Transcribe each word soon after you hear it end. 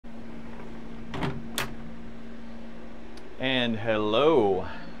and hello.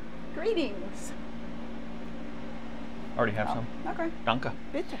 Greetings. Already have some? Okay. Danke.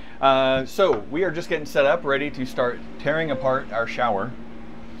 Bitte. So we are just getting set up, ready to start tearing apart our shower.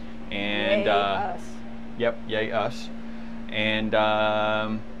 And Yay, us. Yep, yay us. And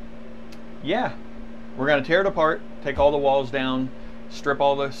yeah, we're gonna tear it apart, take all the walls down, strip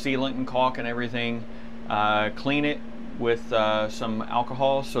all the sealant and caulk and everything, clean it with some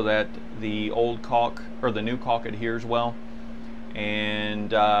alcohol so that the old caulk or the new caulk adheres well,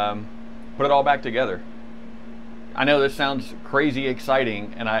 and put it all back together. I know this sounds crazy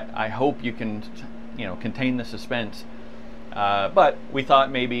exciting, and I hope you can, contain the suspense. But we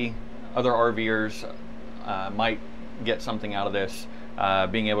thought maybe other RVers might get something out of this,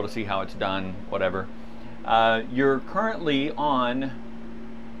 being able to see how it's done, whatever. You're currently on.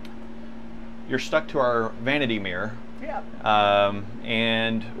 You're stuck to our vanity mirror. Yep.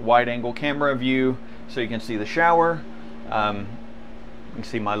 And wide-angle camera view, so you can see the shower. You can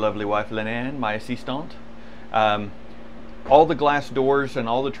see my lovely wife, Lenane, my assistant. All the glass doors and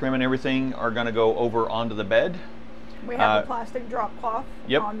all the trim and everything are going to go over onto the bed. We have a plastic drop cloth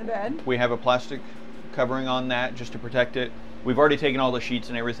on the bed. We have a plastic covering on that just to protect it. We've already taken all the sheets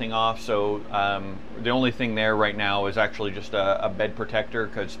and everything off, so the only thing there right now is actually just a bed protector,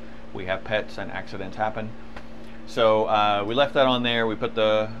 because we have pets and accidents happen. So we left that on there. We put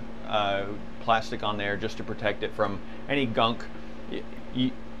the plastic on there just to protect it from any gunk.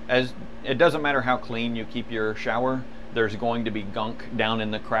 As it doesn't matter how clean you keep your shower, there's going to be gunk down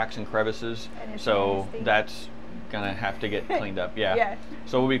in the cracks and crevices. So nasty. That's gonna have to get cleaned up. Yeah. Yeah.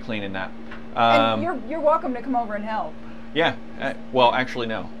 So we'll be cleaning that. And you're welcome to come over and help. Yeah. Well, actually,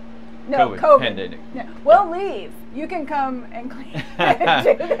 no. No, COVID. Pandemic. Yeah. We'll leave. You can come and clean.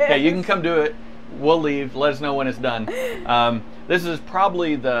 Do this. Yeah, you can come do it. We'll leave. Let us know when it's done. This is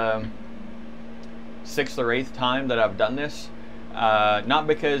probably the 6th or 8th time that I've done this. Not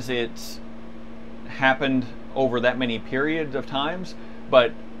because it's happened over that many periods of times,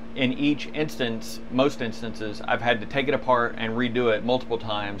 but in each instance, most instances, I've had to take it apart and redo it multiple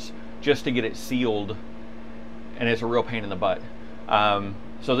times just to get it sealed, and it's a real pain in the butt.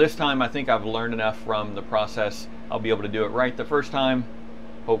 So this time I think I've learned enough from the process. I'll be able to do it right the first time,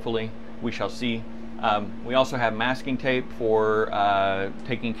 hopefully. We shall see. We also have masking tape for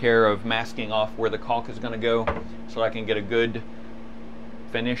taking care of masking off where the caulk is going to go, so I can get a good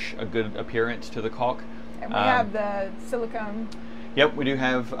finish, a good appearance to the caulk. And we have the silicone. Yep, we do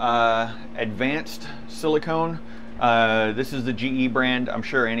have advanced silicone. This is the GE brand. I'm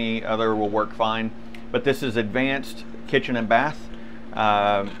sure any other will work fine, but this is advanced kitchen and bath.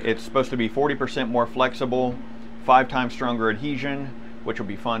 It's supposed to be 40% more flexible, 5 times stronger adhesion, which will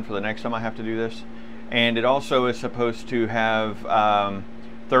be fun for the next time I have to do this. And it also is supposed to have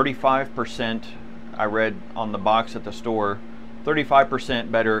 35%, I read on the box at the store,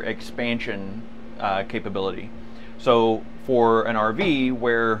 35% better expansion capability. So for an RV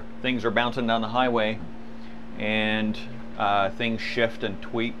where things are bouncing down the highway and things shift and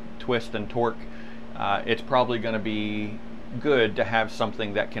twist and torque, it's probably going to be good to have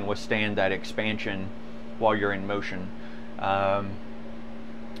something that can withstand that expansion while you're in motion.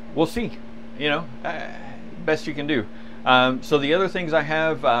 We'll see, best you can do. So the other things I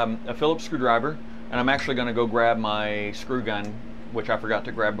have, a Phillips screwdriver, and I'm actually going to go grab my screw gun, which I forgot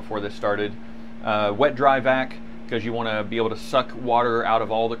to grab before this started. Wet dry vac, because you want to be able to suck water out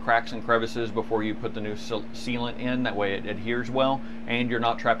of all the cracks and crevices before you put the new sealant in. That way it adheres well, and you're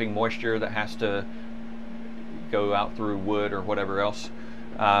not trapping moisture that has to go out through wood or whatever else.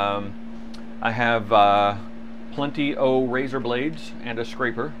 I have plenty of razor blades and a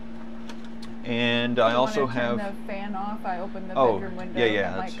scraper, and I also have. Turn the fan off. I opened the bedroom window. Yeah,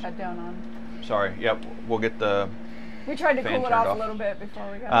 and might cut down on. Sorry. Yep. We'll get the. We tried to cool it off a little bit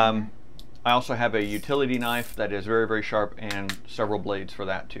before we got in there. I also have a utility knife that is very, very sharp, and several blades for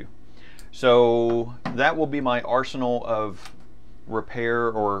that too. So that will be my arsenal of repair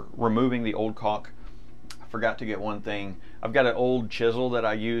or removing the old caulk. I forgot to get one thing. I've got an old chisel that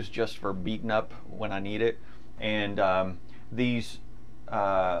I use just for beating up when I need it. And these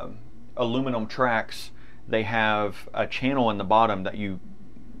aluminum tracks, they have a channel in the bottom that you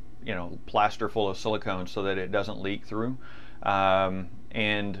plaster full of silicone so that it doesn't leak through.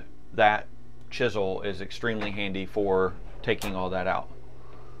 And that chisel is extremely handy for taking all that out.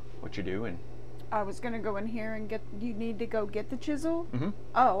 What you do, and I was gonna go in here and get. You need to go get the chisel. Mm-hmm.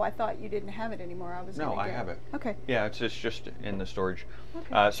 Oh, I thought you didn't have it anymore. I was. No, I have it. Okay. Yeah, it's just in the storage.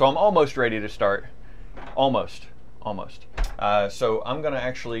 Okay. So I'm almost ready to start. Almost. So I'm gonna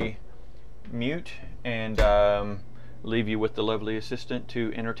actually mute and leave you with the lovely assistant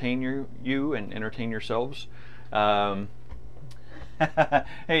to entertain you and entertain yourselves.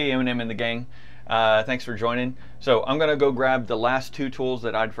 Hey, Eminem and the gang. Thanks for joining. So I'm going to go grab the last two tools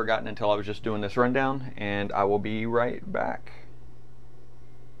that I'd forgotten until I was just doing this rundown, and I will be right back.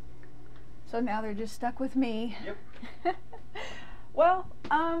 So now they're just stuck with me. Yep. Well,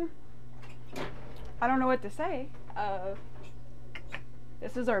 I don't know what to say.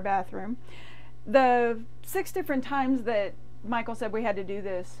 This is our bathroom. The 6 different times that Michael said we had to do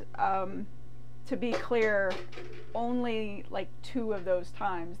this, to be clear, only like 2 of those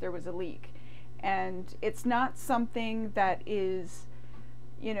times there was a leak. And it's not something that is,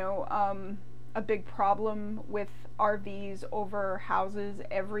 you know, a big problem with RVs over houses.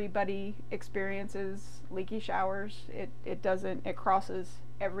 Everybody experiences leaky showers. It crosses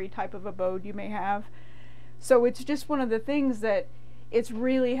every type of abode you may have. So it's just one of the things that it's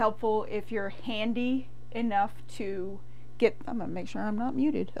really helpful if you're handy enough to get, I'm gonna make sure I'm not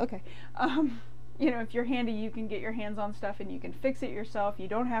muted. Okay. You know, if you're handy, you can get your hands on stuff and you can fix it yourself. You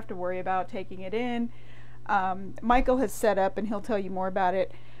don't have to worry about taking it in. Michael has set up, and he'll tell you more about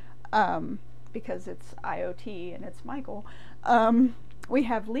it, because it's IoT and it's Michael. We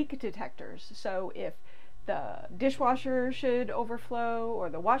have leak detectors. So if the dishwasher should overflow, or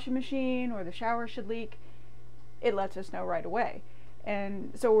the washing machine or the shower should leak, it lets us know right away.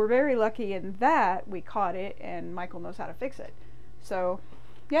 And so we're very lucky in that we caught it, and Michael knows how to fix it. So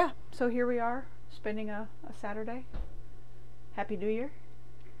yeah, so here we are, spending a Saturday. Happy New Year.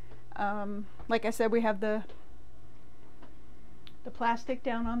 Like I said, we have the plastic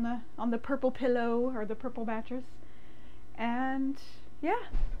down on the purple pillow, or the purple mattress. And yeah,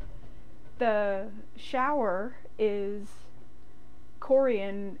 the shower is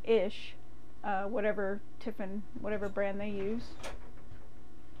Corian-ish, whatever brand they use.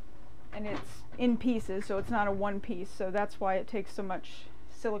 And it's in pieces, so it's not a one piece, so that's why it takes so much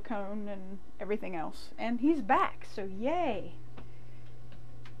silicone and everything else. And he's back, so yay.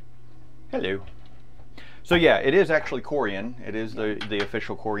 Hello. So yeah, it is actually Corian. It is the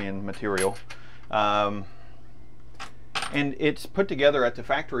official Corian material. And it's put together at the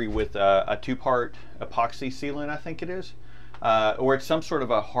factory with a 2-part epoxy sealant, I think it is. Or it's some sort of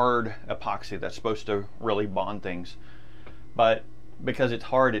a hard epoxy that's supposed to really bond things. But because it's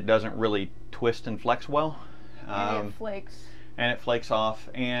hard, it doesn't really twist and flex well. And it flakes. And it flakes off,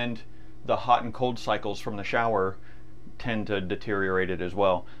 and the hot and cold cycles from the shower tend to deteriorate it as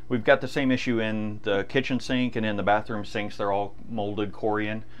well. We've got the same issue in the kitchen sink and in the bathroom sinks. They're all molded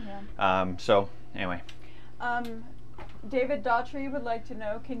Corian. Yeah. So anyway. David Daughtry would like to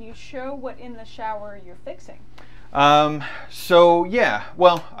know, can you show what in the shower you're fixing? So yeah,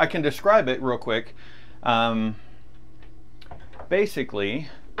 well, I can describe it real quick. Basically,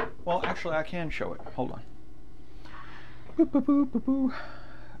 well, actually I can show it. Hold on. Boop, boop, boop, boop, boop.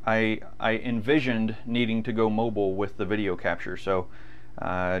 I envisioned needing to go mobile with the video capture, so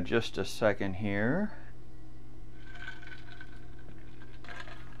just a second here.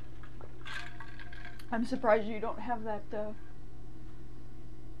 I'm surprised you don't have that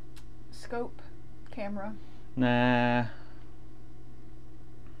scope camera. Nah.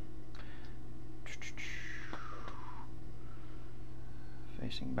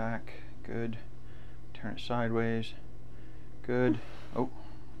 Facing back, good. Turn it sideways, good. Oh.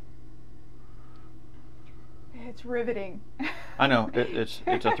 It's riveting. I know, it's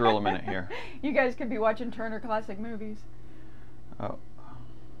a thrill a minute here. You guys could be watching Turner Classic Movies. Oh.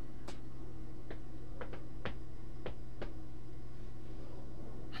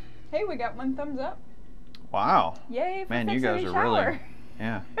 Hey, we got 1 thumbs up. Wow. Yay for man, you guys are shower. really,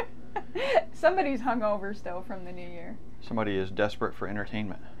 yeah. Somebody's hungover still from the new year. Somebody is desperate for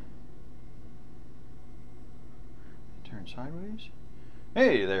entertainment. Turn sideways.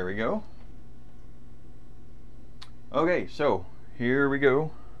 Hey, there we go. Okay, so here we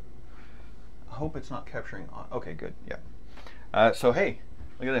go. I hope it's not capturing on. Okay, good. Yeah. So hey,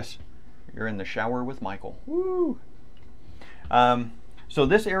 look at this. You're in the shower with Michael. Woo! So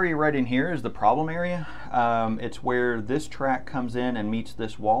this area right in here is the problem area. It's where this track comes in and meets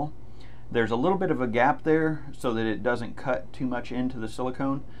this wall. There's a little bit of a gap there so that it doesn't cut too much into the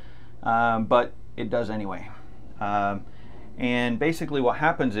silicone, but it does anyway. And basically what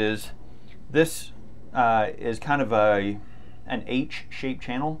happens is this is kind of an H-shaped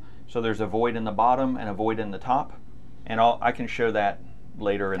channel. So there's a void in the bottom and a void in the top. And I can show that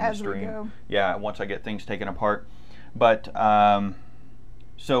later in the stream. Yeah, once I get things taken apart. But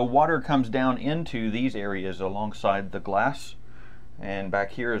so water comes down into these areas alongside the glass and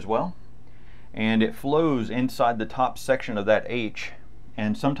back here as well. And it flows inside the top section of that H.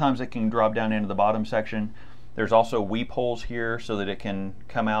 And sometimes it can drop down into the bottom section. There's also weep holes here so that it can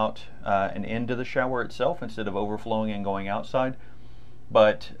come out and into the shower itself instead of overflowing and going outside.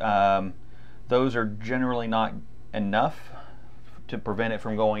 but those are generally not enough to prevent it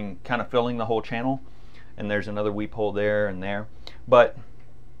from going, kind of filling the whole channel. And there's another weep hole there and there. But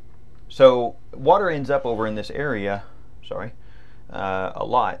so water ends up over in this area, sorry, a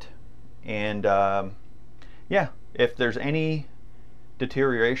lot. And yeah, if there's any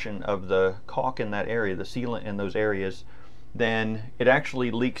deterioration of the caulk in that area, the sealant in those areas, then it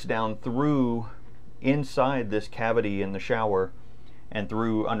actually leaks down through inside this cavity in the shower and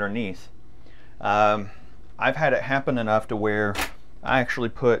through underneath. I've had it happen enough to where I actually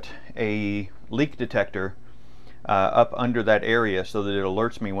put a leak detector up under that area so that it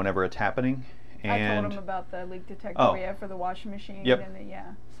alerts me whenever it's happening. And I told him about the leak detector we have for the washing machine. Yep. And yeah,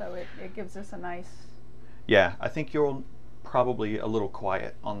 so it gives us a nice... Yeah, I think you're probably a little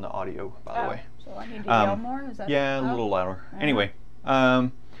quiet on the audio, by the way. So I need to yell more? Is that yeah, a little louder. Anyway,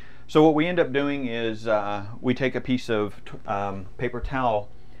 so what we end up doing is we take a piece of paper towel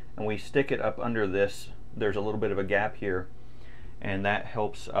and we stick it up under this. There's a little bit of a gap here, and that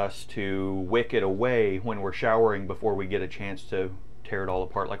helps us to wick it away when we're showering before we get a chance to tear it all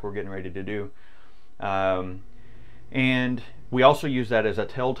apart like we're getting ready to do. And we also use that as a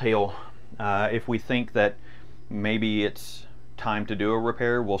telltale. If we think that maybe it's time to do a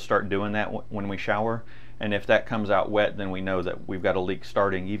repair, we'll start doing that when we shower. And if that comes out wet, then we know that we've got a leak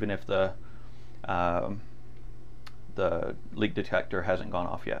starting, even if the leak detector hasn't gone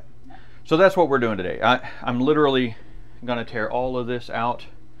off yet. So that's what we're doing today. I'm literally going to tear all of this out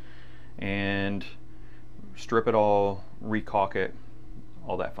and strip it all, re-caulk it,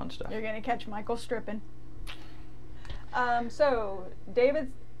 all that fun stuff. You're going to catch Michael stripping. So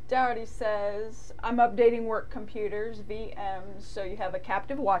David Dowdy says, I'm updating work computers, VMs, so you have a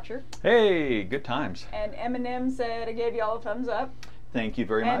captive watcher. Hey, good times. And Eminem said, I gave you all a thumbs up. Thank you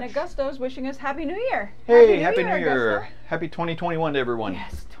very much. And Augusto's wishing us Happy New Year. Hey, Happy New Year. Happy 2021 to everyone.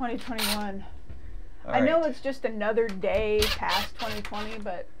 Yes, 2021. All I know right. it's just another day past 2020,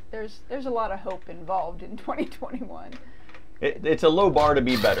 but there's a lot of hope involved in 2021. It's a low bar to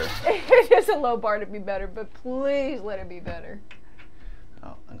be better. It is a low bar to be better, but please let it be better.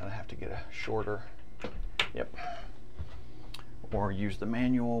 Oh, I'm going to have to get a shorter. Yep. Or use the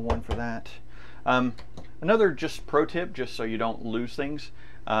manual one for that. Another just pro tip, just so you don't lose things.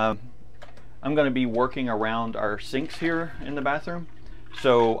 I'm going to be working around our sinks here in the bathroom.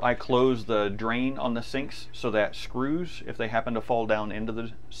 So I close the drain on the sinks so that screws, if they happen to fall down into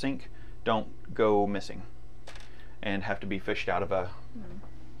the sink, don't go missing and have to be fished out of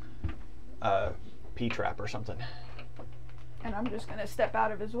a P-trap or something. And I'm just going to step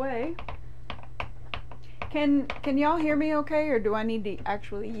out of his way. Can y'all hear me okay, or do I need to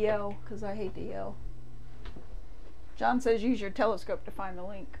actually yell? Because I hate to yell. John says use your telescope to find the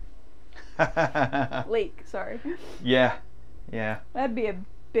leak, sorry. Yeah, yeah. That'd be a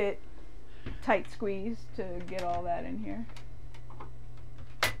bit tight squeeze to get all that in here.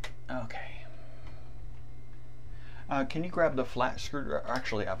 Okay. Can you grab the flat screwdriver?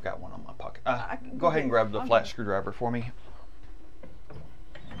 Actually, I've got one on my pocket. Go ahead and grab the flat screwdriver for me.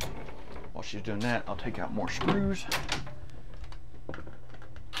 While she's doing that, I'll take out more screws.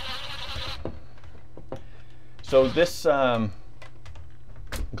 So this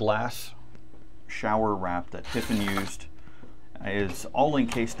glass shower wrap that Tiffin used is all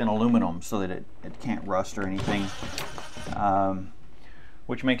encased in aluminum so that it can't rust or anything,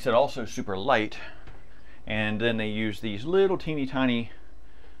 which makes it also super light. And then they use these little teeny tiny,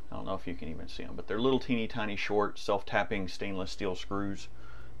 I don't know if you can even see them, but they're little teeny tiny short self-tapping stainless steel screws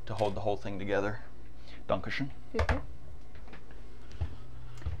to hold the whole thing together. Dankeschön.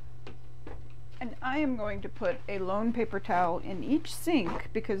 And I am going to put a lone paper towel in each sink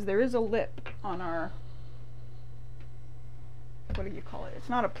because there is a lip on our, what do you call it? It's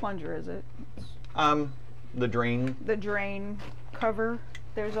not a plunger, is it? It's the drain. The drain cover.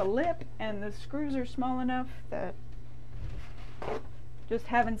 There's a lip and the screws are small enough that just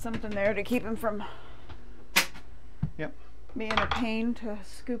having something there to keep them from being a pain to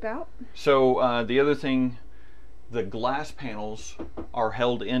scoop out. So the other thing, the glass panels are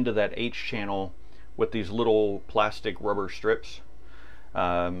held into that H channel with these little plastic rubber strips.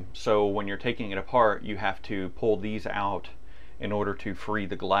 So when you're taking it apart, you have to pull these out in order to free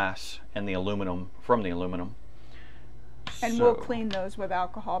the glass and the aluminum from the aluminum. And we'll clean those with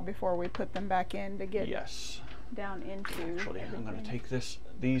alcohol before we put them back in to get down into Actually, everything. I'm going to take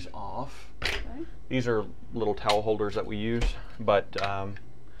these off. Okay. These are little towel holders that we use, but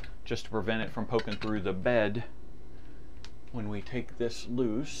just to prevent it from poking through the bed when we take this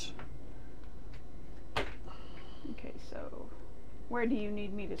loose. Okay, so where do you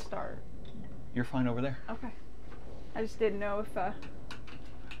need me to start? You're fine over there. Okay. I just didn't know if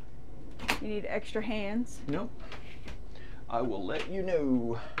You need extra hands. Nope. I will let you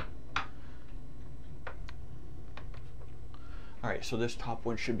know. All right, so this top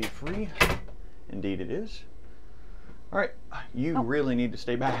one should be free. Indeed it is. All right, you really need to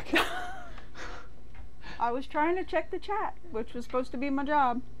stay back. I was trying to check the chat, which was supposed to be my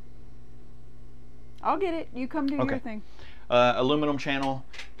job. I'll get it. You come do your thing. Aluminum channel.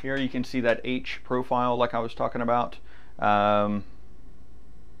 Here you can see that H profile like I was talking about. I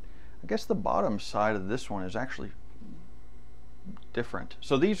guess the bottom side of this one is actually different.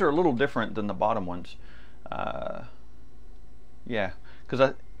 So these are a little different than the bottom ones. Yeah,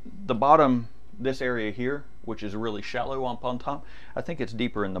 because the bottom, this area here, which is really shallow on top, I think it's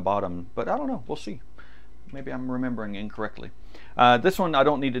deeper in the bottom, but I don't know. We'll see. Maybe I'm remembering incorrectly. This one I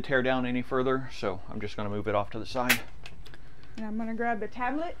don't need to tear down any further, so I'm just going to move it off to the side. And I'm going to grab the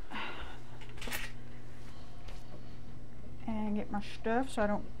tablet and get my stuff so I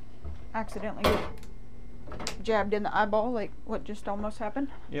don't accidentally get jabbed in the eyeball like what just almost happened.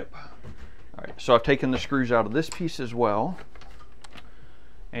 Yep. All right, so I've taken the screws out of this piece as well.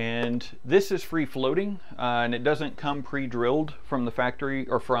 And this is free floating, and it doesn't come pre-drilled from the factory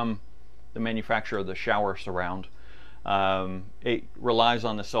or from the manufacturer of the shower surround. It relies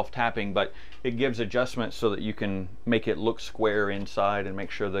on the self-tapping, but it gives adjustments so that you can make it look square inside and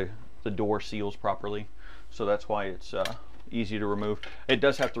make sure the door seals properly. So that's why it's easy to remove. It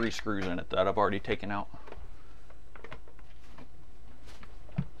does have 3 screws in it that I've already taken out.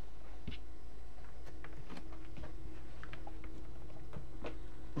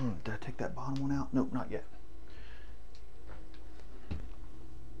 Did I take that bottom one out? Nope, not yet.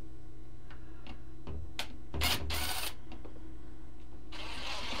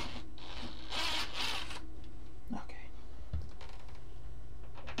 Okay.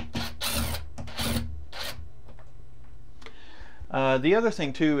 The other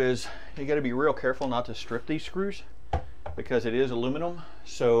thing too is you got to be real careful not to strip these screws because it is aluminum,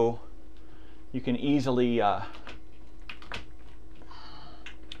 so you can easily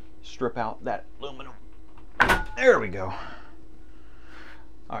strip out that aluminum. There we go.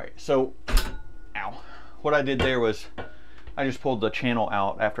 All right, so, ow. What I did there was I just pulled the channel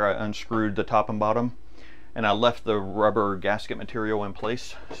out after I unscrewed the top and bottom, and I left the rubber gasket material in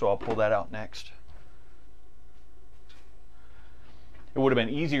place, so I'll pull that out next. It would have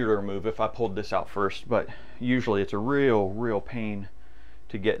been easier to remove if I pulled this out first, but usually it's a real pain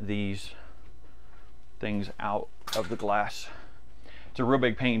to get these things out of the glass. It's a real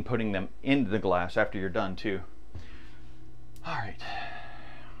big pain putting them into the glass after you're done too. All right.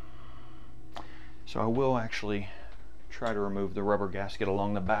 So I will actually try to remove the rubber gasket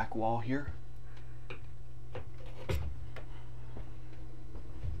along the back wall here.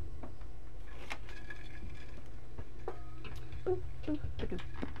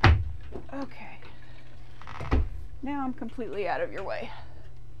 Okay. Now I'm completely out of your way.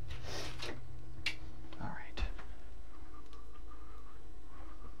 All right.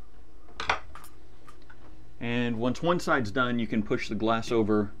 And once one side's done, you can push the glass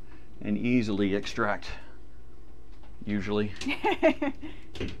over and easily extract, usually,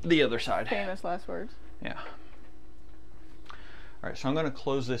 the other side. Famous last words. Yeah. All right, so I'm going to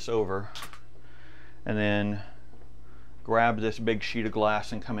close this over and then grab this big sheet of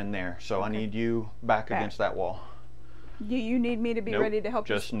glass and come in there. So okay. I need you back against that wall. Do you need me to be ready to help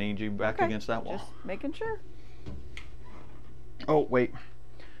you? Just need you back against that wall. Just making sure. Oh, wait.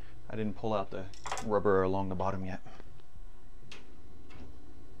 I didn't pull out the rubber along the bottom yet.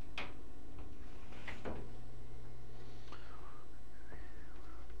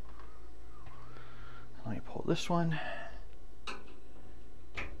 Let me pull this one.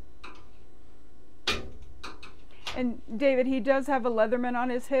 And David, he does have a Leatherman on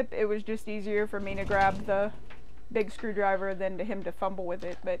his hip. It was just easier for me to grab the big screwdriver than to him to fumble with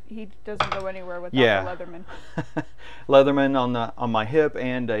it, but he doesn't go anywhere without the Leatherman. Leatherman on my hip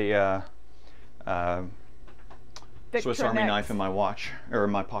and a Swiss Army knife in my watch or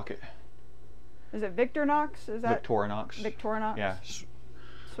in my pocket. Is it Victorinox? Is that Victorinox? Victorinox. Yeah.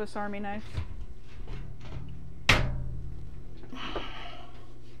 Swiss Army knife.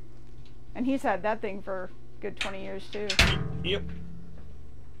 And he's had that thing for a good 20 years too. Yep.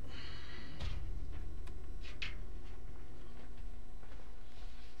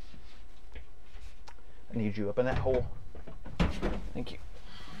 I need you up in that hole. Thank you.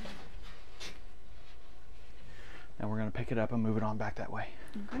 Now we're going to pick it up and move it on back that way.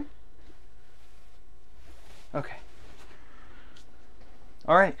 Okay. Okay.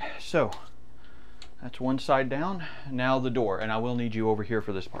 All right, so that's one side down. Now the door, and I will need you over here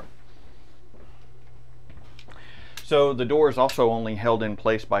for this part. So the door is also only held in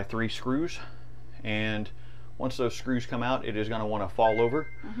place by 3 screws, and once those screws come out, it is going to want to fall over.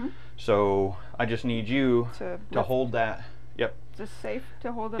 So I just need you to hold that. Yep. Is this safe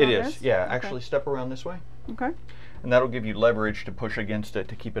to hold it It on is, this? yeah. Okay. Actually step around this way. Okay. And that'll give you leverage to push against it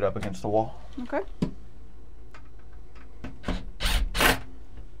to keep it up against the wall. Okay.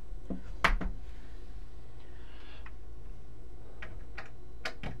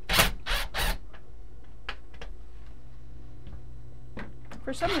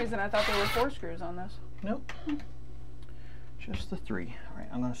 For some reason, I thought there were 4 screws on this. Nope. Just the 3. All right,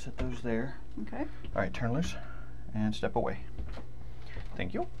 I'm going to set those there. Okay. All right, turn loose and step away.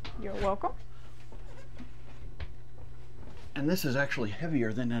 Thank you. You're welcome. And this is actually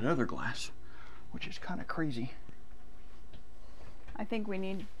heavier than that other glass, which is kind of crazy. I think we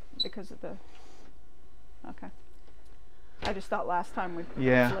need, because of the, okay. I just thought last time we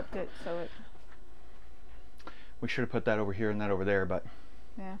flipped it, so it. We should have put that over here and that over there, but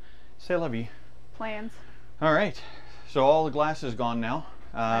yeah. Say love you. Plans. All right, so all the glass is gone now.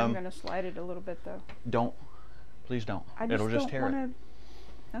 I'm going to slide it a little bit though. Don't. Please don't. It'll just tear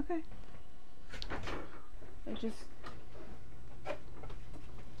it. Okay. It just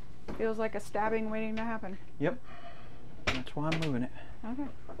feels like a stabbing waiting to happen. Yep. That's why I'm moving it. Okay.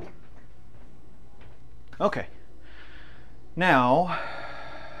 Okay. Now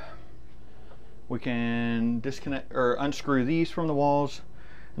we can disconnect or unscrew these from the walls,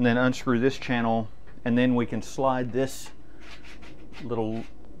 and then unscrew this channel, and then we can slide this little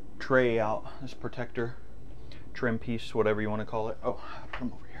tray out, this protector, trim piece, whatever you want to call it. Oh, I'll put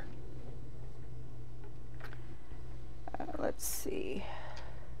them over here. Let's see.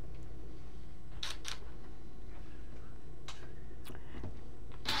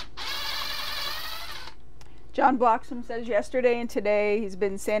 John Bloxham says yesterday and today he's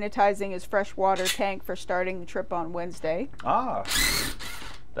been sanitizing his freshwater tank for starting the trip on Wednesday. Ah,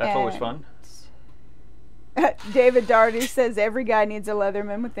 that's always fun. David Doherty says every guy needs a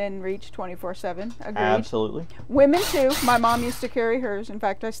Leatherman within reach 24/7. Agreed. Absolutely. Women too. My mom used to carry hers. In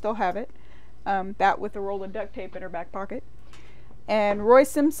fact, I still have it. That with a roll of duct tape in her back pocket. And Roy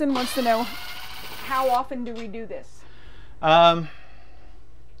Simpson wants to know, how often do we do this?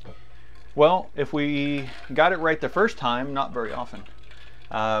 Well, if we got it right the first time, not very often.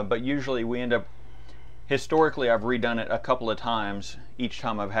 But usually we end up, historically I've redone it a couple of times each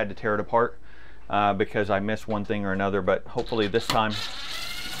time I've had to tear it apart because I miss one thing or another, but hopefully this time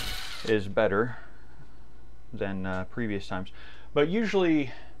is better than previous times. But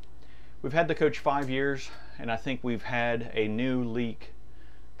usually we've had the coach 5 years, and I think we've had a new leak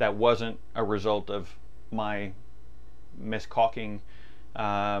that wasn't a result of my miscaulking.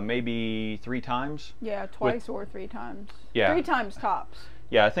 Maybe 3 times. Yeah, twice or 3 times. Yeah. 3 times tops.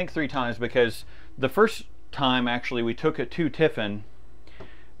 Yeah, I think 3 times, because the first time actually we took it to Tiffin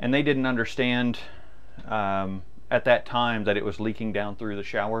and they didn't understand at that time that it was leaking down through the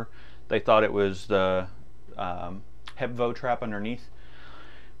shower. They thought it was the HEPVO trap underneath.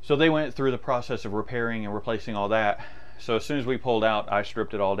 So they went through the process of repairing and replacing all that. So as soon as we pulled out, I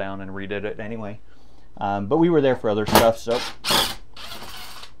stripped it all down and redid it anyway. But we were there for other stuff, so.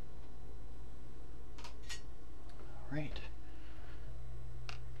 Right.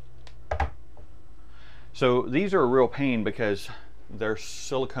 So these are a real pain because they're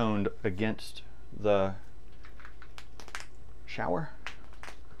siliconed against the shower.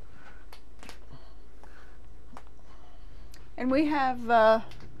 And we have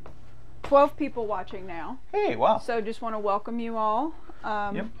 12 people watching now. Hey, wow. So just want to welcome you all.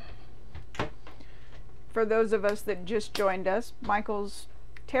 Yep. For those of us that just joined us, Michael's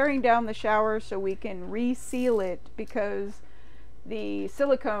tearing down the shower so we can reseal it because the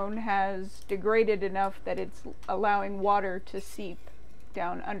silicone has degraded enough that it's allowing water to seep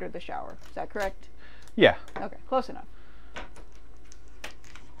down under the shower. Is that correct? Yeah. Okay, close enough.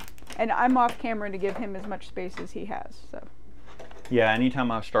 And I'm off camera to give him as much space as he has. So. Yeah,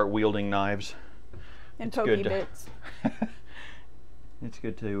 anytime I start wielding knives and pokey bits. It's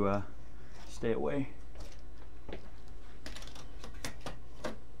good to stay away.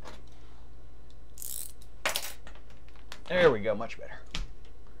 There we go, much better.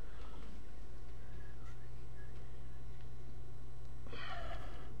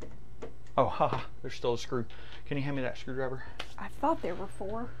 Oh, haha, there's still a screw. Can you hand me that screwdriver? I thought there were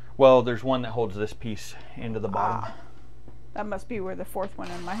 4. Well, there's one that holds this piece into the bottom. That must be where the 4th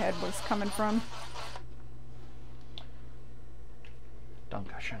one in my head was coming from.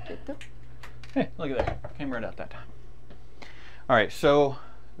 Dankeschön. Hey, look at that. Came right out that time. All right, so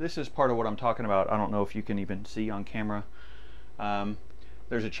this is part of what I'm talking about. I don't know if you can even see on camera.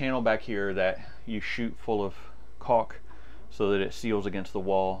 There's a channel back here that you shoot full of caulk so that it seals against the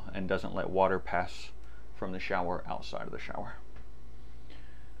wall and doesn't let water pass from the shower outside of the shower.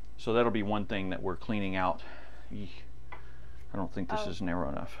 So that'll be one thing that we're cleaning out. Eek. I don't think this is narrow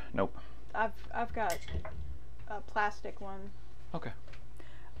enough. Nope. I've got a plastic one. Okay.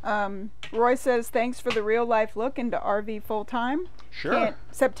 Roy says, thanks for the real life look into RV full time. Sure.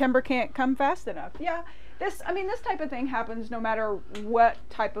 September can't come fast enough. Yeah, this type of thing happens no matter what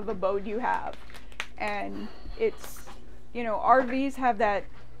type of abode you have. And it's, you know, RVs have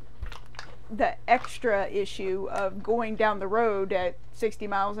the extra issue of going down the road at 60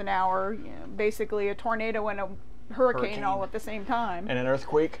 miles an hour, you know, basically a tornado and a hurricane all at the same time. And an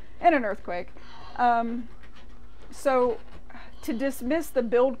earthquake. So to dismiss the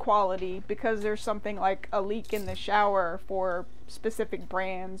build quality because there's something like a leak in the shower for specific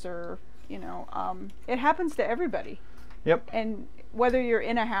brands, or, you know, it happens to everybody. Yep. And whether you're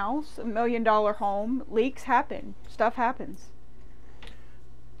in a house, $1 million home, leaks happen. Stuff happens.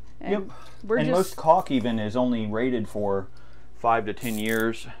 And yep. Most caulk even is only rated for 5 to 10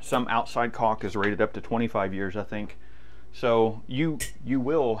 years. Some outside caulk is rated up to 25 years, I think. So you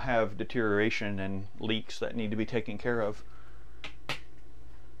will have deterioration and leaks that need to be taken care of.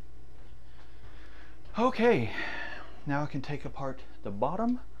 Okay, now I can take apart the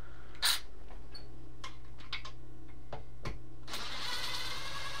bottom.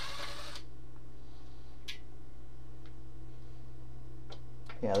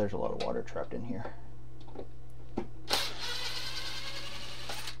 Yeah, there's a lot of water trapped in here.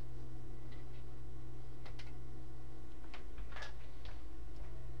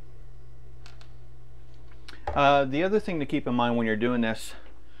 The other thing to keep in mind when you're doing this,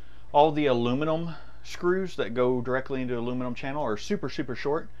 all the aluminum screws that go directly into the aluminum channel are super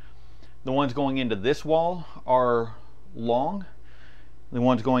short. The ones going into this wall are long. The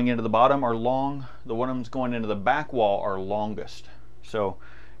ones going into the bottom are long. The ones going into the back wall are longest. So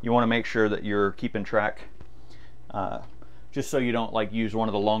you want to make sure that you're keeping track, just so you don't like use one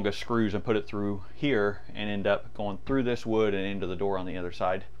of the longest screws and put it through here and end up going through this wood and into the door on the other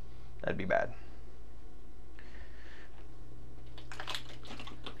side. That'd be bad.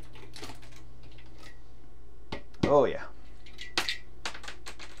 Oh yeah,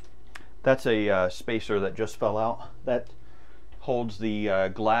 that's a spacer that just fell out. That holds the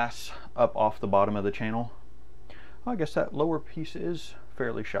glass up off the bottom of the channel. Well, I guess that lower piece is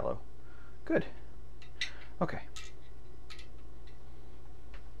fairly shallow. Good. Okay.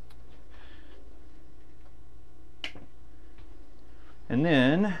 And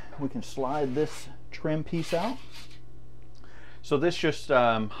then we can slide this trim piece out. So this just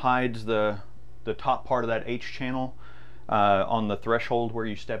hides the top part of that H channel on the threshold where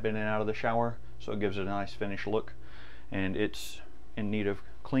you step in and out of the shower, so it gives it a nice finished look, and it's in need of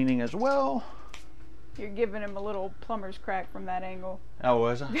cleaning as well. You're giving him a little plumber's crack from that angle. Oh,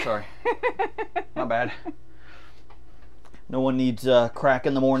 was I? Sorry. My bad. No one needs crack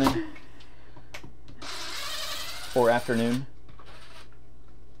in the morning or afternoon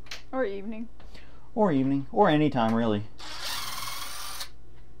or evening or anytime really.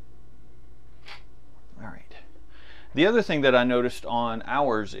 The other thing that I noticed on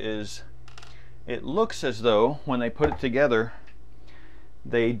ours is it looks as though when they put it together,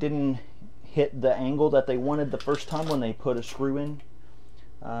 they didn't hit the angle that they wanted the first time when they put a screw in.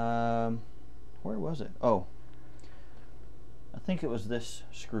 Where was it? Oh, I think it was this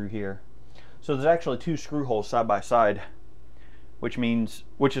screw here. So there's actually 2 screw holes side by side, which is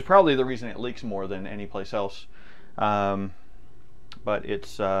probably the reason it leaks more than any place else. But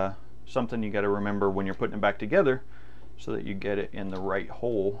it's something you got to remember when you're putting it back together, so that you get it in the right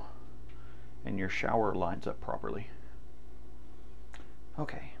hole and your shower lines up properly.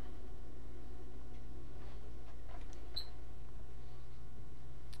 Okay.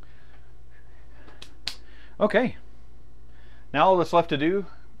 Okay. Now all that's left to do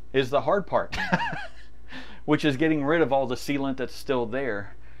is the hard part, which is getting rid of all the sealant that's still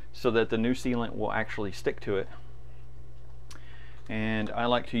there so that the new sealant will actually stick to it. And I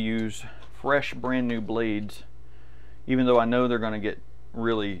like to use fresh brand new blades, even though I know they're going to get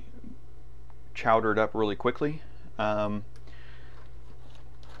really chowdered up really quickly.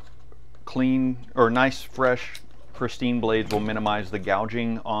 Clean or nice fresh pristine blades will minimize the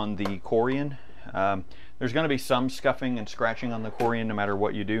gouging on the Corian. There's going to be some scuffing and scratching on the Corian no matter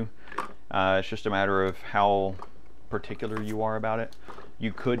what you do. It's just a matter of how particular you are about it.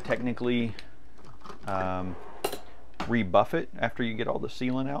 You could technically rebuff it after you get all the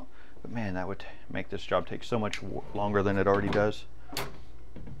sealant out, but man, that would make this job take so much longer than it already does.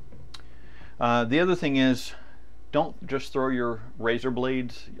 The other thing is, don't just throw your razor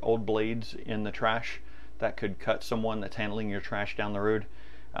blades, old blades, in the trash. that could cut someone that's handling your trash down the road.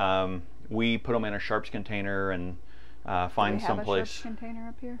 We put them in a sharps container and find someplace. Do we have a sharps container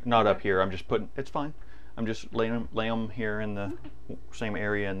up here? Not up here. I'm just putting. It's fine. I'm just lay them here in the same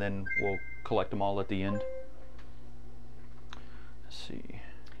area, and then we'll collect them all at the end. Let's see.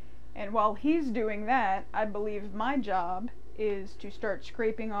 And while he's doing that, I believe my job is to start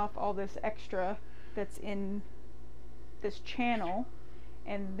scraping off all this extra that's in this channel,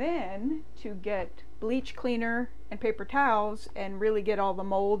 and then to get bleach cleaner and paper towels and really get all the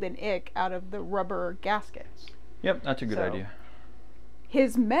mold and ick out of the rubber gaskets. Yep, that's a good idea.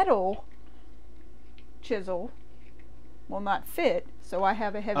 His metal chisel will not fit, so I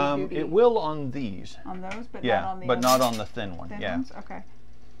have a heavy duty. It will on these. On those, but yeah, not on the but others. not on the thin one. Thin yeah. ones? Okay.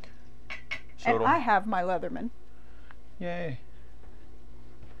 So and I have my Leatherman. Yay.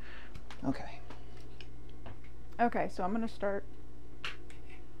 Okay. Okay, so I'm gonna start.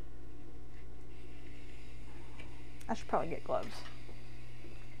 I should probably get gloves.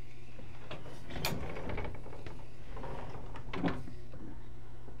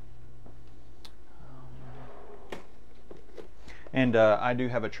 And I do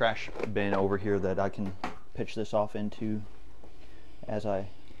have a trash bin over here that I can pitch this off into as I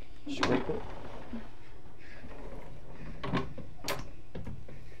scrape it.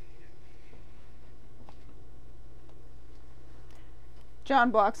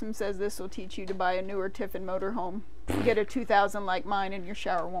 John Bloxham says this will teach you to buy a newer Tiffin motorhome. Get a 2000 like mine and your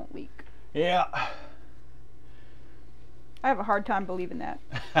shower won't leak. Yeah. I have a hard time believing that.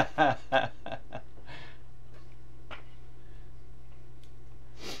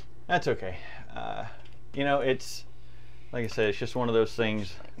 That's okay. You know, it's, like I said, it's just one of those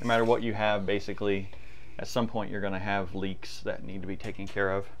things, no matter what you have, basically, at some point you're going to have leaks that need to be taken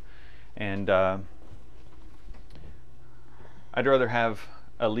care of. And I'd rather have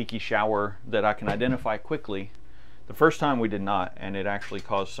a leaky shower that I can identify quickly. The first time we did not, and it actually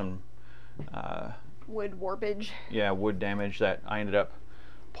caused some wood warpage. Yeah, wood damage that I ended up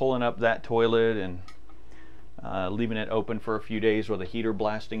pulling up that toilet and leaving it open for a few days with a heater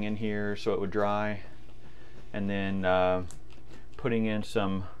blasting in here so it would dry, and then putting in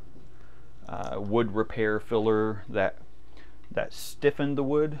some wood repair filler that stiffened the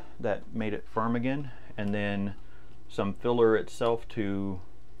wood, that made it firm again, and then some filler itself to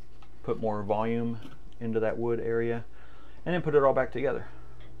put more volume into that wood area, and then put it all back together.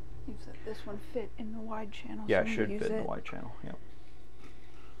 You said this one fit in the wide channel. Yeah, so it should fit in the wide channel. Yep.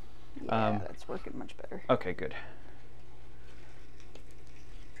 Yeah, that's working much better. Okay, good.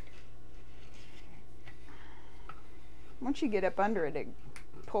 Once you get up under it, it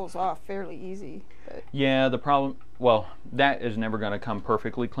pulls off fairly easy. But yeah, the problem, well, that is never going to come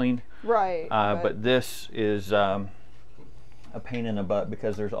perfectly clean. Right. But this is a pain in the butt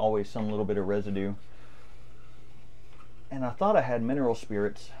because there's always some little bit of residue. And I thought I had mineral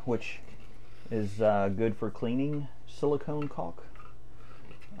spirits, which is good for cleaning silicone caulk.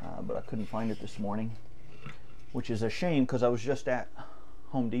 But I couldn't find it this morning, which is a shame because I was just at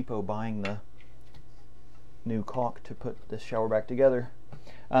Home Depot buying the new caulk to put this shower back together.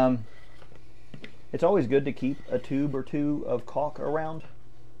 It's always good to keep a tube or two of caulk around,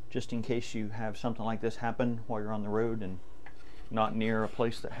 just in case you have something like this happen while you're on the road and not near a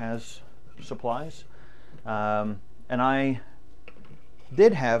place that has supplies. And I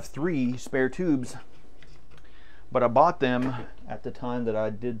did have 3 spare tubes, but I bought them at the time that I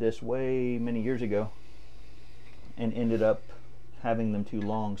did this way many years ago and ended up having them too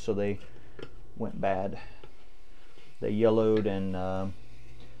long, so they went bad. They yellowed, and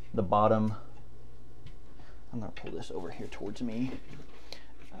the bottom, I'm going to pull this over here towards me.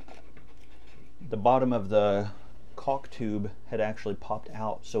 The bottom of the caulk tube had actually popped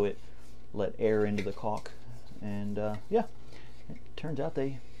out, so it let air into the caulk, and yeah, it turns out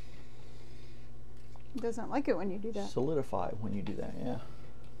they doesn't like it when you do that. Solidify when you do that. Yeah.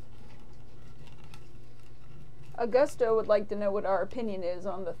 Augusto would like to know what our opinion is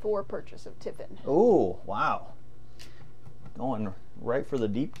on the Thor purchase of Tiffin. Oh, wow. Going right for the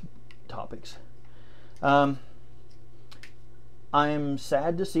deep topics. I'm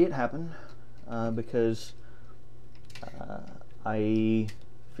sad to see it happen because I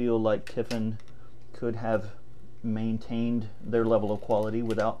feel like Tiffin could have maintained their level of quality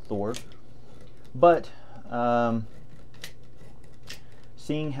without Thor. But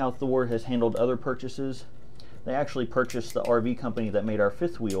seeing how Thor has handled other purchases, they actually purchased the RV company that made our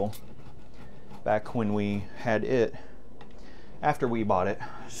 5th wheel back when we had it, after we bought it,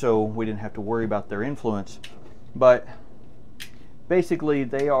 so we didn't have to worry about their influence. But basically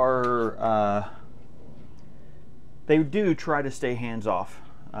they are, they do try to stay hands off.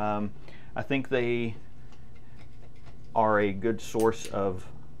 I think they are a good source of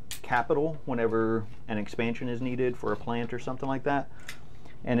capital whenever an expansion is needed for a plant or something like that.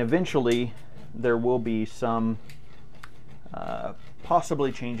 And eventually there will be some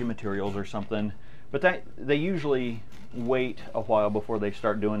possibly change in materials or something, but that they usually wait a while before they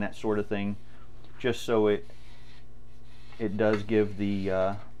start doing that sort of thing, just so it does give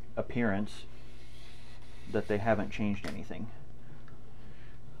the appearance that they haven't changed anything.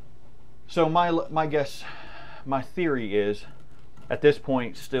 So my guess, my theory is, at this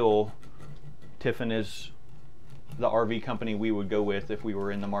point still, Tiffin is the RV company we would go with if we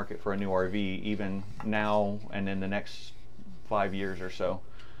were in the market for a new RV, even now and in the next 5 years or so.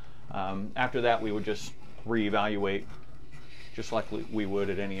 After that, we would just reevaluate, just like we would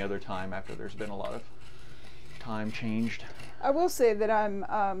at any other time after there's been a lot of time changed. I will say that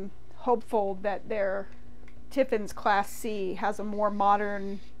I'm hopeful that their Tiffin's Class C has a more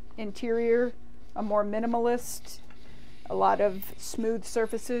modern interior, a more minimalist, a lot of smooth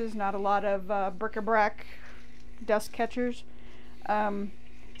surfaces, not a lot of bric-a-brac dust catchers.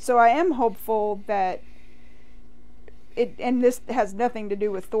 So I am hopeful that it, and this has nothing to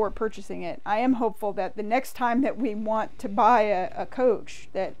do with Thor purchasing it, I am hopeful that the next time that we want to buy a coach,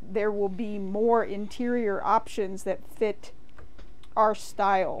 that there will be more interior options that fit our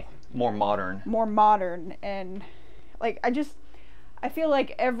style. More modern. More modern. And like, I feel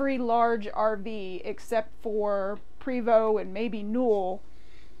like every large RV except for Prevost and maybe Newell,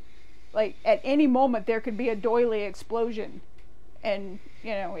 like at any moment there could be a doily explosion, and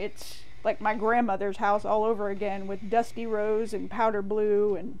you know, it's like my grandmother's house all over again with dusty rose and powder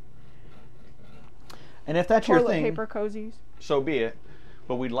blue and if that's your toilet thing, paper cozies. So be it.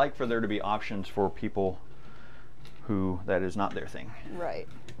 But we'd like for there to be options for people who that is not their thing. Right.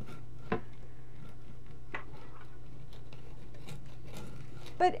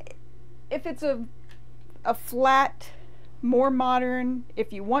 But if it's a flat, more modern,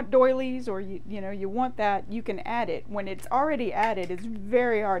 if you want doilies or you know you want that, you can add it. When it's already added, it's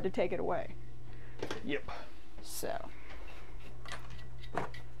very hard to take it away. Yep. So.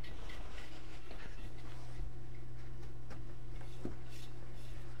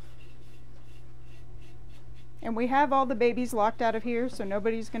 And we have all the babies locked out of here, so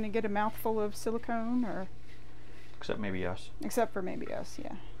nobody's going to get a mouthful of silicone, or except maybe us. Except for maybe us,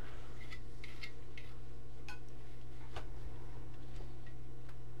 yeah.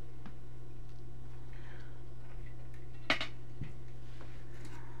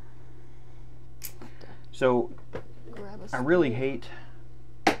 So I really hate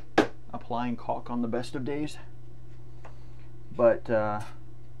applying caulk on the best of days, but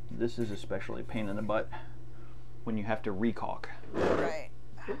this is especially a pain in the butt when you have to re-caulk. Right.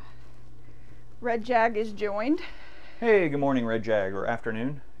 Red Jag is joined. Hey, good morning, Red Jag, or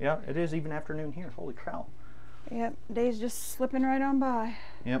afternoon. Yeah, it is even afternoon here. Holy cow. Yep, day's just slipping right on by.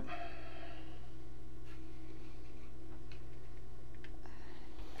 Yep.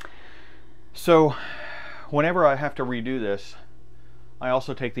 So whenever I have to redo this, I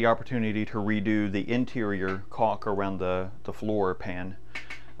also take the opportunity to redo the interior caulk around the floor pan,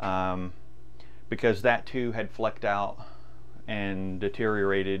 because that too had flecked out and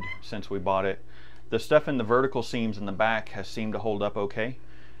deteriorated since we bought it. The stuff in the vertical seams in the back has seemed to hold up okay,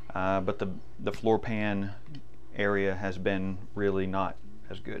 but the floor pan area has been really not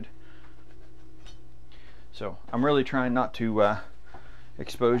as good. So I'm really trying not to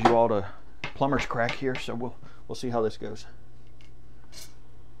expose you all to plumber's crack here, so we'll see how this goes.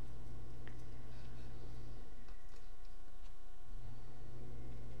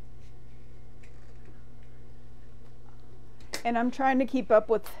 And I'm trying to keep up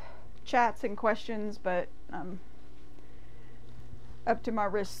with chats and questions, but I'm up to my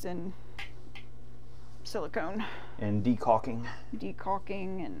wrists in silicone. And decaulking.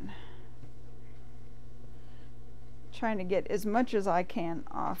 Decaulking and trying to get as much as I can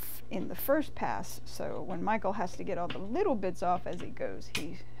off in the first pass, so when Michael has to get all the little bits off as he goes,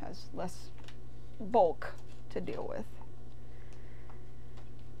 he has less bulk to deal with.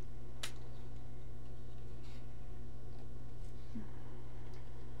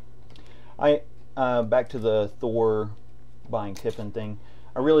 Back to the Thor buying Tiffin thing,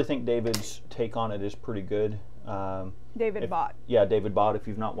 I really think David's take on it is pretty good. David Bott. Yeah, David Bott, if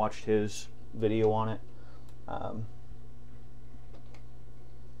you've not watched his video on it.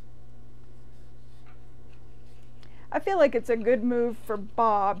 I feel like it's a good move for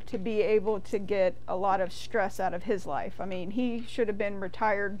Bob to be able to get a lot of stress out of his life. I mean, he should have been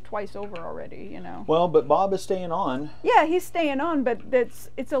retired twice over already, you know. Well, but Bob is staying on. Yeah, he's staying on, but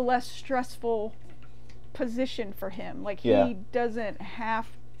it's a less stressful position for him. Like, he doesn't have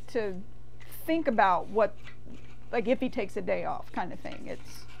to think about what like if he takes a day off kind of thing.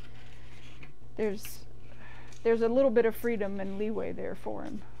 There's a little bit of freedom and leeway there for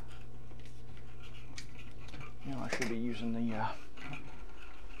him. You know, I should be using the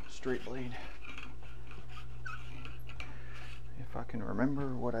straight blade. If I can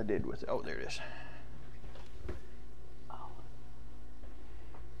remember what I did with it. Oh, there it is.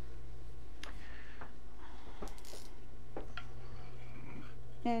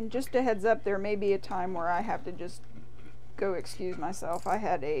 And just a heads up, there may be a time where I have to just go excuse myself. I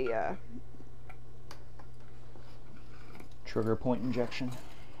had a trigger point injection.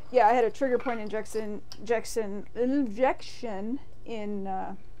 Yeah, I had a trigger point injection in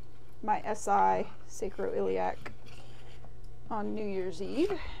my SI sacroiliac on New Year's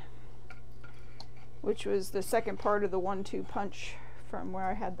Eve, which was the second part of the 1-2 punch from where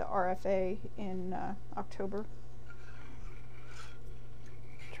I had the RFA in October.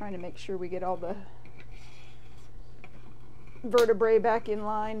 Trying to make sure we get all the vertebrae back in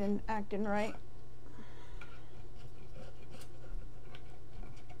line and acting right.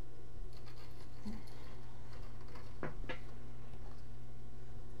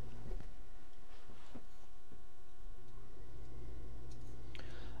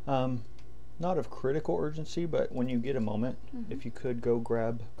 Not of critical urgency, but when you get a moment, Mm-hmm. if you could go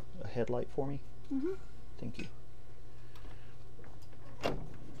grab a headlight for me. Mm-hmm. Thank you.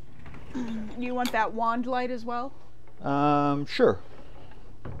 You want that wand light as well? Sure.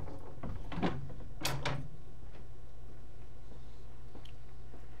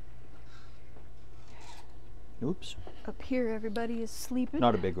 Oops. Up here, everybody is sleeping.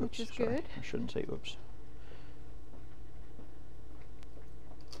 Not a big oops. Which is Sorry. good. I shouldn't say oops.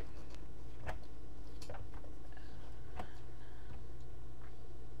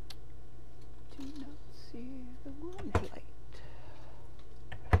 Do not see the wand light.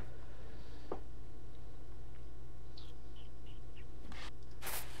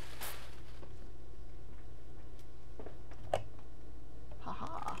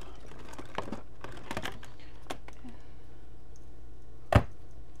 Haha.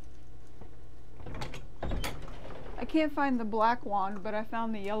 I can't find the black wand, but I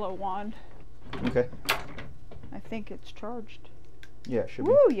found the yellow wand. Okay. I think it's charged. Yeah, it should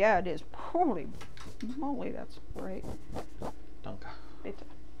Woo, yeah, it is. Holy moly, that's great. be. Danke. Bitte.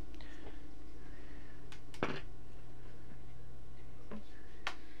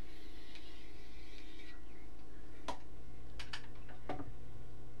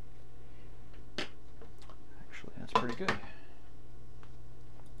 Actually, that's pretty good.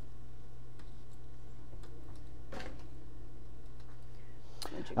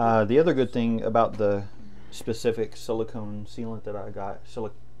 The other good thing about the specific silicone sealant that I got,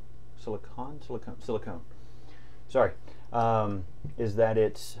 silicone, sorry, is that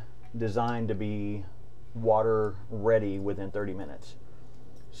it's designed to be water ready within 30 minutes.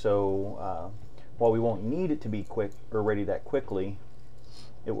 So while we won't need it to be quick or ready that quickly,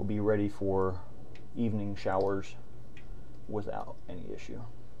 it will be ready for evening showers without any issue.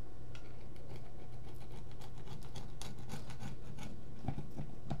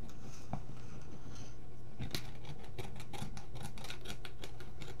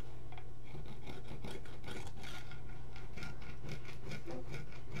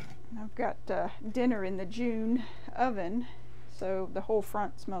 I've got dinner in the June oven, so the whole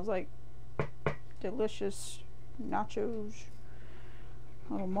front smells like delicious nachos,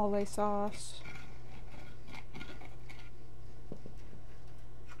 a little mole sauce.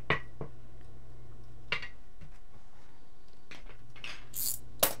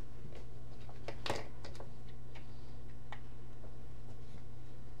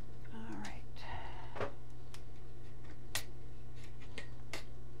 All right.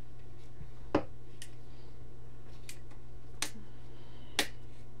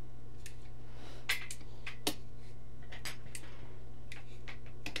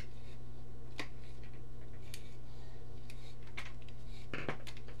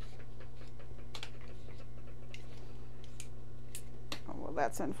 Oh, well,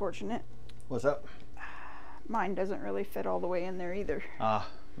 that's unfortunate. What's up? Mine doesn't really fit all the way in there either.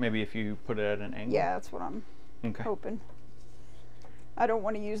 Maybe if you put it at an angle? Yeah, that's what I'm Okay. hoping. I don't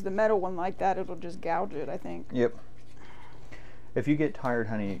want to use the metal one like that. It'll just gouge it, I think. Yep. If you get tired,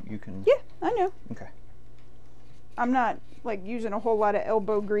 honey, you can... Yeah, I know. Okay. I'm not like using a whole lot of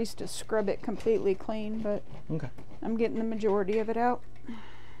elbow grease to scrub it completely clean, but Okay. I'm getting the majority of it out.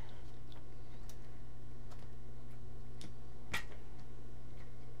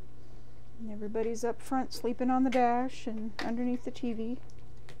 And everybody's up front sleeping on the dash and underneath the TV.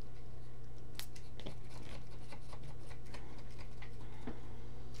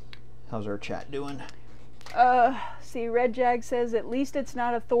 How's our chat doing? See, Red Jag says, at least it's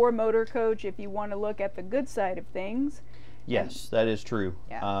not a Thor motor coach if you want to look at the good side of things. Yes, that is true.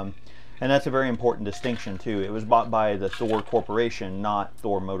 Yeah. And that's a very important distinction too. It was bought by the Thor Corporation, not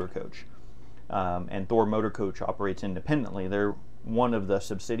Thor Motor Coach. And Thor Motor Coach operates independently. They're one of the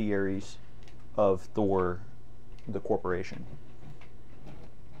subsidiaries of Thor, the corporation.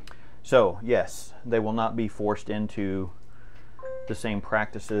 So yes, they will not be forced into the same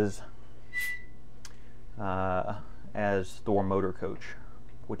practices as Thor Motor Coach,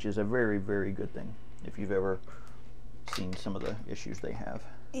 which is a very, very good thing if you've ever seen some of the issues they have.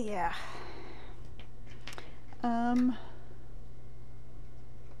 Yeah.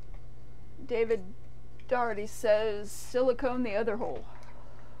 David Doherty says, silicone the other hole.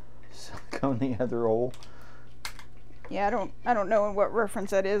 Silicone the other hole? Yeah, I don't know what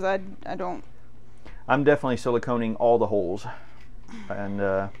reference that is. I don't. I'm definitely siliconing all the holes, and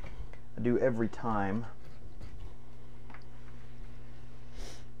I do every time.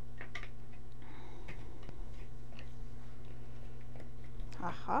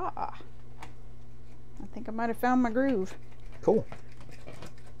 Aha. I think I might have found my groove. Cool.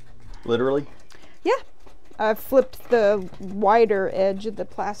 Literally? Yeah. I've flipped the wider edge of the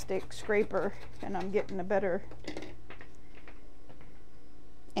plastic scraper and I'm getting a better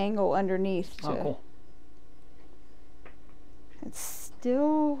angle underneath. Oh, cool. It's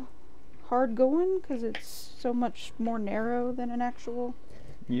still hard going because it's so much more narrow than an actual.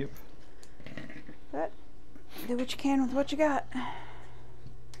 Yep. But do what you can with what you got.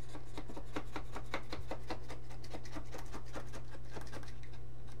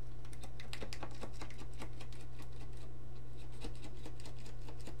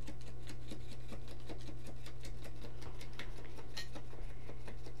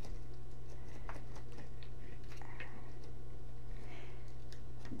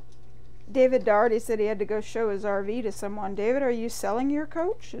 David Doherty said he had to go show his RV to someone. David, are you selling your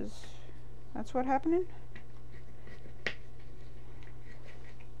coach? That's what happening?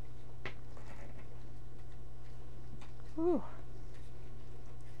 Ooh.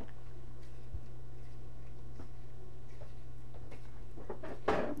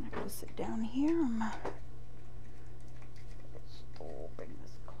 I have to sit down here. Bring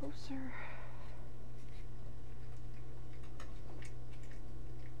this closer.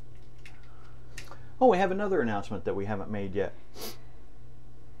 Oh, we have another announcement that we haven't made yet.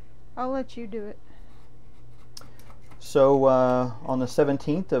 I'll let you do it. So on the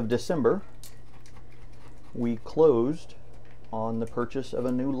 17th of December, we closed on the purchase of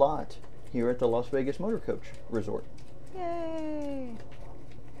a new lot here at the Las Vegas Motor Coach Resort. Yay!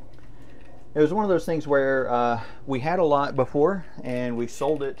 It was one of those things where we had a lot before and we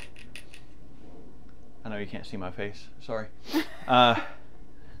sold it. I know you can't see my face, sorry.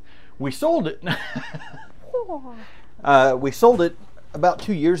 We sold it. We sold it about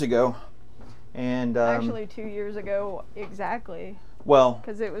 2 years ago, and actually 2 years ago exactly. Well,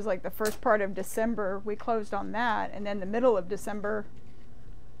 because it was like the first part of December we closed on that, and then the middle of December.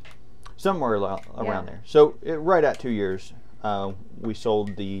 Somewhere around there. So right at 2 years, we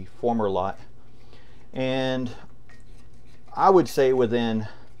sold the former lot, and I would say within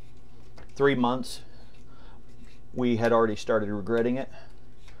 3 months we had already started regretting it.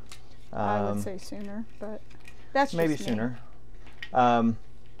 I would say sooner, but that's maybe just sooner. And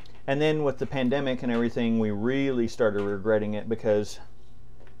then with the pandemic and everything, we really started regretting it because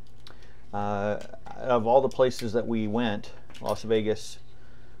of all the places that we went, Las Vegas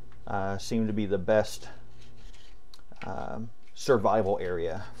seemed to be the best survival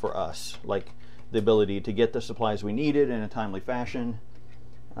area for us. Like the ability to get the supplies we needed in a timely fashion,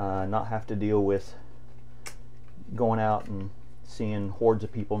 not have to deal with going out and seeing hordes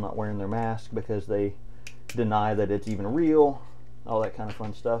of people not wearing their mask because they deny that it's even real, all that kind of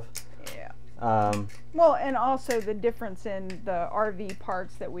fun stuff. Yeah. Well, and also the difference in the RV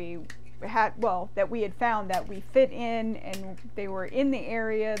parks that we had, that we had found that we fit in, and they were in the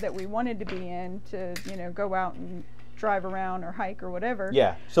area that we wanted to be in to, go out and drive around or hike or whatever.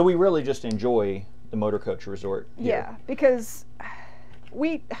 Yeah. So we really just enjoy the Motor Coach Resort here. Yeah, because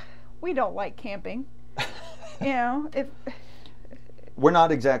we don't like camping. If we're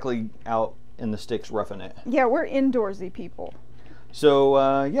not exactly out in the sticks roughing it. Yeah, we're indoorsy people.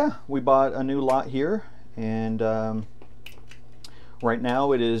 So yeah, we bought a new lot here, and right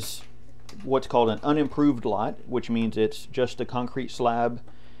now it is what's called an unimproved lot, which means it's just a concrete slab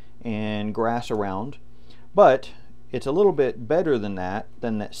and grass around. But it's a little bit better than that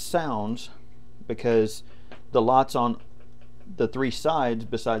sounds, because the lots on the three sides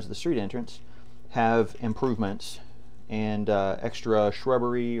besides the street entrance have improvements and extra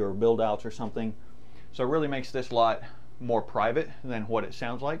shrubbery or build outs or something. So it really makes this lot more private than what it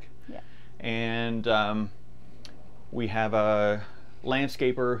sounds like. Yeah. And we have a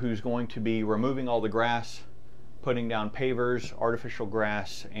landscaper who's going to be removing all the grass, putting down pavers, artificial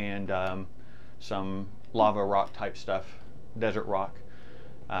grass, and some lava rock type stuff, desert rock,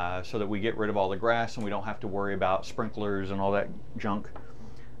 so that we get rid of all the grass and we don't have to worry about sprinklers and all that junk.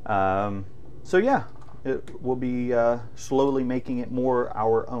 So yeah, it will be slowly making it more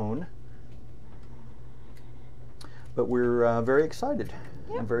our own. But we're very excited.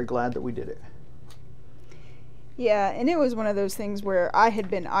 Yep. I'm very glad that we did it. Yeah, and it was one of those things where I had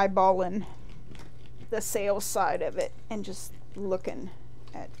been eyeballing the sales side of it and just looking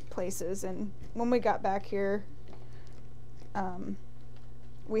at places. And when we got back here,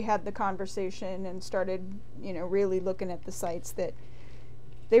 we had the conversation and started, you know, really looking at the sites that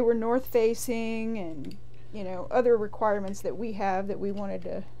they were north facing and, you know, other requirements that we have that we wanted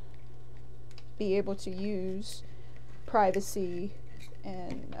to be able to use, privacy,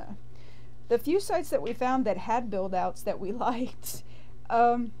 and the few sites that we found that had build outs that we liked,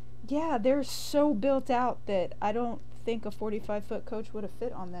 yeah, they're so built out that I don't think a 45-foot coach would have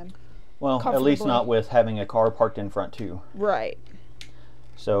fit on them. Well, at least not with having a car parked in front too. Right.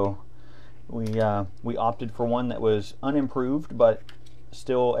 So we opted for one that was unimproved, but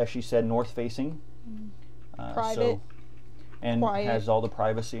still, as she said, north facing. Private. And quiet. has all the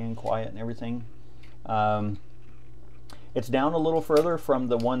privacy and quiet and everything. It's down a little further from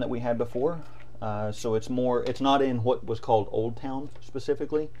the one that we had before, so it's more. It's not in what was called Old Town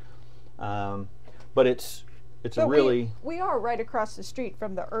specifically, but it's But a really. we are right across the street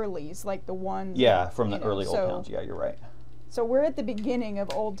from the Earlys, like the ones. Yeah, that, from the you know, early Old so, Towns. Yeah, you're right. So we're at the beginning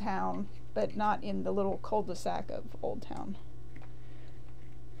of Old Town, but not in the little cul-de-sac of Old Town.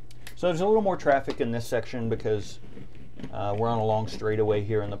 So there's a little more traffic in this section because we're on a long straightaway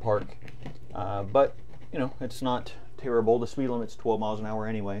here in the park, but you know, it's not terrible. The speed limit's 12 miles an hour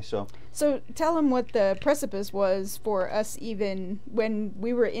anyway, so. So tell them what the precipice was for us, even when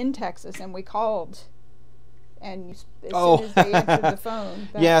we were in Texas and we called, and as soon as they answered the phone.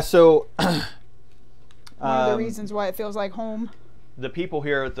 Yeah, so one of the reasons why it feels like home. The people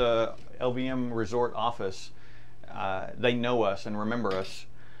here at the LVM Resort office, they know us and remember us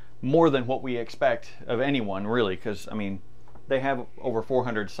more than what we expect of anyone, really, because I mean, they have over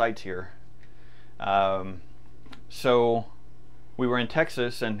 400 sites here. So we were in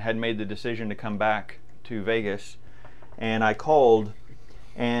Texas and had made the decision to come back to Vegas, and I called,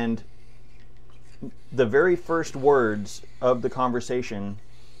 and the very first words of the conversation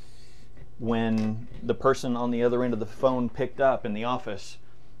when the person on the other end of the phone picked up in the office,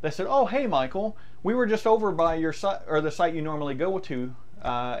 they said, "Oh, hey Michael, we were just over by your site, or the site you normally go to,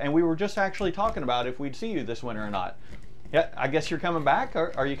 and we were just actually talking about if we'd see you this winter or not. Yeah, I guess you're coming back.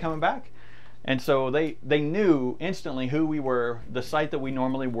 Are you coming back?" And so they knew instantly who we were, the site that we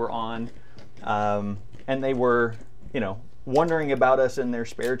normally were on, and they were, you know, wondering about us in their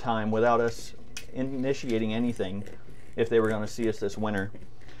spare time without us initiating anything if they were going to see us this winter.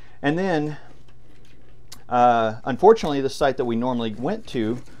 And then, unfortunately, the site that we normally went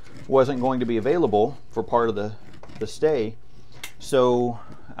to wasn't going to be available for part of the stay. So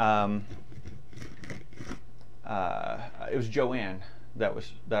it was Joanne that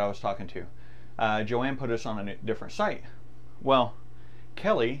I was talking to. Joanne put us on a different site. Well,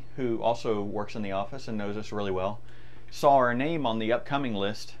 Kelly, who also works in the office and knows us really well, saw our name on the upcoming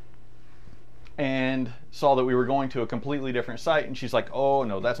list and saw that we were going to a completely different site, and she's like, "Oh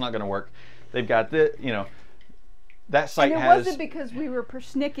no, that's not going to work. They've got this, you know, that site and it wasn't because we were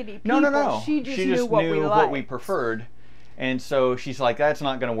persnickety people. No. She just knew what we preferred, and so she's like, "That's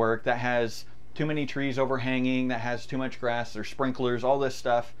not going to work. That has too many trees overhanging. That has too much grass. There's sprinklers, all this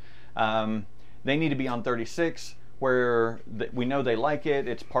stuff. They need to be on 36, where we know they like it.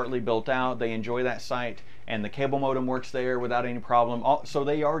 It's partly built out. They enjoy that site, and the cable modem works there without any problem." So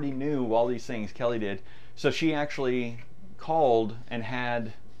they already knew all these things, Kelly did. So she actually called and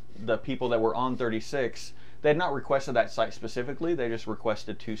had the people that were on 36. They had not requested that site specifically. They just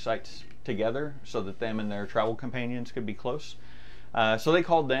requested 2 sites together so that them and their travel companions could be close. So they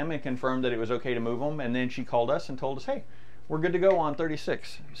called them and confirmed that it was okay to move them. And then she called us and told us, "Hey, we're good to go on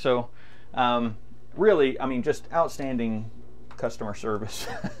 36. So really, I mean, just outstanding customer service.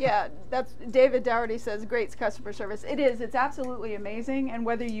 Yeah, that's David Dougherty says great customer service. It is. It's absolutely amazing. And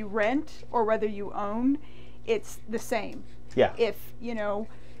whether you rent or whether you own, it's the same. Yeah. If, you know,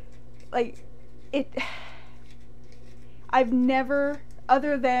 like it, I've never,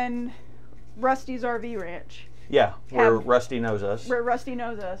 other than Rusty's RV Ranch. Yeah, where Rusty knows us. Where Rusty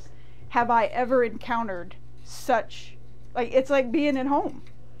knows us. Have I ever encountered such, like, it's like being at home.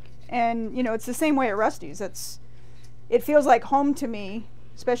 And you know, it's the same way at Rusty's. It feels like home to me,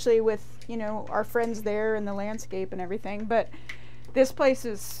 especially with, you know, our friends there and the landscape and everything. But this place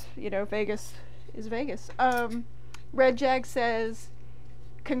is, you know, Vegas is Vegas. Red Jag says,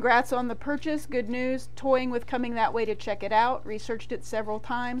 congrats on the purchase. Good news. Toying with coming that way to check it out. Researched it several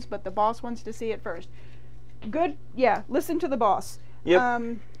times, but the boss wants to see it first. Good. Yeah, listen to the boss.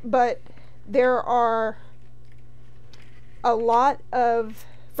 Yep. But there are a lot of,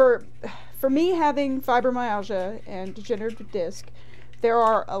 for me having fibromyalgia and degenerative disc, there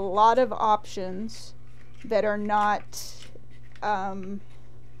are a lot of options that are not,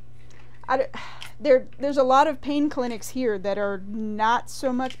 there's a lot of pain clinics here that are not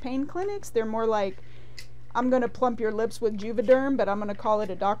so much pain clinics. They're more like, I'm going to plump your lips with Juvederm, but I'm going to call it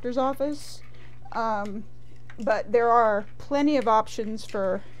a doctor's office. But there are plenty of options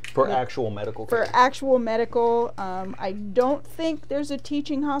for actual medical care. For actual medical. I don't think there's a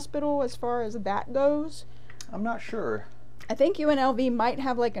teaching hospital as far as that goes. I'm not sure. I think UNLV might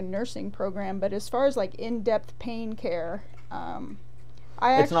have like a nursing program, but as far as like in-depth pain care,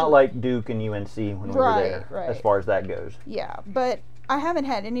 it's not like Duke and UNC when we were there, as far as that goes. Yeah, but I haven't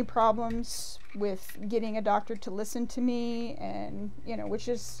had any problems with getting a doctor to listen to me, and you know, which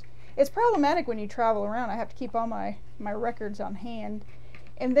is, it's problematic when you travel around. I have to keep all my records on hand,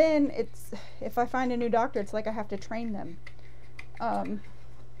 and then it's, if I find a new doctor, it's like I have to train them.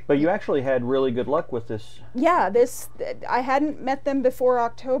 But you actually had really good luck with this. Yeah, I hadn't met them before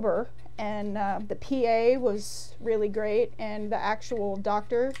October, and the PA was really great, and the actual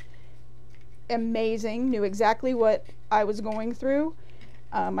doctor, amazing, knew exactly what I was going through.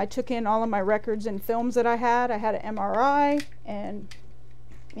 I took in all of my records and films that I had. I had an MRI, and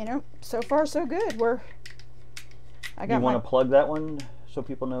you know, so far so good. You want to plug that one so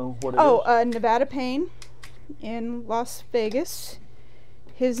people know what it is? Nevada Pain in Las Vegas.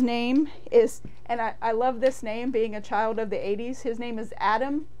 His name is, and I love this name, being a child of the 80s. His name is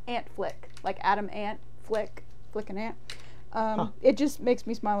Adam Ant Flick, like Adam Ant Flick an ant. It just makes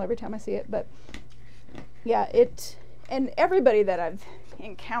me smile every time I see it. But yeah, and everybody that I've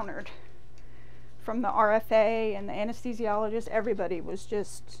encountered, from the RFA and the anesthesiologist, everybody was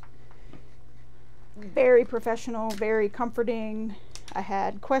just very professional, very comforting. I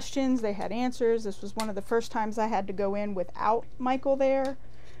had questions, they had answers. This was one of the first times I had to go in without Michael there.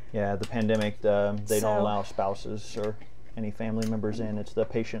 Yeah, the pandemic, they don't allow spouses or any family members in. It's the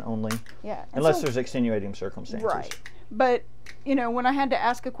patient only. Yeah. Unless there's extenuating circumstances. Right. But, you know, when I had to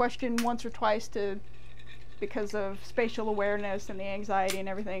ask a question once or twice because of spatial awareness and the anxiety and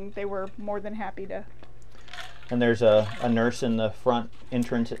everything, they were more than happy to. And there's a nurse in the front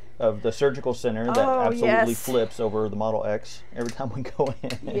entrance of the surgical center that absolutely flips over the Model X every time we go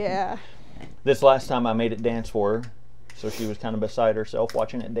in. Yeah. This last time I made it dance for her, so she was kind of beside herself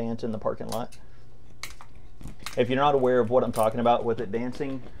watching it dance in the parking lot. If you're not aware of what I'm talking about with it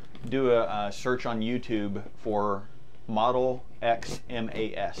dancing, do a search on YouTube for Model X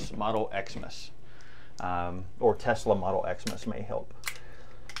MAS, Model Xmas, or Tesla Model Xmas may help.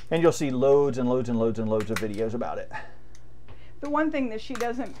 And you'll see loads and loads and loads and loads of videos about it. The one thing that she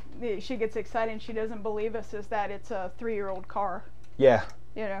gets excited and she doesn't believe us is that it's a 3-year-old car. Yeah.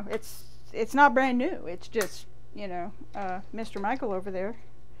 You know, it's not brand new. It's just, you know, Mr. Michael over there.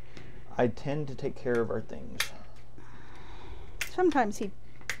 I tend to take care of our things. Sometimes he,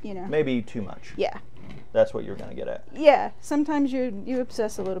 you know. Maybe too much. Yeah. That's what you're going to get at. Yeah. Sometimes you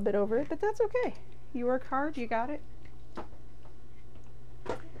obsess a little bit over it, but that's okay. You work hard, you got it.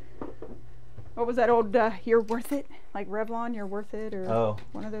 What was that old, you're worth it? Like Revlon, you're worth it? Or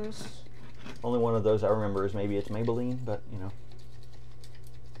one of those? Only one of those I remember is maybe it's Maybelline, but, you know.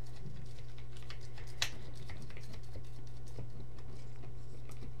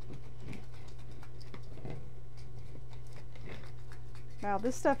 Wow,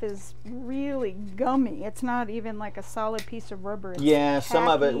 this stuff is really gummy. It's not even like a solid piece of rubber. It's some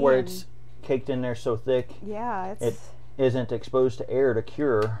of it where it's caked in there so thick. Yeah, it isn't exposed to air to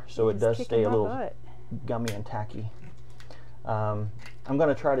cure, so it does stay a little gummy and tacky. I'm going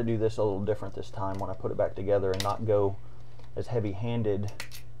to try to do this a little different this time when I put it back together and not go as heavy-handed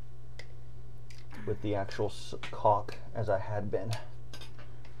with the actual caulk as I had been.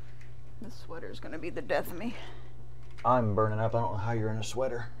 This sweater is going to be the death of me. I'm burning up. I don't know how you're in a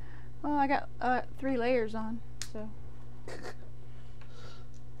sweater. Well, I got 3 layers on, so.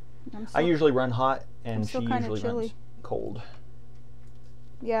 I usually run hot, and she usually runs cold.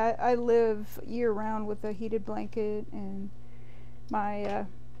 Yeah, I live year-round with a heated blanket, and my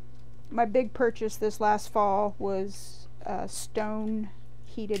big purchase this last fall was a stone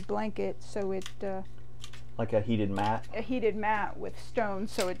heated blanket, so it. Like a heated mat? A heated mat with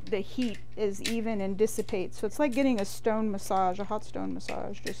stones, so the heat is even and dissipates. So it's like getting a stone massage, a hot stone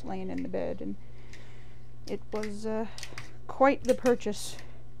massage, just laying in the bed. And it was quite the purchase.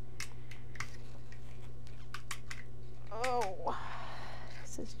 Oh,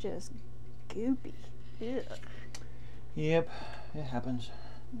 this is just goopy. Ugh. Yep, it happens.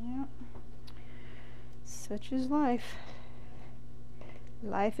 Yep. Such is life.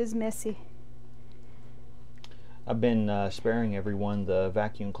 Life is messy. I've been sparing everyone the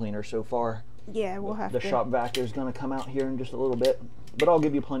vacuum cleaner so far. Yeah, we'll have to. The shop vac is going to come out here in just a little bit, but I'll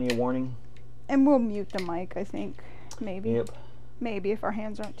give you plenty of warning. And we'll mute the mic, I think. Maybe. Yep. Maybe if our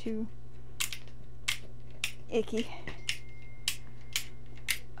hands aren't too icky.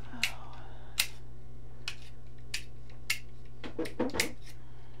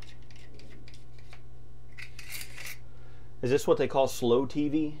 Is this what they call slow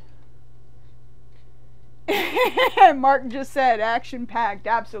TV? Mark just said action-packed,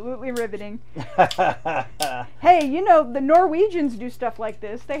 absolutely riveting. Hey, you know, the Norwegians do stuff like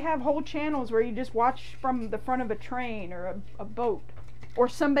this. They have whole channels where you just watch from the front of a train or a boat or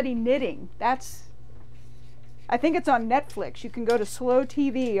somebody knitting. I think it's on Netflix. You can go to slow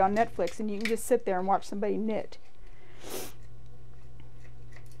TV on Netflix and you can just sit there and watch somebody knit.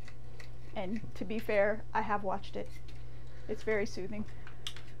 And to be fair, I have watched it. It's very soothing.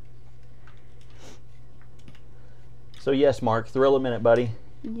 So yes, Mark, thrill a minute, buddy.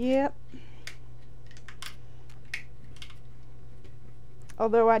 Yep.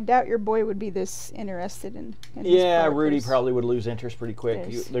 Although I doubt your boy would be this interested in yeah, Rudy probably would lose interest pretty quick.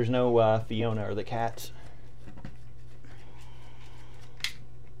 Yes. There's no Fiona or the cats.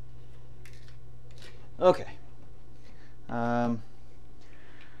 Okay.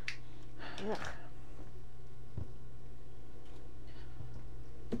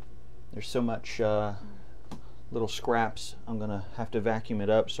 There's so much little scraps. I'm gonna have to vacuum it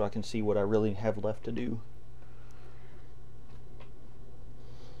up so I can see what I really have left to do.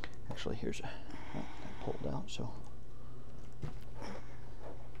 Actually, here's that pulled out. So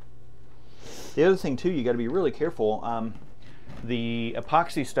the other thing too, you got to be really careful. The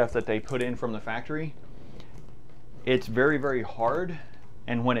epoxy stuff that they put in from the factory, it's very, very hard,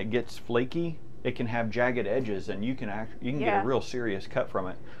 and when it gets flaky, it can have jagged edges, and you can get a real serious cut from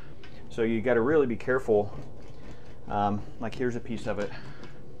it. So you got to really be careful. Like here's a piece of it.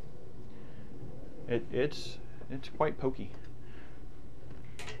 It's quite pokey.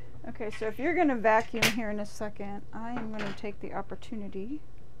 Okay, so if you're going to vacuum here in a second, I am going to take the opportunity.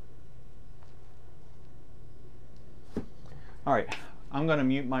 All right, I'm going to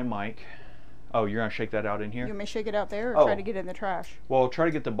mute my mic. Oh, you're going to shake that out in here? You want me to shake it out there or try to get it in the trash? Well, try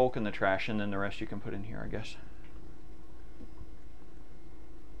to get the bulk in the trash, and then the rest you can put in here, I guess.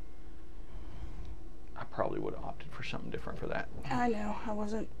 I probably would have opted for something different for that. I know, I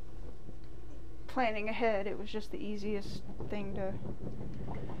wasn't planning ahead. It was just the easiest thing to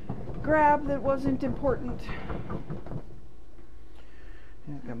grab that wasn't important.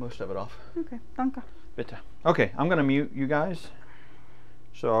 Yeah, got most of it off. Okay, danke. Bitte. Okay, I'm going to mute you guys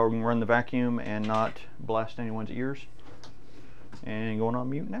so I can run the vacuum and not blast anyone's ears. And going on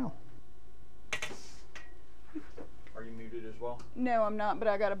mute now. Are you muted as well? No, I'm not, but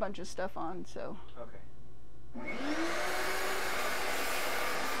I got a bunch of stuff on, so. Okay.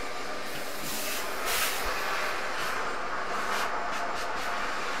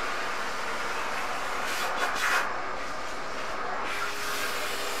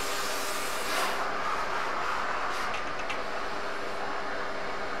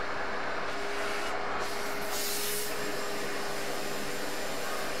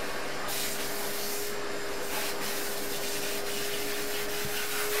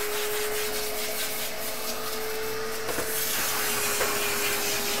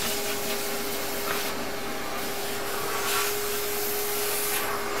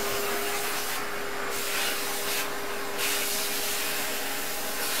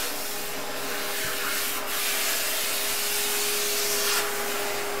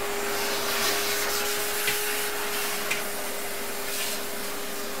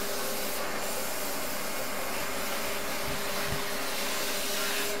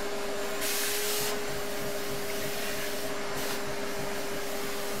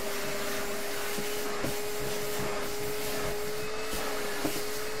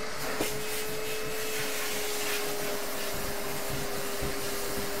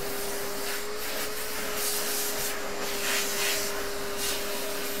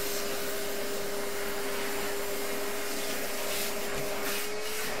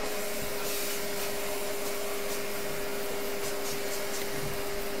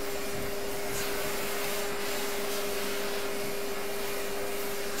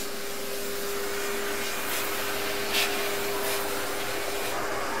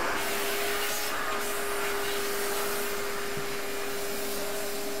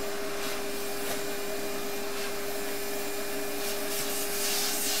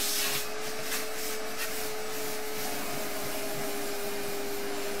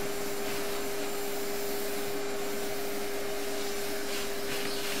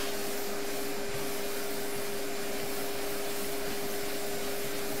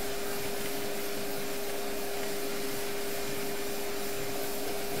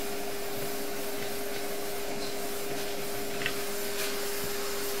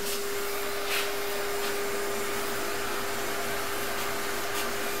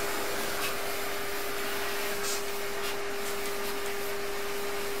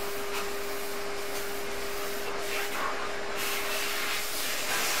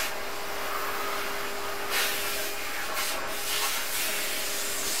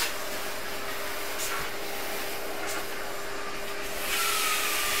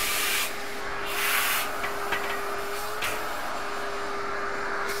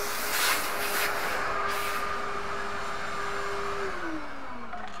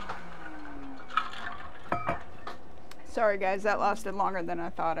 Sorry guys, that lasted longer than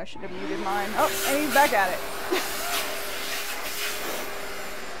I thought. I should have muted mine. Oh, and he's back at it.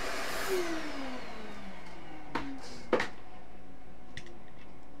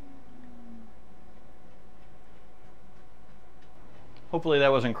 Hopefully that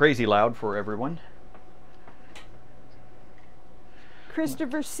wasn't crazy loud for everyone.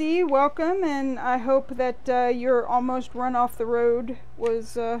 Christopher C., welcome, and I hope that your almost run off the road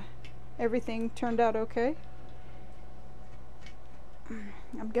was, everything turned out okay.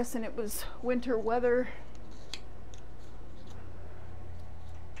 I'm guessing it was winter weather.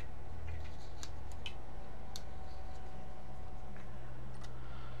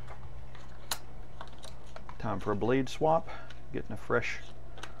 Time for a blade swap. Getting a fresh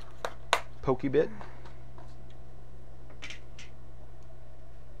pokey bit.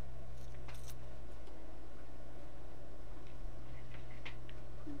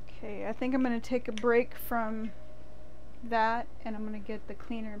 Okay, I think I'm going to take a break from that, and I'm going to get the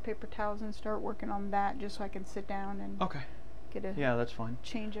cleaner and paper towels and start working on that just so I can sit down and get a that's fine.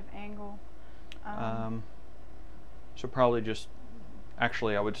 Change of angle. So probably just,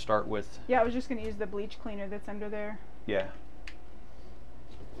 actually I would start with... Yeah, I was just going to use the bleach cleaner that's under there. Yeah.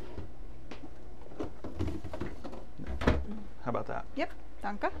 How about that? Yep,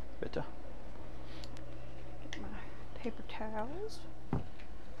 danke. Bitte. Get my paper towels.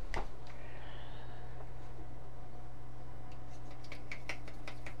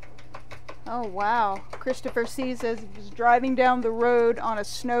 Oh wow, Christopher C. says he was driving down the road on a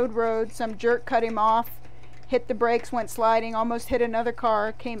snowed road. Some jerk cut him off, hit the brakes, went sliding, almost hit another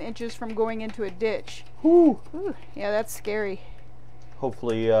car, came inches from going into a ditch. Whew. Ooh, yeah, that's scary.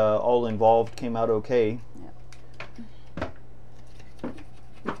 Hopefully all involved came out okay.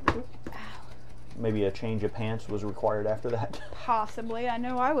 Maybe a change of pants was required after that. Possibly. I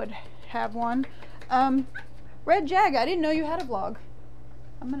know I would have one. Red Jag, I didn't know you had a vlog.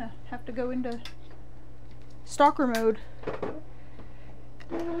 I'm gonna have to go into stalker mode.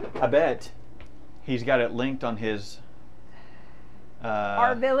 I bet he's got it linked on his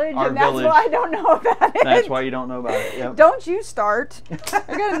Our Village, Our and Village. that's why I don't know about it. That's why you don't know about it. Yep. Don't you start.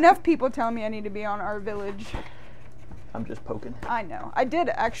 I got enough people telling me I need to be on Our Village. I'm just poking. I know. I did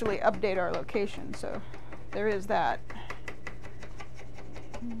actually update our location, so there is that.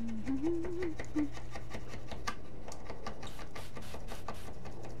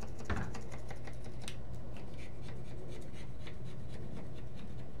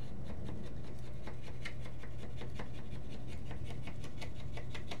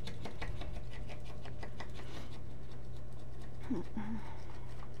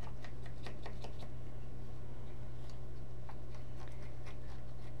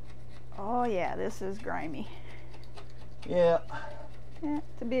 Oh yeah, this is grimy. Yeah. Yeah,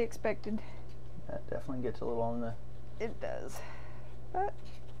 to be expected. That definitely gets a little on the... It does. But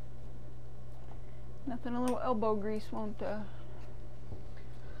nothing a little elbow grease won't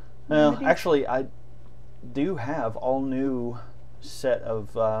Well, actually, I do have all new set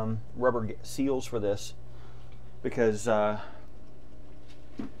of rubber seals for this because I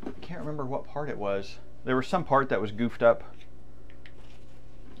can't remember what part it was. There was some part that was goofed up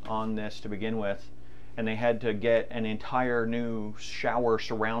on this to begin with, and they had to get an entire new shower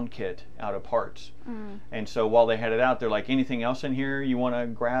surround kit out of parts. And so while they had it out, they're like, anything else in here you want to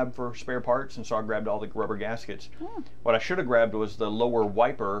grab for spare parts? And so I grabbed all the rubber gaskets. What I should have grabbed was the lower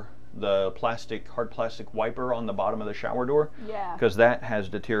wiper, the plastic, hard plastic wiper on the bottom of the shower door. Yeah. Because that has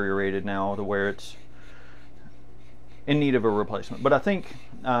deteriorated now to where it's in need of a replacement. But I think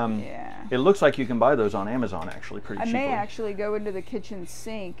it looks like you can buy those on Amazon actually pretty cheaply. I may actually go into the kitchen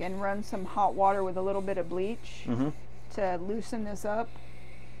sink and run some hot water with a little bit of bleach to loosen this up,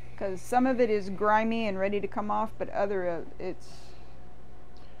 because some of it is grimy and ready to come off, but other it's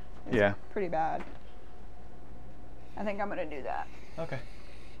pretty bad. I think I'm going to do that. Okay.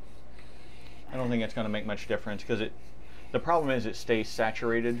 I don't think it's going to make much difference because the problem is it stays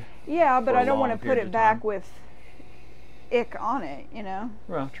saturated. Yeah, but I don't want to put it back time. with ick on it, you know?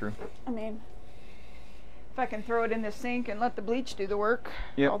 Well, true. I mean, if I can throw it in the sink and let the bleach do the work,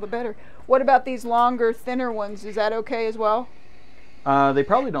 all the better. What about these longer, thinner ones? Is that okay as well? They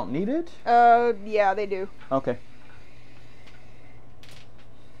probably don't need it. Yeah, they do. Okay.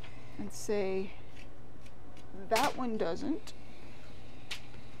 Let's see. That one doesn't.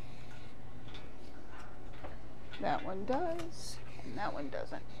 That one does, and that one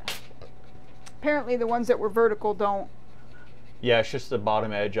doesn't. Apparently the ones that were vertical don't. Yeah, it's just the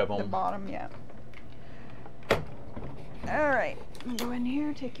bottom edge of them. The bottom, yeah. All right, I'm gonna go in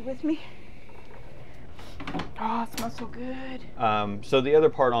here, take you with me. Oh, it smells so good. So the other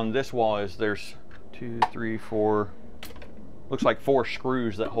part on this wall is there's 2, 3, 4, looks like 4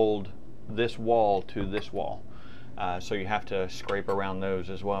 screws that hold this wall to this wall. So you have to scrape around those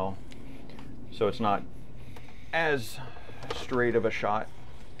as well. So it's not as straight of a shot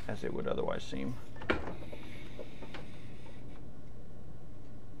as it would otherwise seem.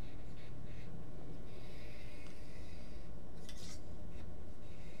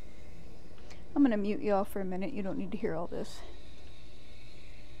 I'm going to mute you off for a minute. You don't need to hear all this.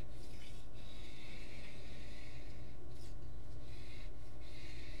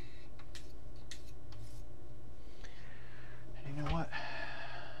 And you know what?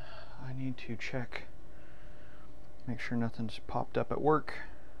 I need to check, make sure nothing's popped up at work.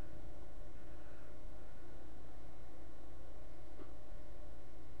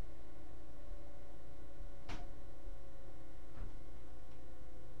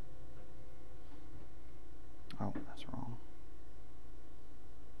 Oh, that's wrong.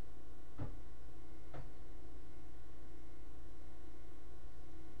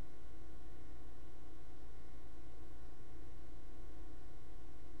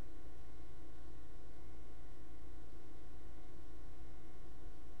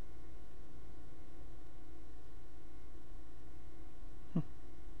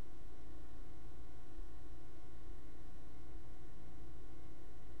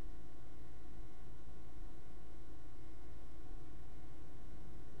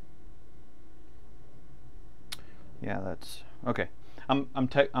 Yeah, that's okay. I'm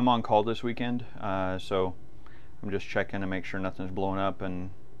on call this weekend, so I'm just checking to make sure nothing's blowing up. And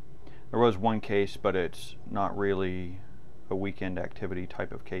there was one case, but it's not really a weekend activity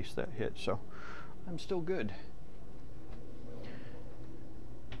type of case that hit, so I'm still good.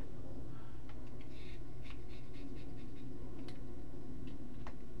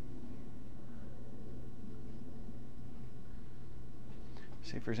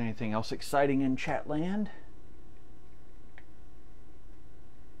 See if there's anything else exciting in chat land.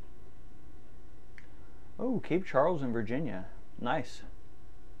 Oh, Cape Charles in Virginia. Nice.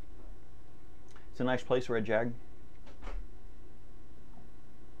 It's a nice place, Red Jag.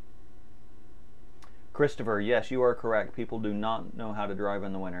 Christopher, yes, you are correct. People do not know how to drive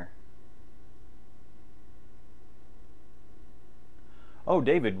in the winter. Oh,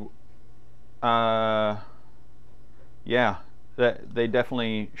 David. Yeah, they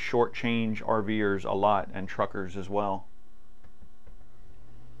definitely shortchange RVers a lot, and truckers as well.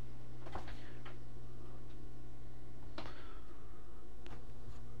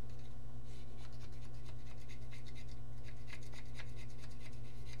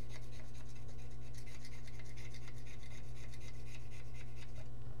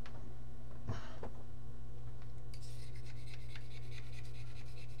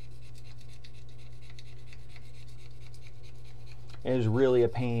 It is really a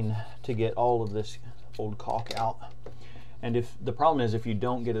pain to get all of this old caulk out. And if the problem is, if you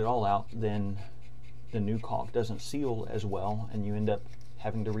don't get it all out, then the new caulk doesn't seal as well, and you end up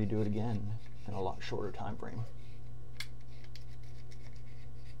having to redo it again in a lot shorter time frame.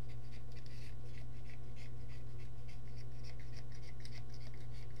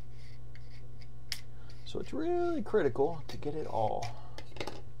 So it's really critical to get it all.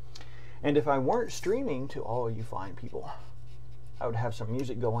 And if I weren't streaming to all you fine people, I would have some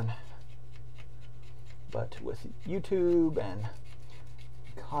music going. But with YouTube and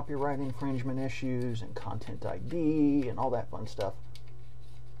copyright infringement issues and content ID and all that fun stuff,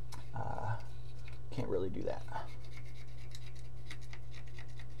 can't really do that.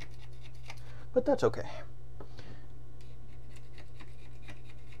 But that's okay.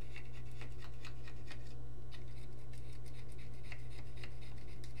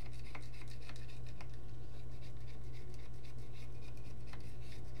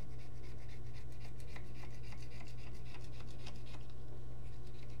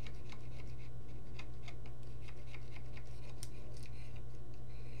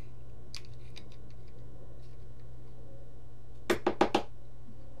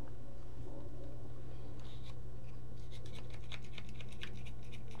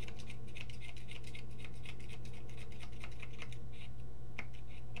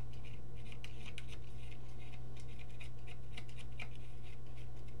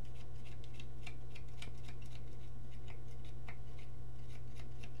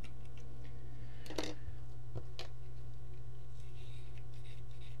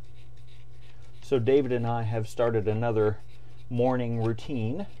 So David and I have started another morning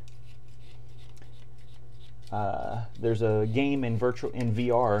routine. There's a game in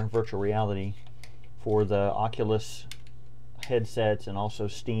VR, virtual reality, for the Oculus headsets and also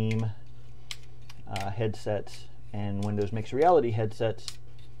Steam headsets and Windows Mixed Reality headsets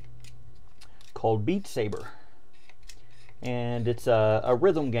called Beat Saber. And it's a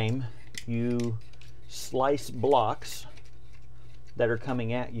rhythm game. You slice blocks that are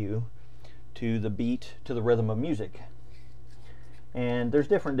coming at you to the beat, to the rhythm of music. And there's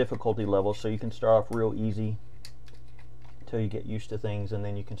different difficulty levels, so you can start off real easy until you get used to things, and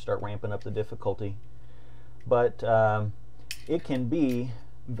then you can start ramping up the difficulty. But it can be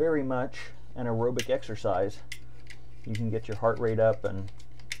very much an aerobic exercise. You can get your heart rate up, and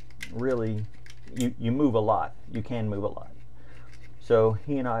really you move a lot. You can move a lot. So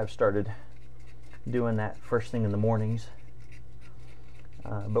he and I have started doing that first thing in the mornings.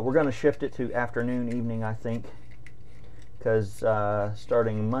 But we're going to shift it to afternoon, evening, I think, because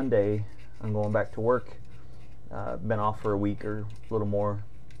starting Monday, I'm going back to work. Been off for a week or a little more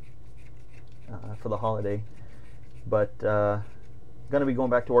for the holiday, but going to be going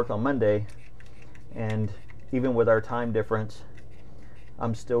back to work on Monday, and even with our time difference,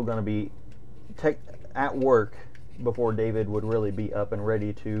 I'm still going to be at work before David would really be up and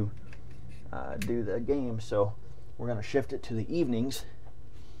ready to do the game. So we're going to shift it to the evenings.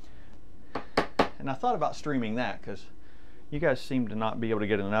 And I thought about streaming that because you guys seem to not be able to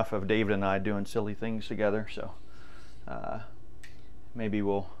get enough of David and I doing silly things together. So maybe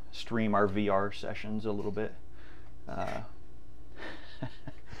we'll stream our VR sessions a little bit. I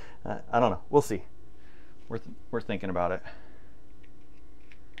don't know. We'll see. We're thinking about it.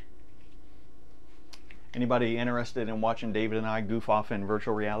 Anybody interested in watching David and I goof off in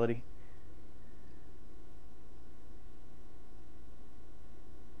virtual reality?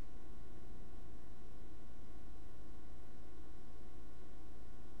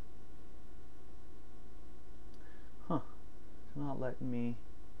 Huh. It's not letting me.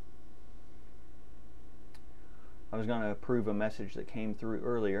 I was going to approve a message that came through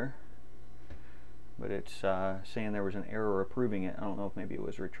earlier, but it's saying there was an error approving it. I don't know if maybe it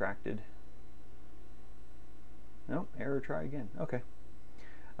was retracted. Nope, error, try again. Okay.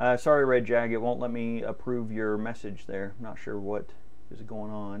 Sorry, Red Jag, it won't let me approve your message there. I'm not sure what is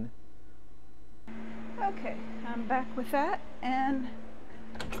going on. Okay, I'm back with that and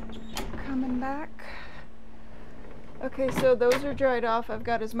coming back. Okay, so those are dried off. I've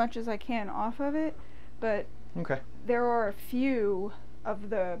got as much as I can off of it, but okay, there are a few of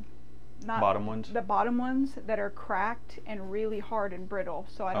the bottom ones that are cracked and really hard and brittle,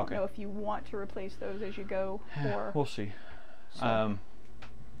 so I don't know if you want to replace those as you go, or we'll see. So.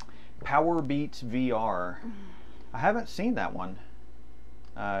 Power Beats VR. I haven't seen that one,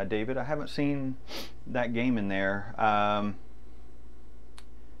 David. I haven't seen that game in there.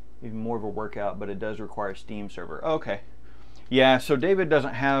 Even more of a workout, but it does require Steam server. Okay. Yeah, so David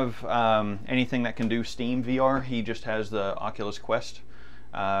doesn't have anything that can do Steam VR. He just has the Oculus Quest.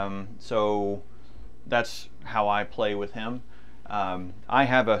 So that's how I play with him. I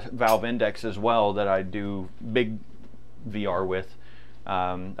have a Valve Index as well that I do big VR with.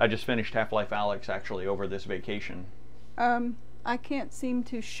 I just finished Half-Life Alyx actually over this vacation. I can't seem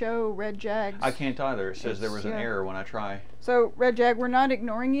to show Red Jag's. I can't either. It says there was an error when I try. So Red Jag, we're not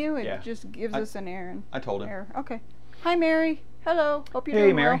ignoring you. It just gives us an error. I told him. Error. Okay. Hi, Mary. Hello. Hope you're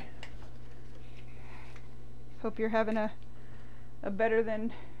doing Mary. well. Hope you're having a better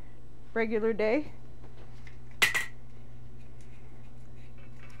than regular day.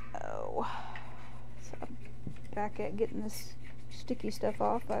 Oh. So I'm back at getting this sticky stuff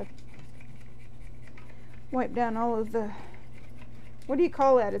off. I've wiped down all of the, what do you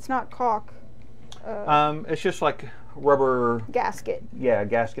call that? It's not caulk. It's just like rubber gasket. Yeah,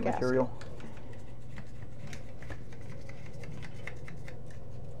 gasket material.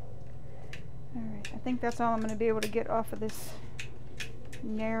 Alright, I think that's all I'm going to be able to get off of this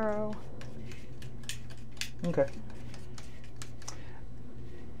narrow. Okay.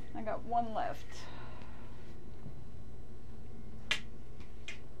 I got one left.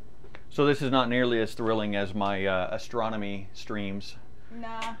 So this is not nearly as thrilling as my astronomy streams.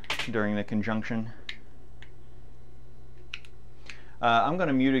 Nah. During the conjunction. I'm going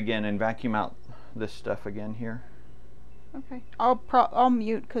to mute again and vacuum out this stuff again here. Okay. I'll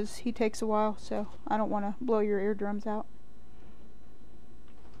mute because he takes a while, so I don't want to blow your eardrums out.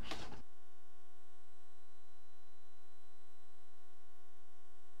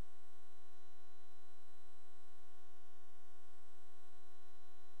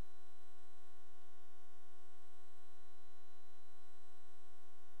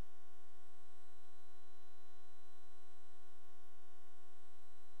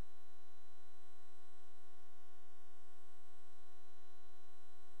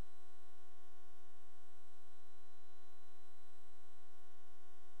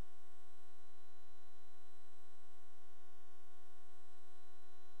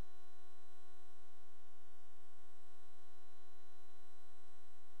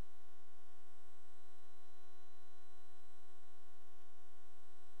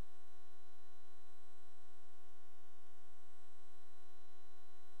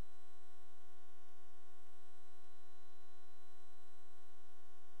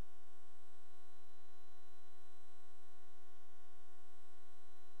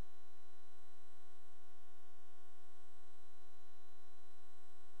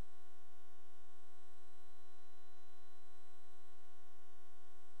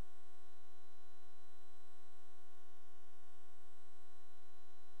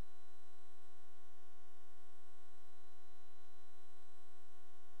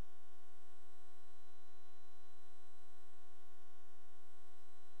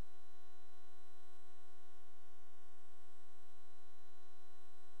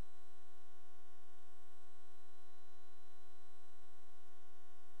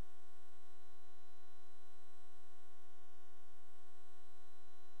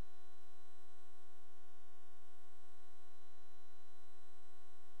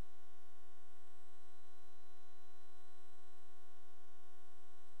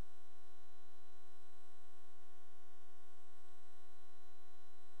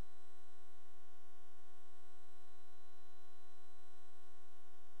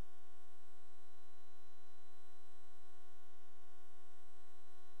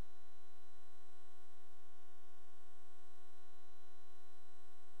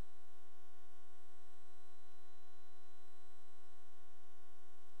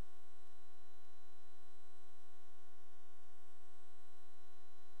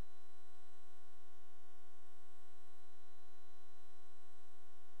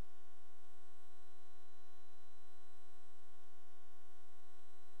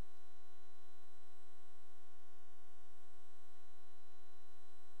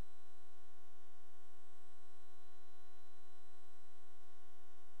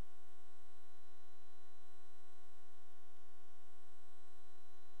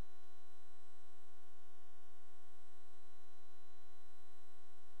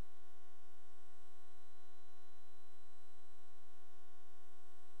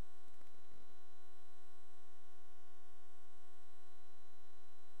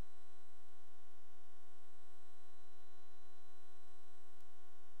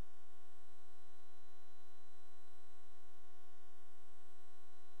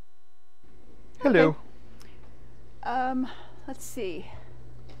 Hello. Okay. Let's see.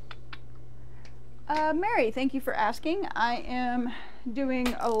 Mary, thank you for asking. I am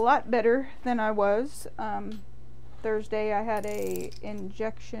doing a lot better than I was. Thursday I had a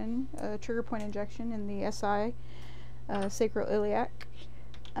injection, a trigger point injection in the SI, sacroiliac.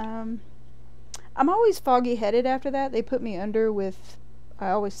 I'm always foggy headed after that. They put me under with,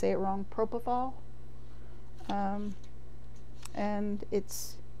 I always say it wrong, propofol. And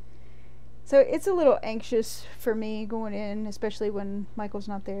it's a little anxious for me going in, especially when Michael's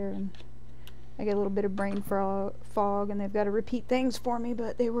not there, and I get a little bit of brain fog, and they've got to repeat things for me,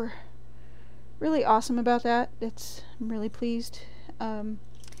 but they were really awesome about that. I'm really pleased. I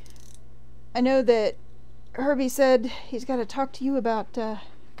know that Herbie said he's got to talk to you about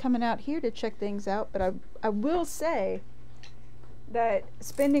coming out here to check things out, but I will say that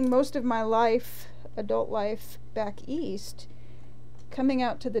spending most of my life, adult life, back east, coming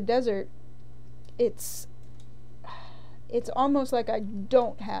out to the desert, it's almost like I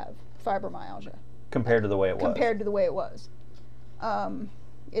don't have fibromyalgia Compared to the way it was. compared to the way it was.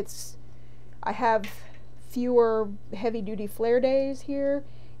 I have fewer heavy-duty flare days here,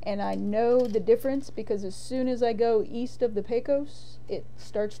 and I know the difference because as soon as I go east of the Pecos, it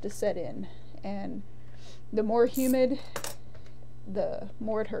starts to set in, and the more humid, the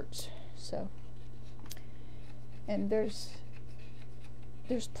more it hurts. So, and there's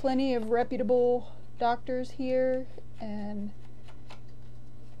plenty of reputable doctors here, and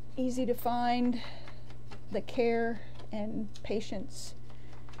easy to find the care and patience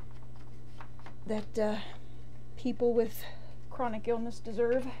that people with chronic illness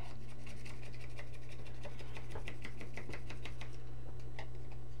deserve.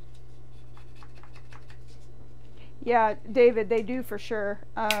 Yeah, David, they do for sure.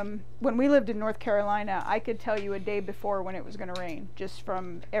 When we lived in North Carolina, I could tell you a day before when it was going to rain, just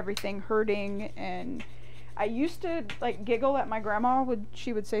from everything hurting. And I used to like giggle at my grandma when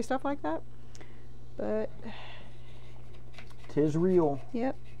she would say stuff like that. But 'tis real.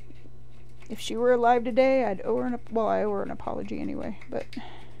 Yep. If she were alive today, I'd owe her I owe her an apology anyway. But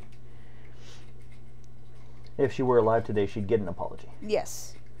If she were alive today, she'd get an apology.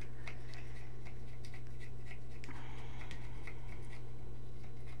 yes.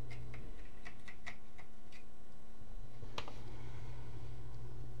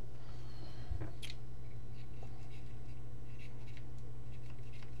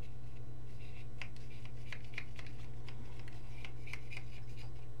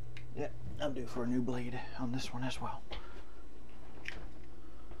 I'm due for a new blade on this one as well.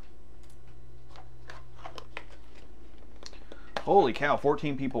 Holy cow,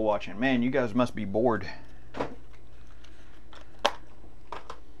 14 people watching. Man, you guys must be bored.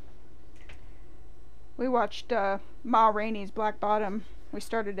 We watched Ma Rainey's Black Bottom. We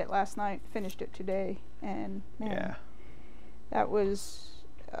started it last night, finished it today, and man, Yeah. that was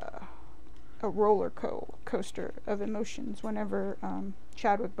a roller coaster of emotions whenever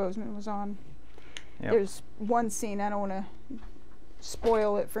Chadwick Boseman was on. Yep. There's one scene, I don't want to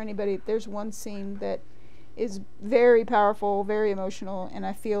spoil it for anybody, there's one scene that is very powerful, very emotional, and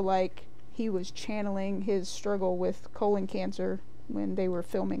I feel like he was channeling his struggle with colon cancer when they were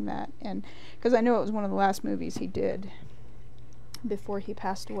filming that, and because I know it was one of the last movies he did before he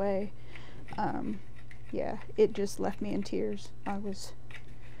passed away. Yeah, it just left me in tears.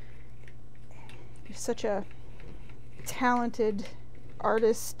 He's such a talented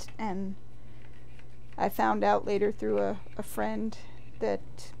artist, and I found out later through a friend that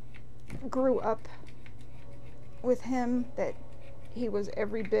grew up with him that he was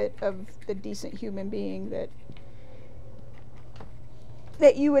every bit of the decent human being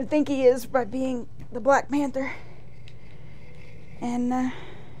that you would think he is by being the Black Panther, and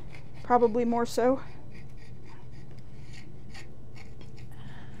probably more so.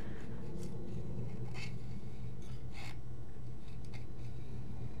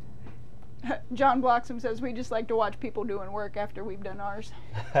 John Bloxham says we just like to watch people doing work after we've done ours.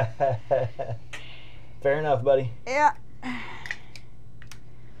 Fair enough, buddy. Yeah.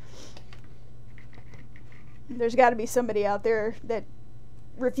 There's got to be somebody out there that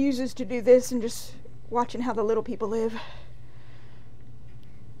refuses to do this and just watching how the little people live.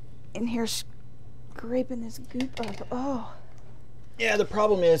 In here scraping this goop up. Oh. Yeah, the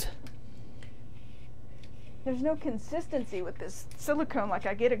problem is there's no consistency with this silicone. Like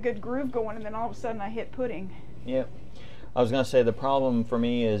I get a good groove going and then all of a sudden I hit pudding. Yep. I was going to say the problem for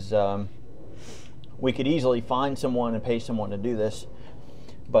me is we could easily find someone and pay someone to do this,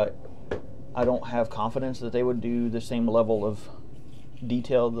 but I don't have confidence that they would do the same level of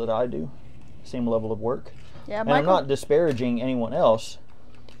detail that I do, same level of work. Yeah, and I'm not disparaging anyone else.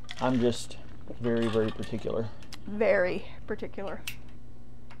 I'm just Very, very particular. Very particular.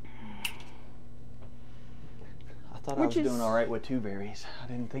 I thought I was doing all right with 2 varies. I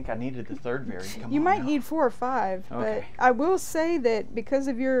didn't think I needed the 3rd vary. Come you on might now. need 4 or 5, Okay. but I will say that because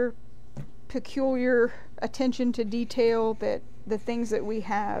of your peculiar attention to detail, that the things that we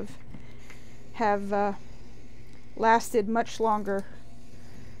have lasted much longer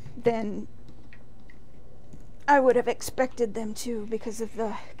than I would have expected them to, because of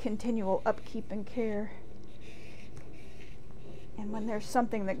the continual upkeep and care. And when there's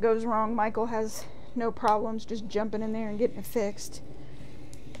something that goes wrong, Michael has no problems just jumping in there and getting it fixed.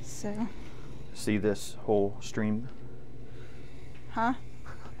 So. See this whole stream? Huh?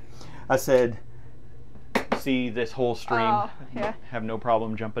 I said, see this whole stream? Oh, yeah. Have no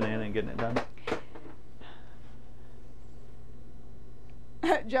problem jumping in and getting it done.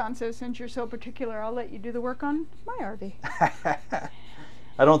 John says, since you're so particular, I'll let you do the work on my RV.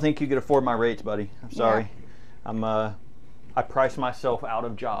 I don't think you could afford my rates, buddy. I'm sorry. Yeah. I price myself out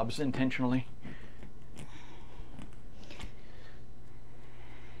of jobs intentionally.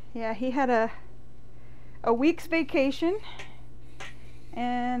 Yeah, he had a week's vacation,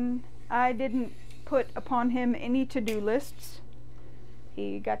 and I didn't put upon him any to-do lists.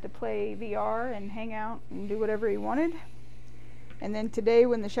 He got to play VR and hang out and do whatever he wanted. And then today,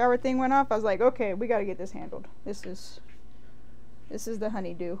 when the shower thing went off, I was like, okay, we got to get this handled. This is the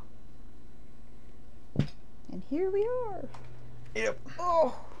honeydew. And here we are. Yep.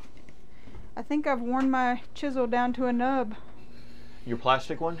 Oh, I think I've worn my chisel down to a nub. Your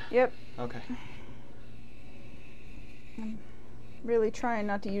plastic one? Yep. Okay. I'm really trying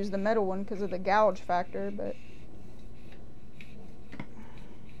not to use the metal one because of the gouge factor, but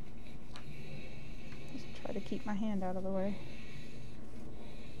just try to keep my hand out of the way.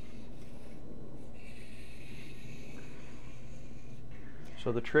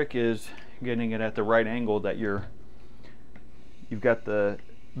 So the trick is getting it at the right angle, that you've got the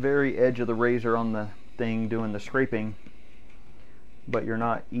very edge of the razor on the thing doing the scraping, but you're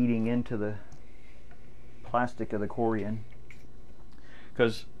not eating into the plastic of the Corian.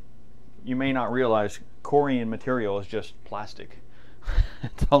 Because you may not realize Corian material is just plastic.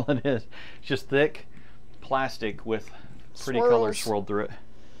 That's all it is. It's just thick plastic with pretty colors swirled through it.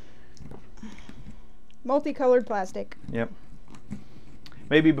 Multicolored plastic. Yep.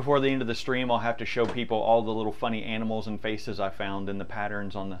 Maybe before the end of the stream, I'll have to show people all the little funny animals and faces I found in the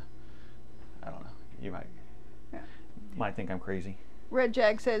patterns on the, I don't know, you might think I'm crazy. Red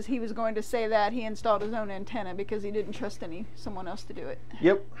Jag says he was going to say that he installed his own antenna because he didn't trust someone else to do it.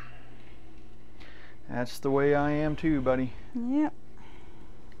 Yep. That's the way I am too, buddy. Yep.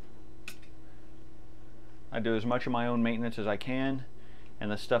 I do as much of my own maintenance as I can, and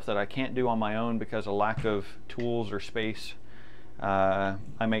the stuff that I can't do on my own because of lack of tools or space, I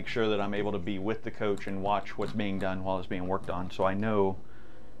make sure that I'm able to be with the coach and watch what's being done while it's being worked on, so I know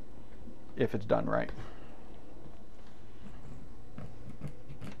if it's done right.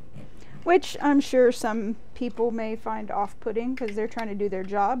 Which I'm sure some people may find off-putting because they're trying to do their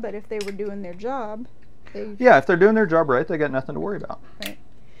job, but if they were doing their job, yeah, if they're doing their job right, they got nothing to worry about. Right.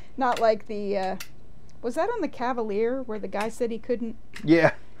 Not like the, was that on the Cavalier where the guy said he couldn't?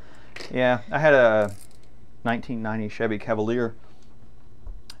 Yeah. Yeah, I had a 1990 Chevy Cavalier,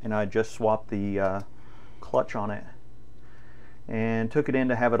 and I just swapped the clutch on it and took it in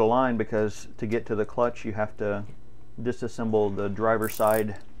to have it aligned, because to get to the clutch you have to disassemble the driver's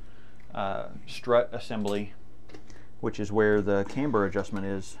side strut assembly, which is where the camber adjustment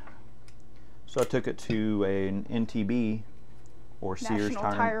is. So I took it to an NTB or Sears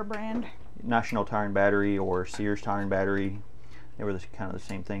Tire brand. National Tire and Battery or Sears Tire and Battery. They were kind of the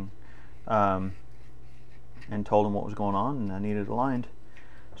same thing. And told them what was going on and I needed it aligned.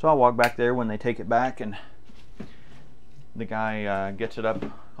 So I walk back there when they take it back, and the guy gets it up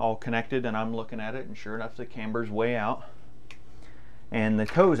all connected, and I'm looking at it, and sure enough the camber's way out and the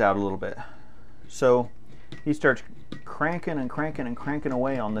toe's out a little bit. So he starts cranking and cranking and cranking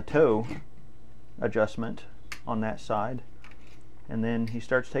away on the toe adjustment on that side, and then he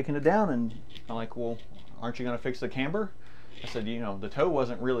starts taking it down, and I'm like, well, aren't you going to fix the camber? I said, you know, the toe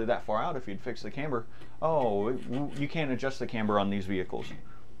wasn't really that far out if you'd fix the camber. Oh, you can't adjust the camber on these vehicles.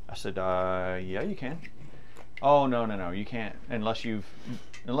 I said, yeah, you can. Oh, no, you can't. Unless you've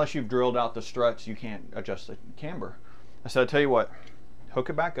drilled out the struts, you can't adjust the camber. I said, I'll tell you what, hook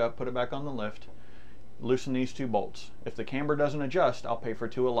it back up, put it back on the lift, loosen these 2 bolts. If the camber doesn't adjust, I'll pay for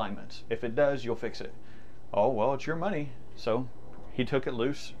 2 alignments. If it does, you'll fix it. Oh, well, it's your money. So he took it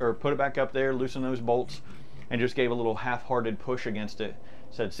loose, or put it back up there, loosened those bolts, and just gave a little half-hearted push against it.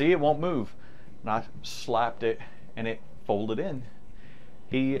 Said, see, it won't move. And I slapped it, and it folded in.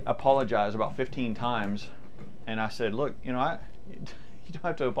 He apologized about 15 times, and I said, look, you know, you don't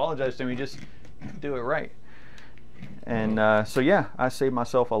have to apologize to me, just do it right. And so yeah, I saved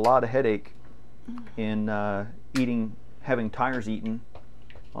myself a lot of headache in having tires eaten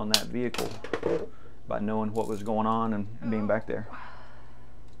on that vehicle by knowing what was going on and being back there.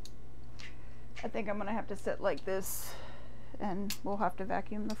 I think I'm gonna have to sit like this, and we'll have to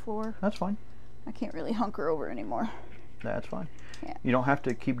vacuum the floor. That's fine. I can't really hunker over anymore. That's fine. Yeah. You don't have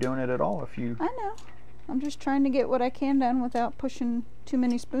to keep doing it at all if you... I know. I'm just trying to get what I can done without pushing too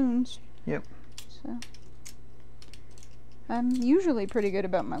many spoons. Yep. So I'm usually pretty good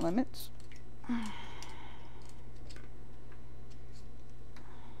about my limits.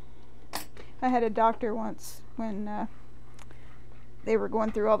 I had a doctor once when they were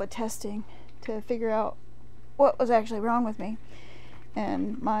going through all the testing to figure out what was actually wrong with me.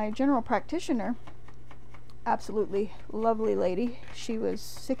 And my general practitioner, absolutely lovely lady, she was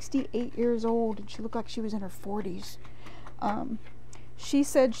 68 years old and she looked like she was in her 40s. She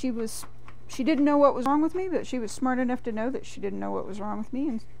said she didn't know what was wrong with me, but she was smart enough to know that she didn't know what was wrong with me,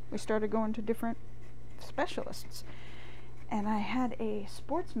 and we started going to different specialists. And I had a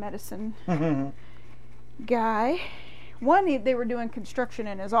sports medicine guy. One, they were doing construction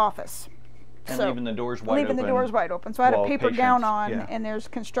in his office. And leaving the doors wide open. Leaving the doors wide open. So I had a paper gown on, yeah. And there's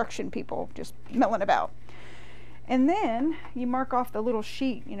construction people just milling about. And then you mark off the little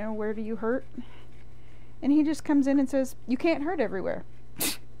sheet, you know, where do you hurt? And he just comes in and says, you can't hurt everywhere.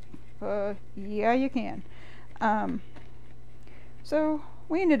 Yeah, you can. So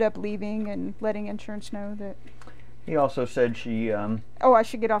we ended up leaving and letting insurance know that... He also said she... oh, I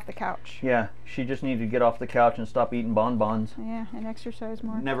should get off the couch. Yeah, she just needed to get off the couch and stop eating bonbons. Yeah, and exercise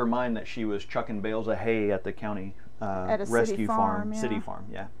more. Never mind that she was chucking bales of hay at the county at a rescue city farm. Yeah. City farm,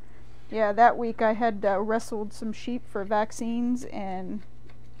 yeah. Yeah, that week I had wrestled some sheep for vaccines, and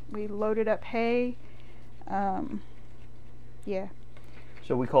we loaded up hay. Yeah.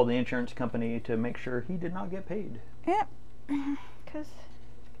 So we called the insurance company to make sure he did not get paid. Yeah, because...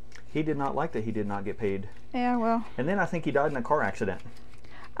 He did not like that he did not get paid. Yeah, well... And then I think he died in a car accident.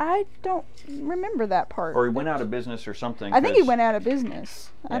 I don't remember that part. Or he went out of business or something. I think he went out of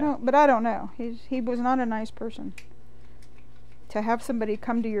business. Yeah. I don't know. He was not a nice person. To have somebody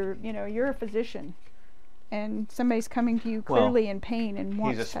come to your, you know, you're a physician, and somebody's coming to you clearly in pain and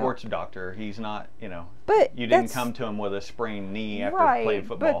wants He's a sports doctor. He's not, you know. But you didn't come to him with a sprained knee after playing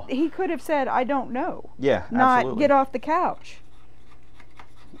football. But he could have said, I don't know. Yeah, not absolutely. Get off the couch.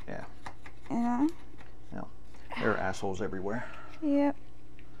 Yeah. Yeah. No. There are assholes everywhere. Yep.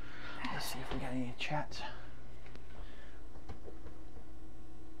 Let's see if we got any chats.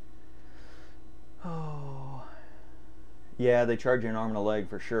 Oh. Yeah, they charge you an arm and a leg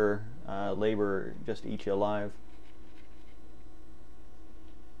for sure. Labor just eats you alive.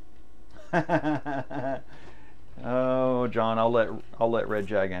 Oh, John, I'll let Red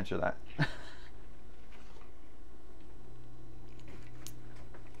Jag answer that.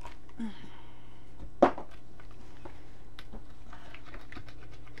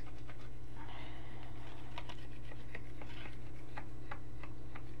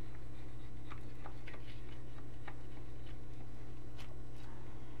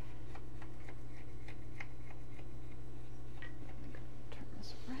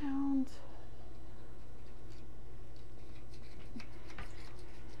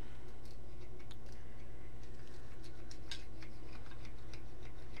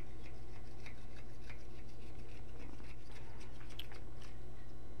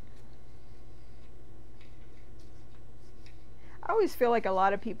 I always feel like a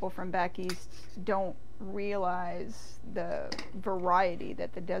lot of people from back east don't realize the variety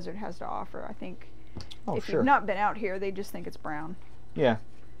that the desert has to offer. I think if you've not been out here, they just think it's brown. Yeah.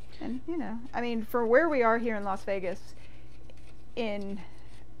 And, you know, I mean, for where we are here in Las Vegas, in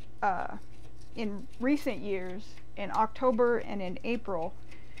recent years, in October and in April,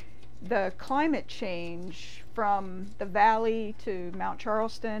 the climate change from the valley to Mount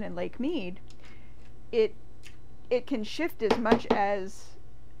Charleston and Lake Mead, it can shift as much as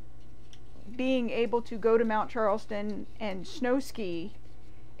being able to go to Mount Charleston and snow ski,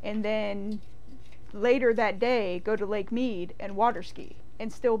 and then later that day go to Lake Mead and water ski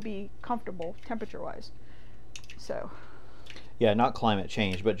and still be comfortable temperature-wise. So. Yeah, not climate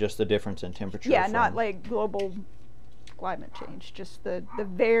change, but just the difference in temperature. Yeah, not like global climate change, just the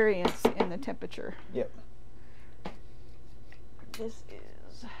variance in the temperature. Yep. This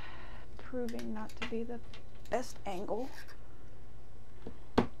is proving not to be the best angle.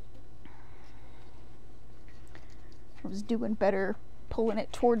 I was doing better pulling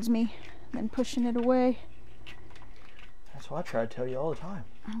it towards me than pushing it away. That's what I try to tell you all the time.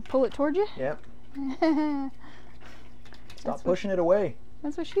 Pull it toward you? Yep. Stop That's pushing it away.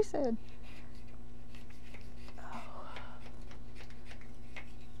 That's what she said.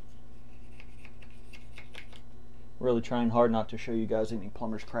 Really trying hard not to show you guys any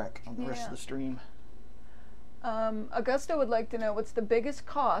plumber's crack on the rest Yeah. of the stream. Augusta would like to know, what's the biggest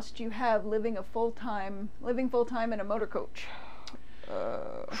cost you have living full time in a motor coach?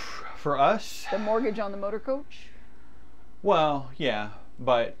 For us, The mortgage on the motor coach? well, yeah,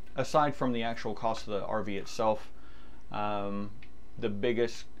 but aside from the actual cost of the RV itself, the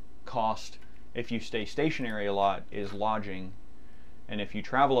biggest cost if you stay stationary a lot is lodging, and if you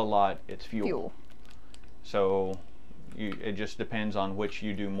travel a lot, it's fuel. So it just depends on which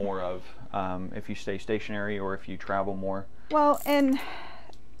you do more of, if you stay stationary or if you travel more. Well, and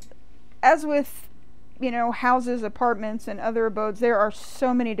as with, houses, apartments, and other abodes, there are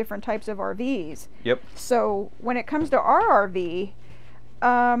so many different types of RVs. Yep. So when it comes to our RV,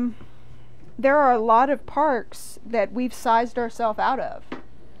 there are a lot of parks that we've sized ourselves out of.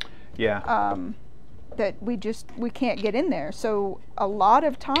 Yeah. That we can't get in there. So a lot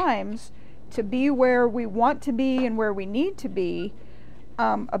of times, to be where we want to be and where we need to be,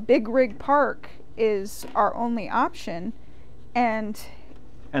 a big rig park is our only option, and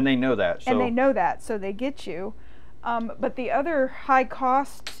they know that. So they get you. But the other high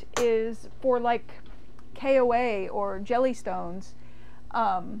cost is for like KOA or Jellystones,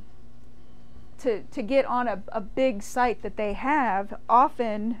 to get on a big site that they have.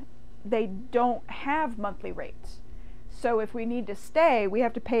 Often they don't have monthly rates. So if we need to stay, we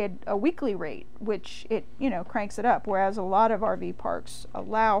have to pay a weekly rate, which it cranks it up. Whereas a lot of RV parks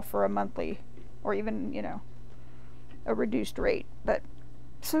allow for a monthly, or even a reduced rate. But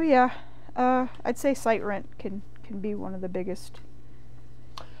so yeah, I'd say site rent can be one of the biggest.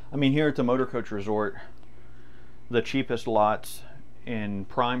 I mean, here at the Motor Coach Resort, the cheapest lots in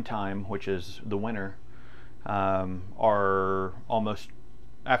prime time, which is the winter, are almost,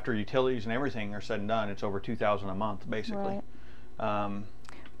 after utilities and everything are said and done, it's over $2,000 a month, basically. Right.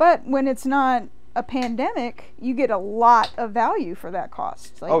 But when it's not a pandemic, you get a lot of value for that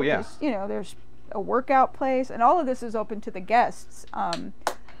cost. Like, oh yeah. There's a workout place, and all of this is open to the guests.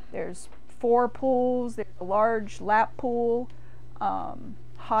 There's 4 pools. There's a large lap pool,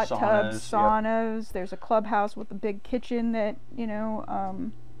 hot tubs, saunas. Yep. There's a clubhouse with a big kitchen that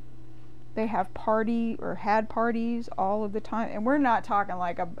they have had parties all of the time. And we're not talking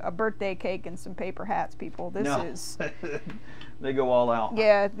like a birthday cake and some paper hats, people. This is they go all out.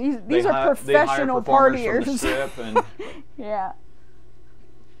 Yeah, these are professional partiers. From the strip and yeah.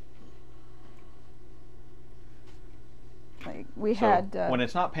 Like we had when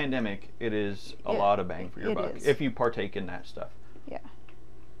it's not pandemic, it is a lot of bang for your buck if you partake in that stuff. Yeah.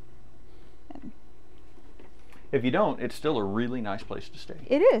 If you don't, it's still a really nice place to stay.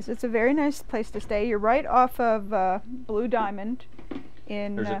 It is. It's a very nice place to stay. You're right off of Blue Diamond.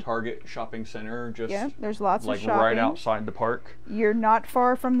 There's a Target shopping center just there's lots of shopping right outside the park. You're not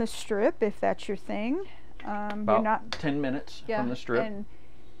far from the Strip, if that's your thing. About you're not 10 minutes from the Strip. And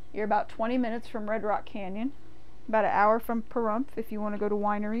you're about 20 minutes from Red Rock Canyon. About an hour from Pahrump if you want to go to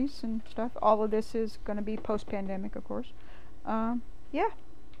wineries and stuff. All of this is going to be post-pandemic, of course. Yeah.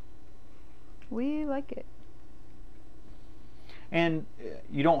 We like it. And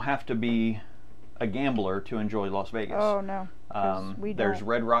you don't have to be a gambler to enjoy Las Vegas. Oh, no. There's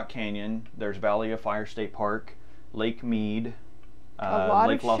Red Rock Canyon. There's Valley of Fire State Park. Lake Mead. A lot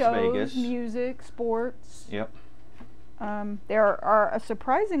Lake of Las shows, Vegas. music, sports. Yep. There are a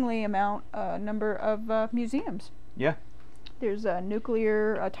surprisingly number of museums. Yeah. There's a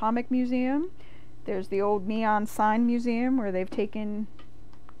nuclear atomic museum. There's the old neon sign museum where they've taken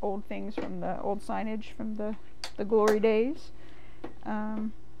old things from the old signage from the glory days.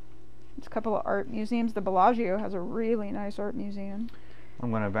 There's a couple of art museums. The Bellagio has a really nice art museum. I'm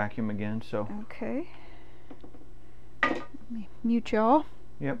going to vacuum again, so. Okay. Let me mute y'all.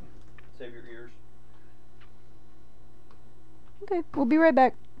 Yep. Save your ears. Okay, we'll be right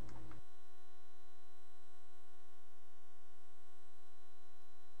back.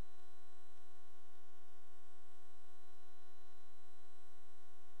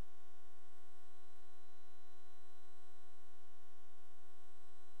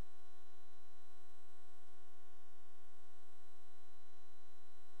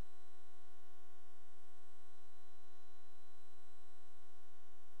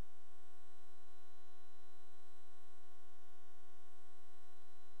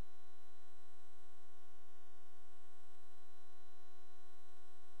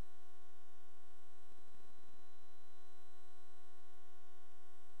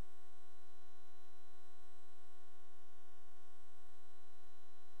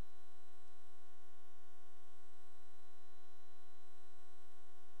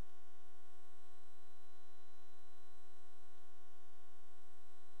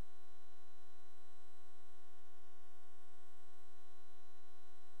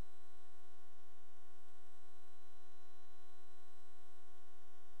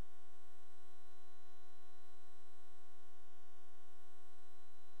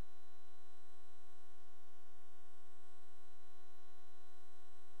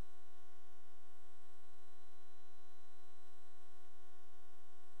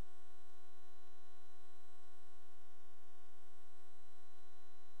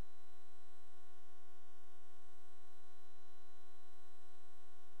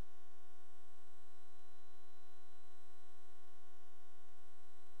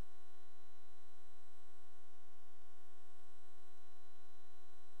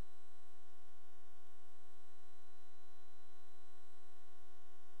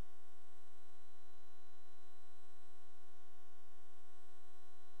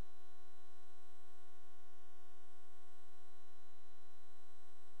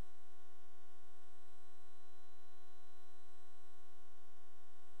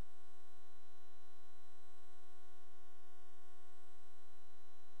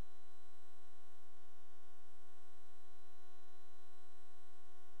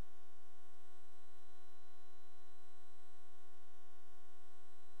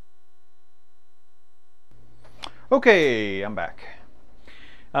 Okay, I'm back.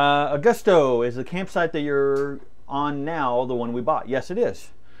 Augusto, is the campsite that you're on now the one we bought? Yes, it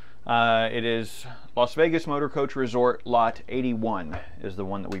is. It is Las Vegas Motor Coach Resort Lot 81 is the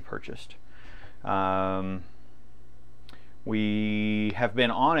one that we purchased. We have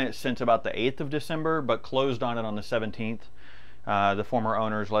been on it since about the 8th of December, but closed on it on the 17th. The former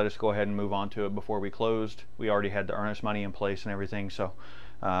owners let us go ahead and move on to it before we closed. We already had the earnest money in place and everything, so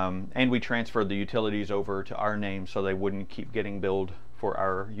and we transferred the utilities over to our name so they wouldn't keep getting billed for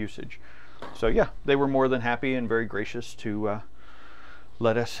our usage. So yeah, they were more than happy and very gracious to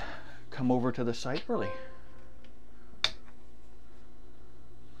let us come over to the site early.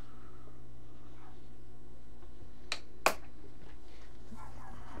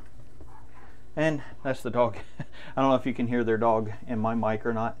 And that's the dog. I don't know if you can hear their dog in my mic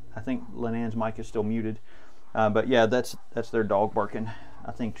or not. I think Lenan's mic is still muted. But yeah, that's their dog barking.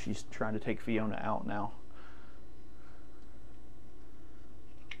 I think she's trying to take Fiona out now.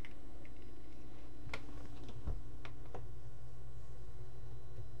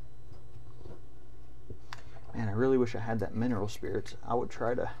 Man, I really wish I had that mineral spirits. I would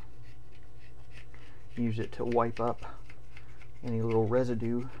try to use it to wipe up any little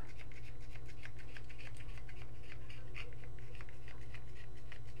residue.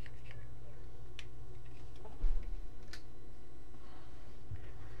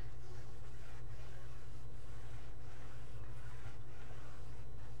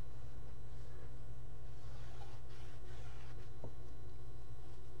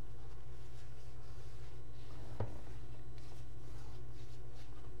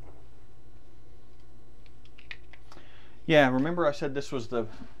 Yeah, remember I said this was the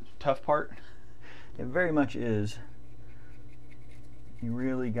tough part? It very much is. You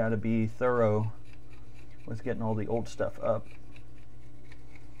really got to be thorough with getting all the old stuff up.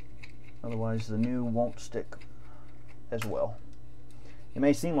 Otherwise the new won't stick as well. It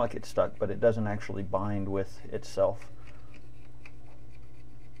may seem like it's stuck, but it doesn't actually bind with itself.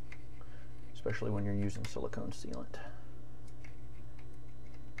 Especially when you're using silicone sealant.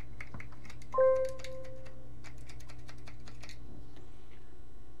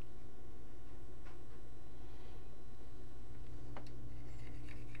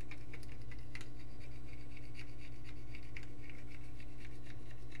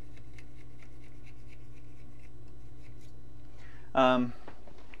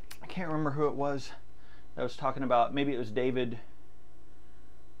 I can't remember who it was that was talking about. Maybe it was David.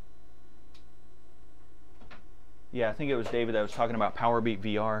 Yeah, I think it was David that was talking about Powerbeat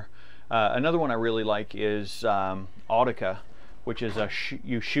VR. Another one I really like is Audica, which is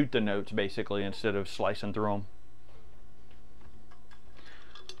you shoot the notes basically instead of slicing through them.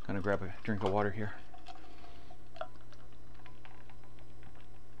 Gonna grab a drink of water here.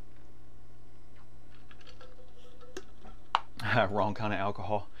 Wrong kind of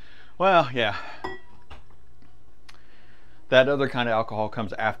alcohol. Well, yeah. That other kind of alcohol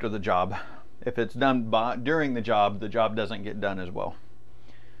comes after the job. If it's done during the job doesn't get done as well.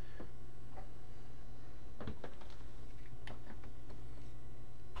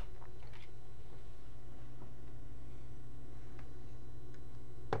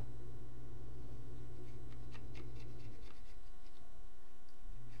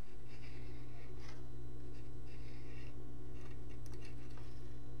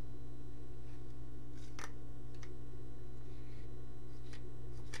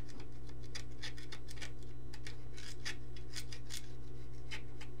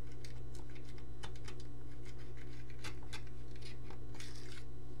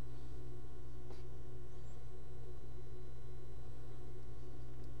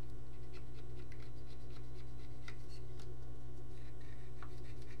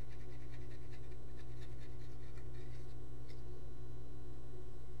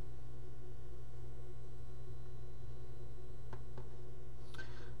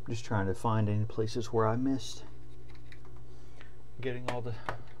 Just trying to find any places where I missed getting all the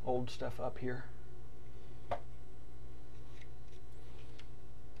old stuff up here. A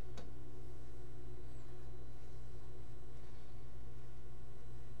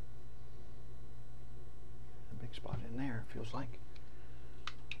big spot in there, it feels like.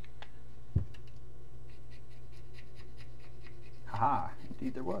 Haha,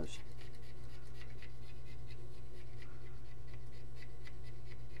 indeed there was.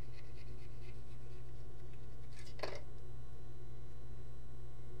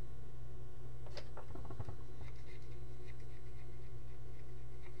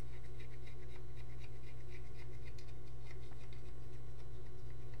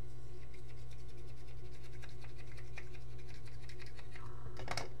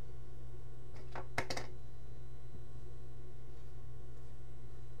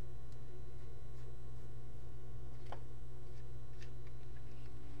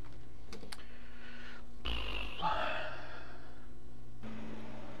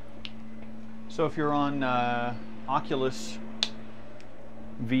 So if you're on Oculus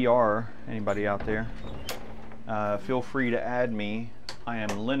VR, anybody out there, feel free to add me. I am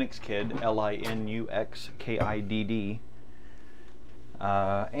Linux Kid, LINUXKIDD.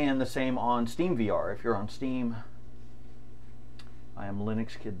 And the same on Steam VR. If you're on Steam, I am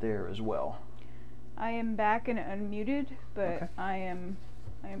Linux Kid there as well. I am back and unmuted, but Okay. I am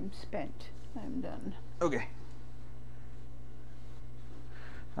spent. I'm done. Okay.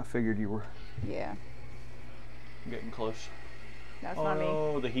 I figured you were Yeah, getting close. that's not me.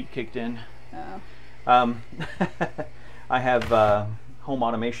 Oh, the heat kicked in. Oh. I have home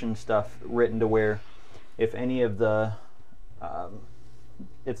automation stuff written to where if any of the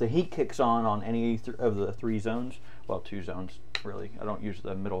if the heat kicks on any of the 3 zones, well, 2 zones really, I don't use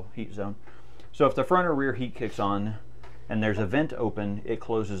the middle heat zone. So if the front or rear heat kicks on and there's a vent open, it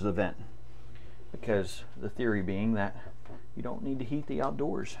closes the vent, because the theory being that you don't need to heat the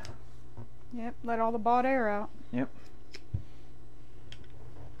outdoors. Yep, let all the bought air out. Yep.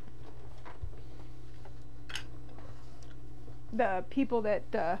 The people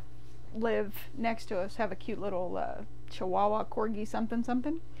that live next to us have a cute little Chihuahua corgi something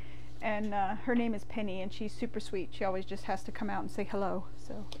something, and her name is Penny, and she's super sweet. She always just has to come out and say hello.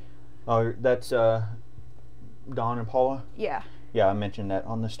 So. Oh, that's Dawn and Paula? Yeah. Yeah, I mentioned that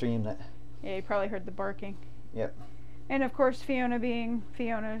on the stream. That. Yeah, you probably heard the barking. Yep. And of course, Fiona being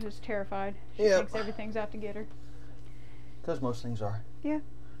Fiona is terrified. She Yep. thinks everything's out to get her. Because most things are. Yeah.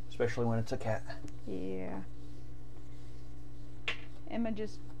 Especially when it's a cat. Yeah. Emma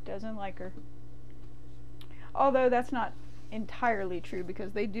just doesn't like her. Although that's not entirely true,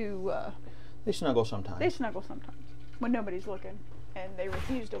 because they do. They snuggle sometimes. They snuggle sometimes when nobody's looking, and they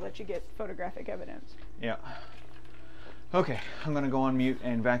refuse to let you get photographic evidence. Yeah. Okay, I'm going to go on mute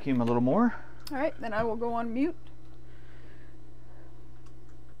and vacuum a little more. All right, then I will go on mute.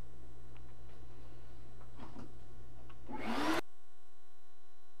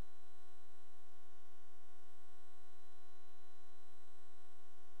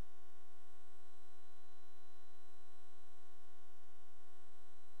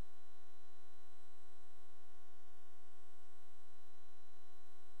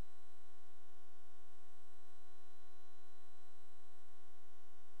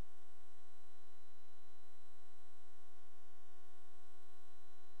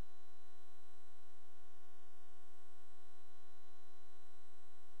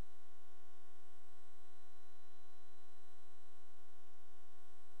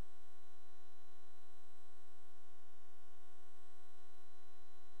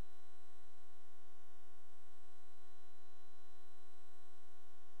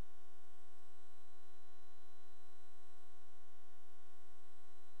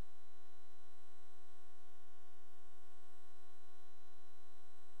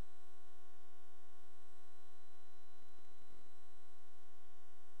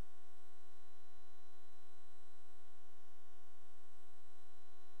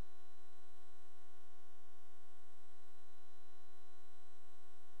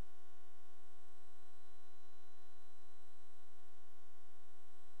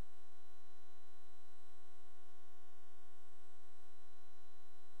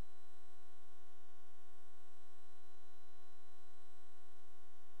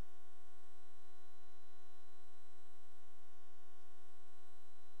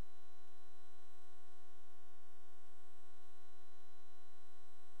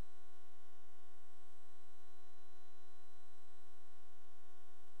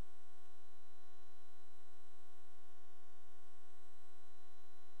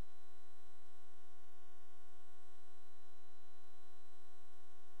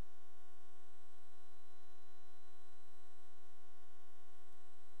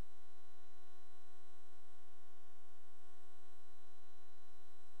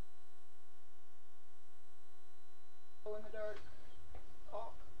 Glow-in-the-dark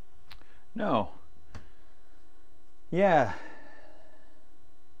caulk. No. Yeah.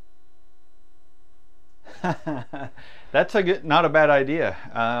 That's not a bad idea.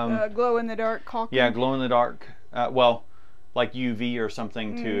 Glow-in-the-dark caulk. Yeah, glow in the dark. Well, like UV or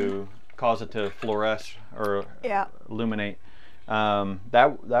something to cause it to fluoresce or Yeah. illuminate.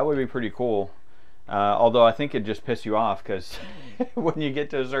 That would be pretty cool. Although I think it'd just piss you off, because when you get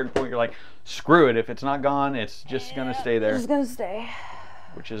to a certain point, you're like, screw it. If it's not gone, it's just gonna stay there. It's gonna stay.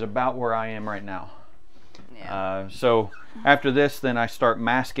 Which is about where I am right now. Yeah. So after this, then I start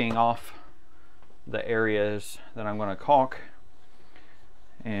masking off the areas that I'm going to caulk,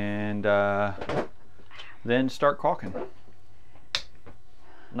 and then start caulking.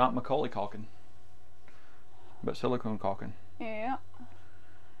 Not Macaulay caulking, but silicone caulking. Yeah.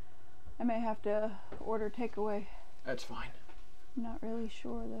 I may have to order takeaway. That's fine. I'm not really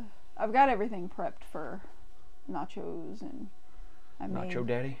sure. I've got everything prepped for nachos, and I made Nacho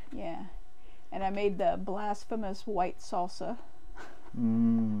Daddy? Yeah. And I made the blasphemous white salsa.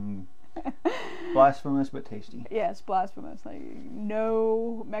 Mmm. Blasphemous but tasty. Yes, blasphemous. Like,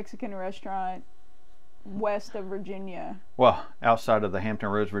 no Mexican restaurant west of Virginia. Well, outside of the Hampton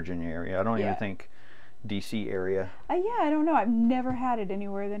Roads, Virginia area. I don't Yeah. even think DC area. Yeah, I don't know. I've never had it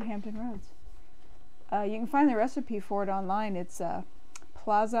anywhere than Hampton Roads. You can find the recipe for it online. It's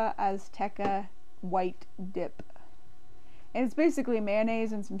Plaza Azteca white dip. And it's basically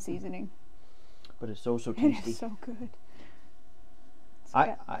mayonnaise and some seasoning. But it's so It tasty. is so good.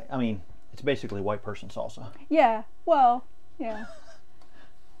 I mean, it's basically white person salsa. Yeah, well, yeah.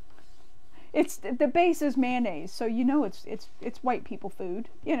 It's the base is mayonnaise, so you know it's white people food,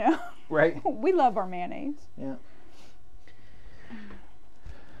 you know. Right. We love our mayonnaise. Yeah.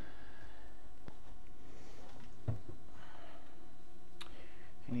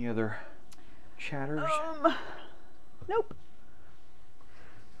 Any other chatters? Nope.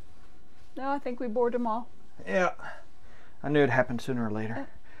 No, I think we bored them all. Yeah. I knew it'd happen sooner or later.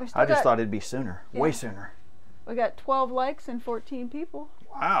 We still I just got- thought it'd be sooner. Way Yeah. sooner. We got 12 likes and 14 people.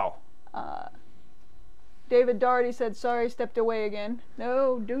 Wow. David Doherty said, sorry, stepped away again.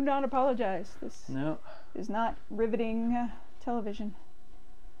 No, do not apologize. This No. is not riveting television.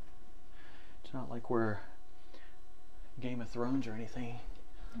 It's not like we're Game of Thrones or anything.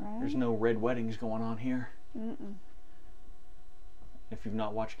 Right? There's no red weddings going on here. Mm-mm. If you've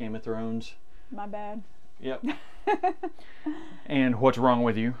not watched Game of Thrones. My bad. Yep. And what's wrong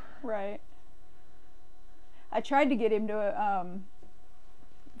with you? Right. I tried to get him to,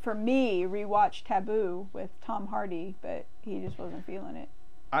 for me, rewatch Taboo with Tom Hardy, but he just wasn't feeling it.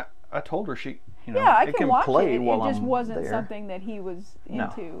 I told her she, you know, Yeah, I it can can watch play it. while It just I'm wasn't there. something that he was No.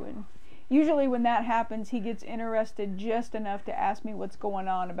 into. And usually when that happens, he gets interested just enough to ask me what's going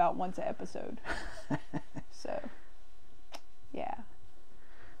on about once an episode. So, yeah.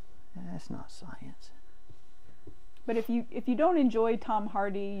 That's not science. But if you don't enjoy Tom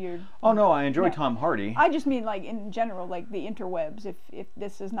Hardy, you're... Oh no, I enjoy No. Tom Hardy. I just mean like in general, like the interwebs, if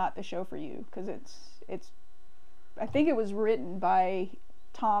this is not the show for you, because it's I think it was written by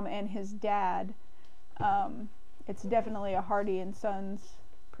Tom and his dad. It's definitely a Hardy and Sons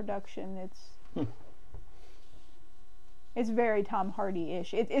production. It's very Tom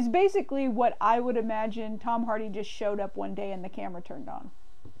Hardy-ish. It's basically what I would imagine. Tom Hardy just showed up one day and the camera turned on.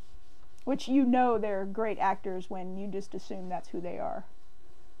 Which, you know, they're great actors when you just assume that's who they are.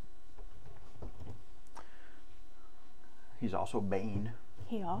 He's also Bane.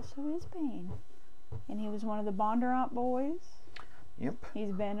 He also is Bane. And he was one of the Bondurant boys. Yep.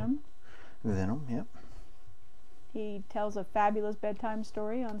 He's Venom. Venom, yep. He tells a fabulous bedtime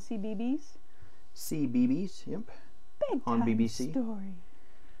story on CBeebies. CBeebies, yep. Bedtime On BBC. story.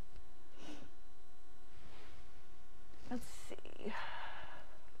 Let's see.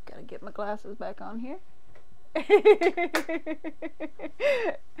 Gotta get my glasses back on here.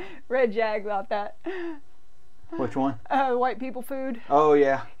 Red Jag about that. Which one? White people food. Oh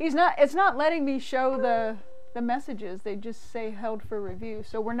yeah. It's not letting me show the messages. They just say held for review.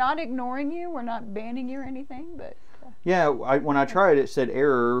 So we're not ignoring you. We're not banning you or anything, but Yeah, when I tried it said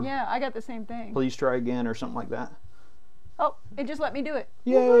error. yeah, I got the same thing. Please try again or something like that. Oh, it just let me do it.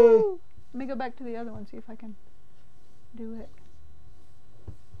 Yay! Woohoo! Let me go back to the other one, see if I can do it.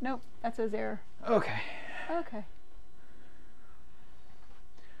 Nope, that says error. Okay. Okay.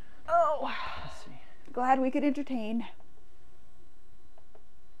 Oh, Let's see. glad we could entertain.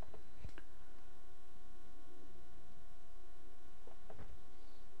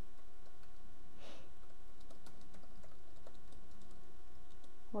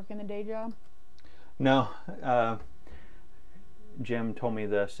 Working the day job? No, Jim told me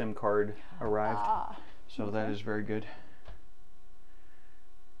the SIM card arrived, so that is very good.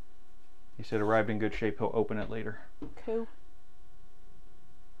 He said arrived in good shape, he'll open it later. Cool.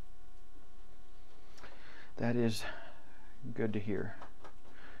 That is good to hear.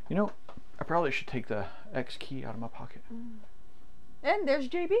 You know, I probably should take the X key out of my pocket. And there's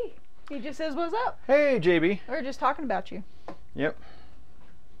JB. He just says, what's up? Hey, JB. We were just talking about you. Yep.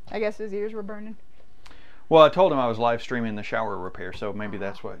 I guess his ears were burning. Well, I told him I was live streaming the shower repair, so maybe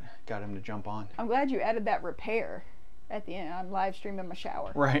that's what got him to jump on. I'm glad you added that repair at the end. I'm live streaming my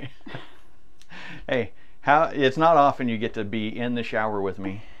shower. Right. Hey, it's not often you get to be in the shower with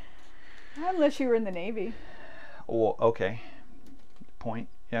me. Unless you were in the Navy. Well, okay. Point.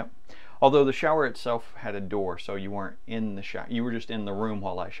 Yep. Although the shower itself had a door, so you weren't in the shower. You were just in the room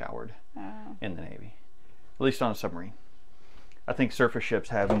while I showered in the Navy. At least on a submarine. I think surface ships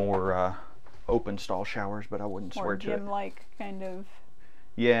have more open stall showers, but I wouldn't More swear to it. gym-like kind of.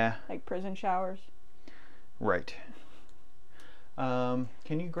 Yeah. Like prison showers. Right. Can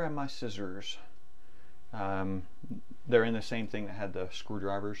you grab my scissors? They're in the same thing that had the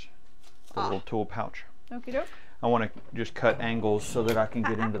screwdrivers, the little tool pouch. Okie doke. I want to just cut angles so that I can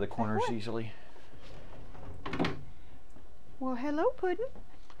get into the corners easily. Well, hello, Puddin'.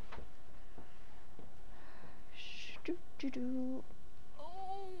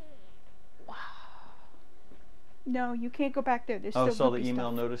 Oh. Wow. No, you can't go back there. There's still saw the goopy email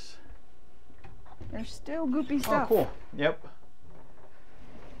stuff. notice. There's still goopy stuff. Oh, cool. Yep.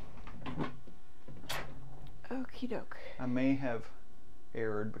 Okie doke. I may have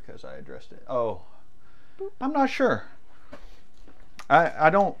erred because I addressed it. Oh, boop. I'm not sure.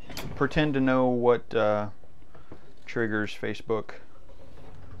 I don't pretend to know what triggers Facebook,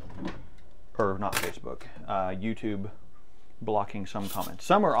 or not Facebook, YouTube blocking some comments.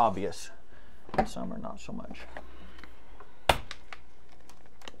 Some are obvious, and some are not so much.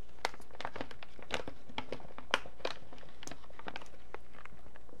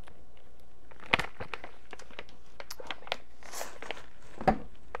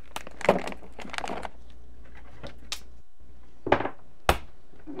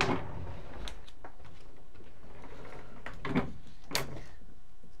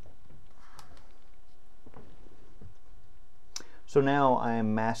 So now I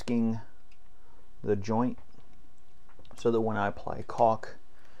am masking the joint so that when I apply caulk,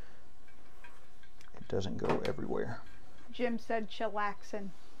 it doesn't go everywhere. Jim said chillaxin'.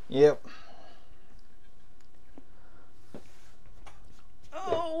 Yep.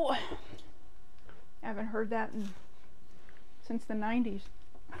 Oh! I haven't heard that since the 90s.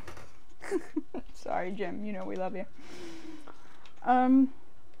 Sorry, Jim. You know we love you.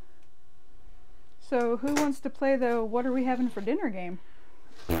 So who wants to play the what are we having for dinner game?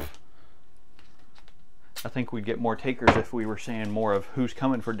 I think we'd get more takers if we were saying more of who's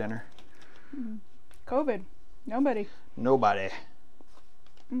coming for dinner. COVID. Nobody. Nobody.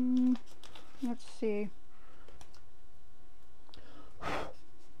 Let's see.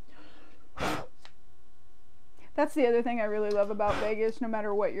 That's the other thing I really love about Vegas. No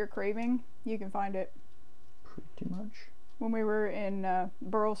matter what you're craving, you can find it. Pretty much. when we were in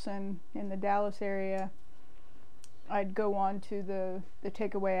Burleson in the Dallas area, I'd go on to the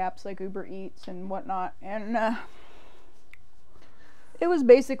takeaway apps like Uber Eats and whatnot, and it was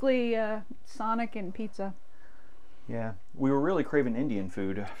basically Sonic and pizza. Yeah, we were really craving Indian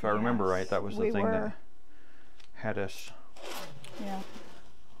food, if I remember right. That was the thing that had us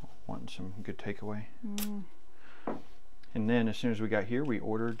wanting some good takeaway. Mm. And then as soon as we got here, we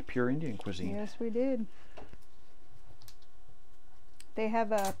ordered pure Indian cuisine. Yes, we did. They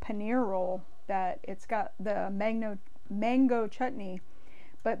have a paneer roll that it's got the mango chutney,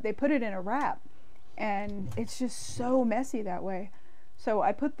 but they put it in a wrap, and it's just so messy that way. So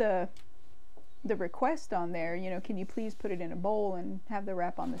I put the request on there, you know, can you please put it in a bowl and have the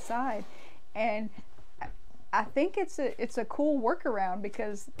wrap on the side? And I think it's a cool workaround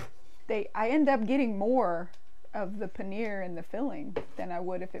because I end up getting more of the paneer and the filling than I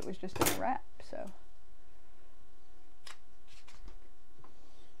would if it was just in a wrap. So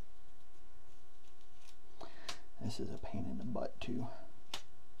this is a pain in the butt too.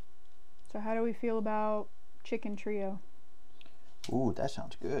 So how do we feel about chicken trio? Ooh, that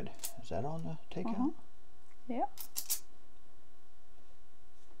sounds good. Is that on the takeout? Yeah.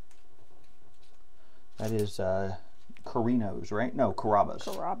 That is Carino's, right? No, Carrabba's.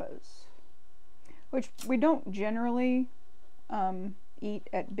 Carrabba's. Which we don't generally eat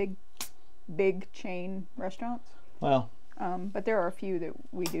at big chain restaurants. Well. But there are a few that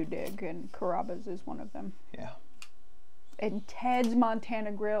we do dig, and Carrabba's is one of them. Yeah. And Ted's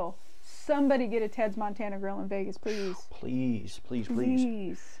Montana Grill. Somebody get a Ted's Montana Grill in Vegas, please. Please, please, please.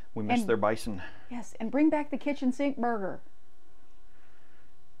 Please. We missed their bison. Yes, and bring back the kitchen sink burger.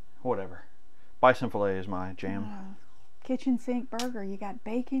 Whatever. Bison fillet is my jam. Kitchen sink burger. You got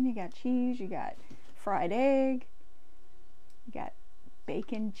bacon, you got cheese, you got fried egg, you got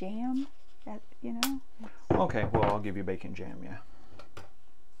bacon jam. That, you know. Okay, well, I'll give you bacon jam, yeah.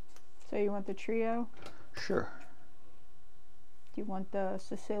 So you want the trio? Sure. Do you want the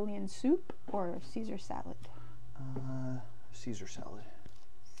Sicilian soup or Caesar salad? Caesar salad.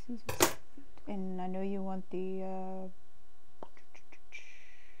 Caesar salad. And I know you want the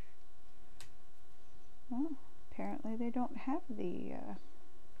well, apparently they don't have the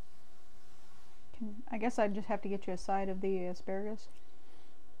I guess I'd just have to get you a side of the asparagus.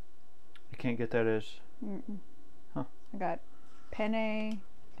 You can't get that as... Mm-mm. Huh. I got penne,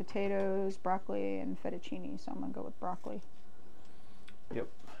 potatoes, broccoli, and fettuccine, so I'm gonna go with broccoli. Yep.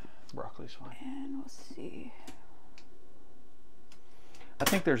 Broccoli's fine. And we'll see. I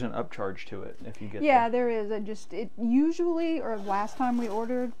think there's an upcharge to it if you get Yeah, there is. It usually, or last time we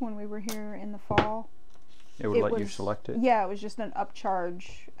ordered when we were here in the fall, it would let you select it. Yeah, it was just an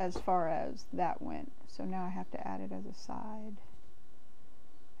upcharge as far as that went. So now I have to add it as a side.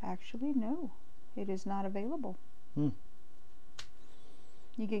 Actually, no, it is not available. You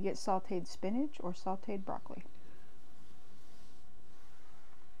could get sauteed spinach or sauteed broccoli.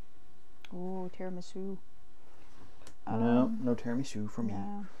 Oh, tiramisu. No, no tiramisu for me.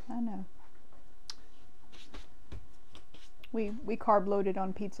 No, I know. We carb loaded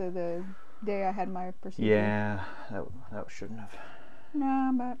on pizza the day I had my procedure. Yeah, that shouldn't have.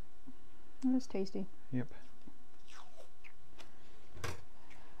 Nah, but it was tasty. Yep.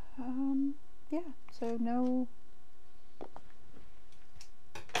 Yeah, so no.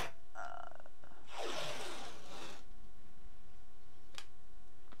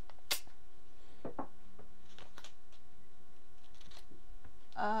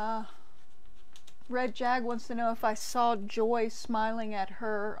 Red Jag wants to know if I saw Joy smiling at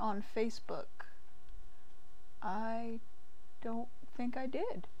her on Facebook. I don't think I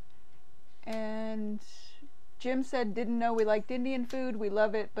did. And Jim said, didn't know we liked Indian food. We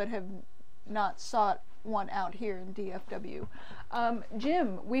love it, but have not sought one out here in DFW.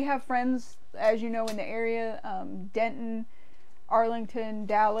 Jim, we have friends, as you know, in the area, Denton, Arlington,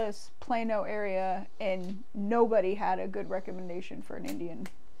 Dallas, Plano area, and nobody had a good recommendation for an Indian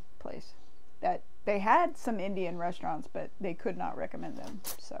place. That they had some Indian restaurants, but they could not recommend them.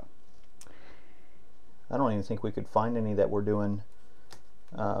 So I don't even think we could find any that were doing.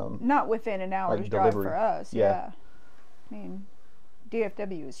 Not within an hour's like drive delivery. for us. Yeah. I mean,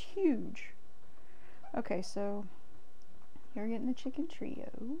 DFW is huge. Okay, so you're getting the chicken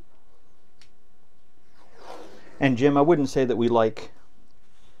trio. And Jim, I wouldn't say that we like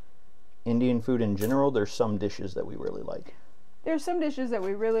Indian food in general. There's some dishes that we really like. There's some dishes that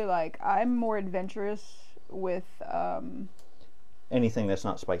we really like. I'm more adventurous with anything that's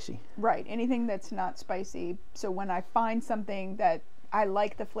not spicy. Right, anything that's not spicy. So when I find something that I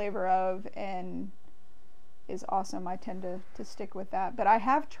like the flavor of and is awesome, I tend to stick with that. But I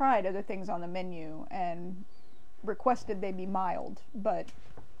have tried other things on the menu and requested they be mild, but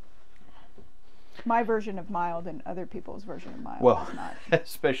my version of mild and other people's version of mild is not.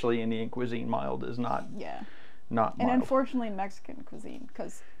 Especially Indian cuisine, mild is not. Yeah. Not mild. And unfortunately Mexican cuisine,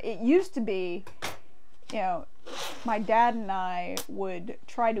 because it used to be, you know, my dad and I would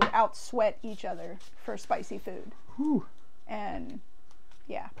try to outsweat each other for spicy food. Whew. And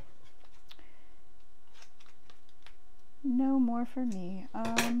yeah. No more for me.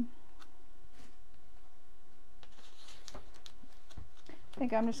 I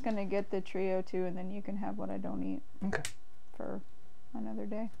think I'm just gonna get the trio too, and then you can have what I don't eat. Okay. For another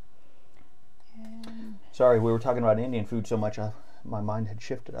day. And sorry, we were talking about Indian food so much, my mind had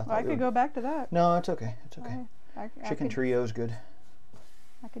shifted. I could go back to that. No, it's okay. It's okay. Chicken trio is good.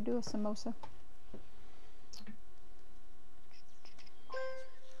 I could do a samosa.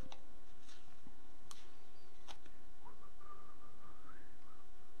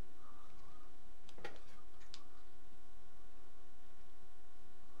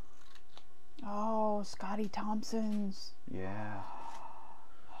 Oh, Scotty Thompson's. Yeah.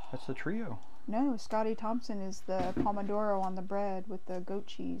 That's the trio. No, Scotty Thompson is the pomodoro on the bread with the goat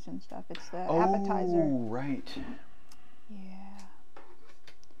cheese and stuff. It's the appetizer. Oh, right. Yeah.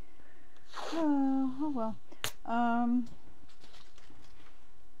 Oh well.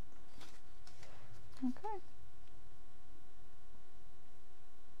 Okay.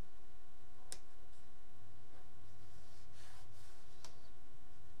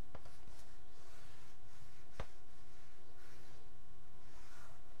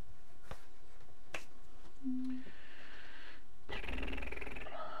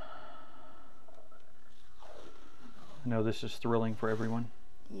 I know this is thrilling for everyone.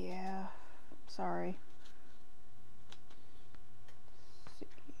 Yeah. Sorry.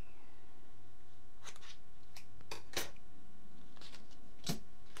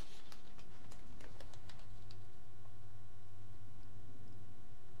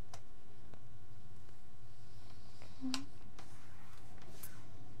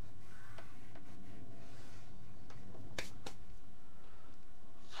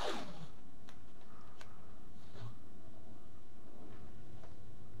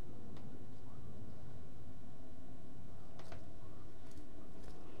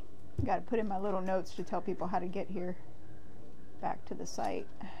 Got to put in my little notes to tell people how to get here back to the site.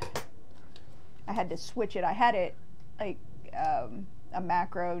 I had to switch it. I had it like a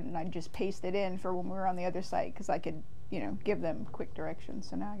macro, and I just pasted in for when we were on the other site because I could you know, give them quick directions.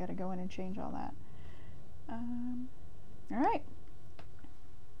 So now I got to go in and change all that. All right.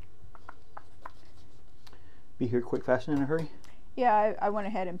 Be here quick, fast, and in a hurry? Yeah, I went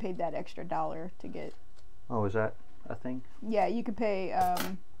ahead and paid that extra $1 to get. Oh, is that a thing? Yeah, you could pay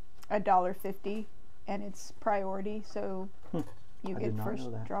 $1.50, and it's priority, so you get first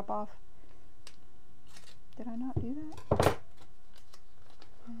drop off. Did I not do that?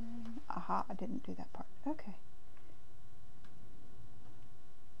 Aha, I didn't do that part. Okay.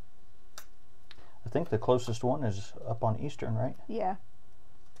 I think the closest one is up on Eastern, right? Yeah.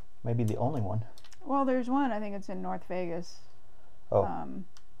 Maybe the only one. Well, there's one. I think it's in North Vegas. Oh.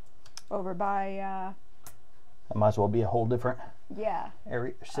 Over by. That might as well be a whole different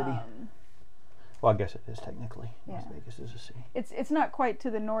area, city. Well, I guess it is technically. Las Vegas is a city. It's not quite to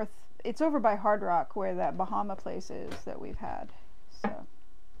the north. It's over by Hard Rock, where that Bahama place is that we've had. So.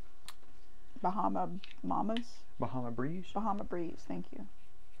 Bahama Breeze. Bahama Breeze. Thank you.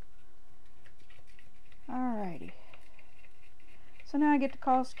 Alrighty. So now I get to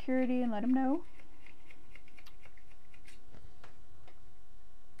call security and let them know.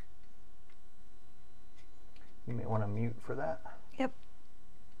 You may want to mute for that. Yep.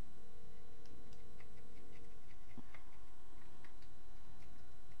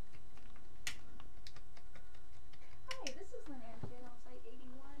 Hi, this is Lynn Anderson on site 81.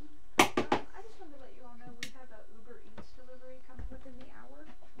 I just wanted to let you all know we have a Uber Eats delivery coming within the hour.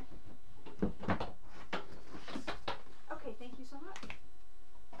 Okay, thank you so much.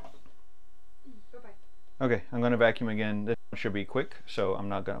 Bye-bye. Okay, I'm going to vacuum again. This one should be quick, so I'm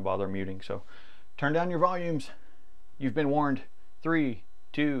not going to bother muting. So turn down your volumes. You've been warned. 3,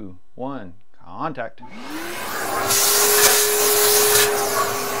 2, 1, contact.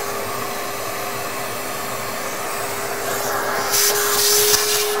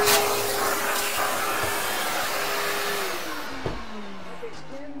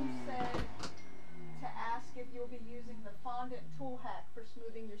 Tool hack for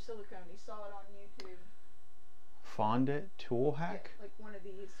smoothing your silicone. He saw it on YouTube. Fondant tool hack? Yeah, like one of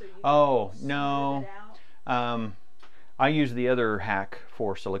these. So you can no. It out. I use the other hack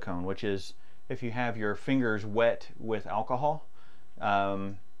for silicone, which is if you have your fingers wet with alcohol,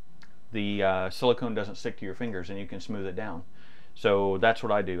 the silicone doesn't stick to your fingers and you can smooth it down. So that's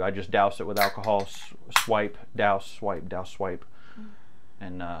what I do. I just douse it with alcohol, swipe, douse, swipe, douse, swipe,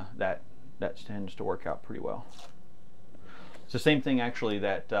 and that tends to work out pretty well. It's the same thing actually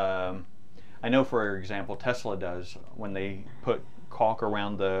that I know, for example, Tesla does when they put caulk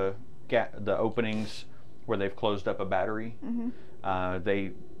around the openings where they've closed up a battery.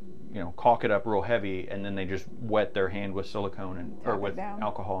 They caulk it up real heavy and then they just wet their hand with silicone or with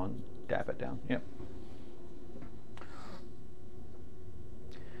alcohol and dab it down. Yep.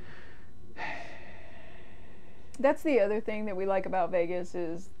 That's the other thing that we like about Vegas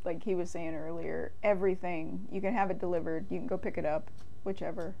is, like he was saying earlier, everything. You can have it delivered. You can go pick it up,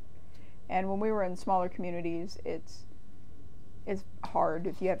 whichever. And when we were in smaller communities, it's hard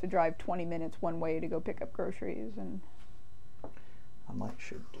if you have to drive 20 minutes one way to go pick up groceries. And I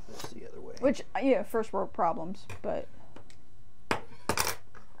should do this the other way. Which, first world problems, but... Let's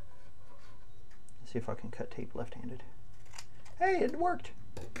see if I can cut tape left-handed. Hey, it worked!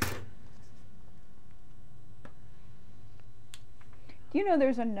 Do you know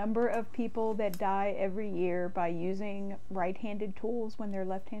there's a number of people that die every year by using right-handed tools when they're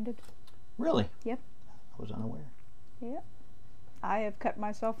left-handed? Really? Yep. I was unaware. Yep. I have cut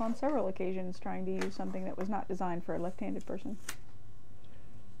myself on several occasions trying to use something that was not designed for a left-handed person.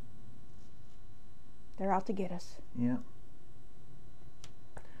 They're out to get us. Yeah.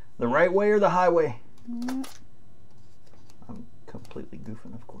 The right way or the highway? Yep. I'm completely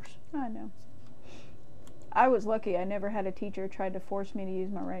goofing, of course. I know. I was lucky. I never had a teacher try to force me to use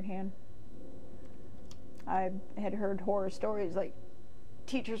my right hand. I had heard horror stories like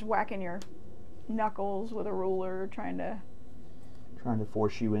teachers whacking your knuckles with a ruler, trying to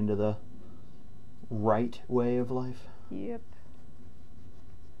force you into the right way of life. Yep.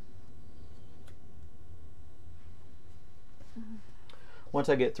 Once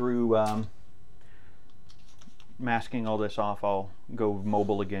I get through masking all this off, I'll go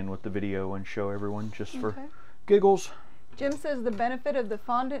mobile again with the video and show everyone just for giggles. Jim says the benefit of the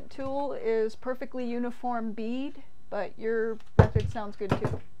fondant tool is perfectly uniform bead, but your method sounds good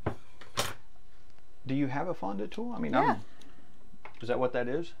too. Do you have a fondant tool? I mean, yeah. Is that what that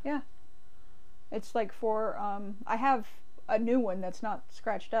is? Yeah. It's like for, I have a new one that's not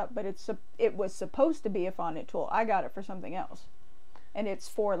scratched up, but it was supposed to be a fondant tool. I got it for something else. And it's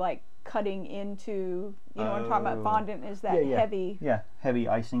for like cutting into, what I'm talking about. Fondant is that heavy. Yeah, heavy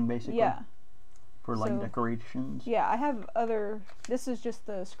icing basically. Yeah. For like So, decorations? yeah, I have other, this is just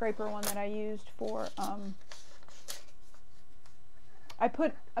the scraper one that I used for, I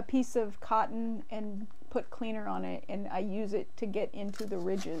put a piece of cotton and put cleaner on it, and I use it to get into the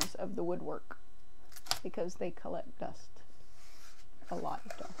ridges of the woodwork because they collect dust, a lot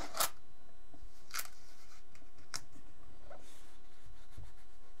of dust.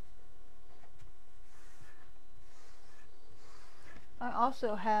 I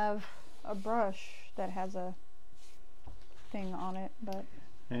also have a brush that has a thing on it, but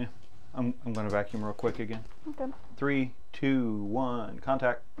Yeah. I'm going to vacuum real quick again. okay. 3, 2, 1,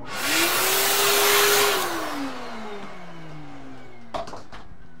 contact.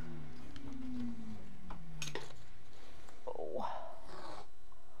 Oh.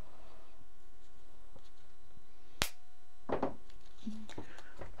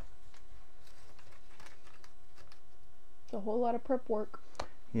 It's a whole lot of prep work.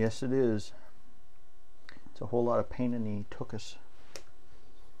 Yes, it is. It's a whole lot of pain in the tuchus.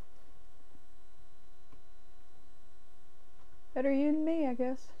 Better you than me, I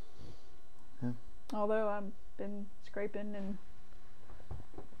guess. Yeah. Although I've been scraping and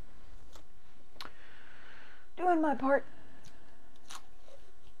doing my part.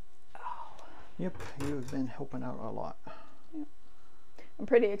 Yep, you've been helping out a lot. I'm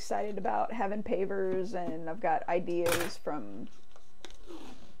pretty excited about having pavers, and I've got ideas from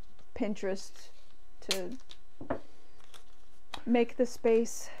Pinterest to make the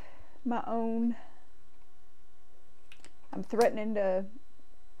space my own. I'm threatening to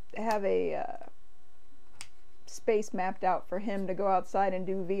have a space mapped out for him to go outside and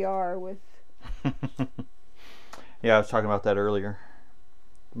do VR with. Yeah, I was talking about that earlier.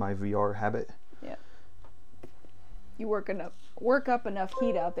 My VR habit. Yeah. You work up enough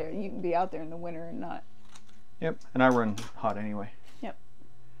heat out there, you can be out there in the winter and not. Yep, and I run hot anyway. Yep.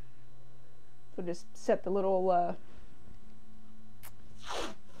 So just set the little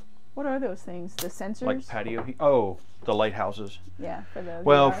what are those things? The sensors? Like patio heat. Oh, the lighthouses. Yeah, for the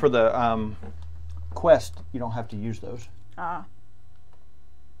Well, VR. for the Quest, you don't have to use those. Ah.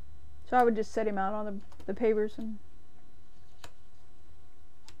 So I would just set him out on the pavers and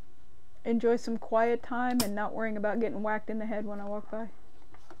enjoy some quiet time and not worrying about getting whacked in the head when I walk by.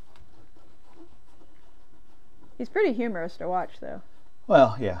 He's pretty humorous to watch, though.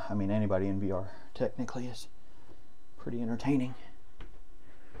 Well, yeah, I mean, anybody in VR technically is pretty entertaining.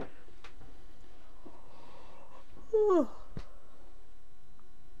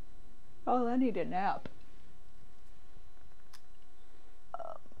 Oh, I need a nap.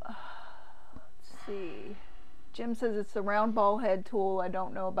 Let's see. Jim says it's the round ball head tool. I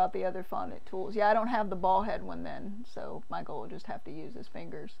don't know about the other fondant tools. Yeah, I don't have the ball head one then, so Michael will just have to use his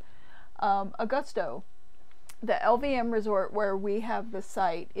fingers. Augusto, the LVM Resort where we have the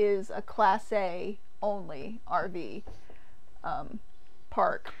site is a Class A only RV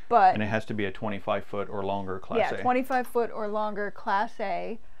park, but And it has to be a 25-foot or longer Class A. yeah, 25-foot or longer Class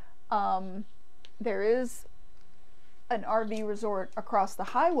A. There is an RV resort across the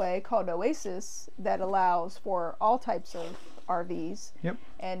highway called Oasis that allows for all types of RVs. Yep.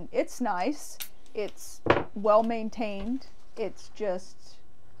 And it's nice. It's well maintained. It's just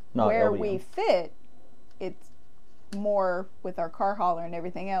Not where LVM. we fit. It's more with our car hauler and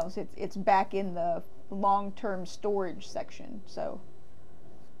everything else. It's back in the long-term storage section. So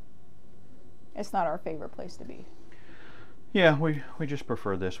it's not our favorite place to be. Yeah, we just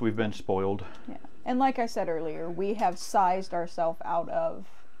prefer this. We've been spoiled. Yeah. And like I said earlier, we have sized ourselves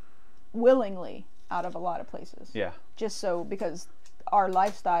willingly out of a lot of places. Yeah. Just so, because our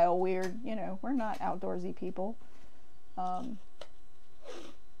lifestyle, we're not outdoorsy people. And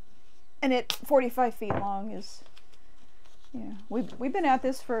it 45 feet long is, we've been at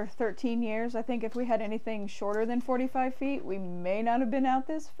this for 13 years. I think if we had anything shorter than 45 feet, we may not have been at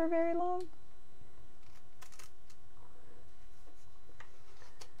this for very long.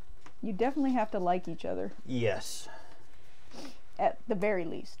 You definitely have to like each other, Yes. at the very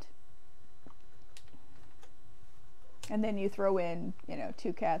least. And then you throw in,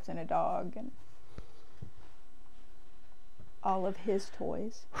 2 cats and a dog and all of his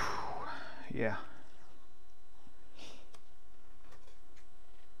toys. Yeah.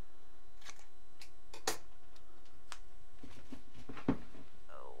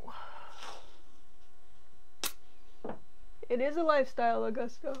 It is a lifestyle,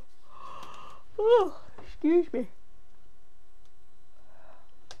 Augusto. Oh, excuse me.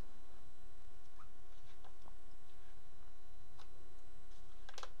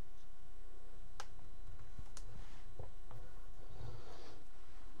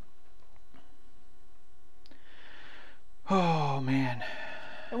 Oh, man.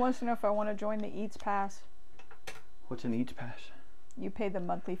 It wants to know if I want to join the Eats Pass. What's an Eats Pass? You pay the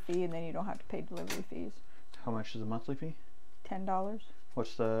monthly fee and then you don't have to pay delivery fees. How much is the monthly fee? $10.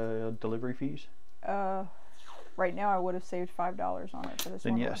 What's the delivery fees? Right now I would have saved $5 on it for this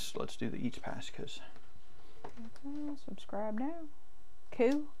one. Then yes, let's do the Eats Pass because. Subscribe now.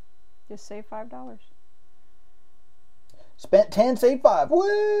 Cool. Just save $5. Spent 10, saved 5.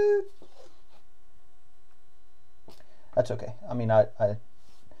 Woo! That's okay. I mean, I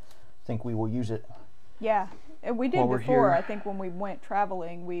think we will use it. Yeah, and we did While we're before. here. I think when we went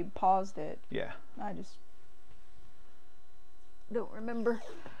traveling, we paused it. Yeah. I just don't remember.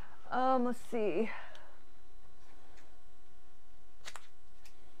 Let's see.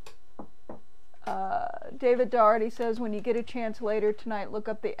 David Doherty says, when you get a chance later tonight, look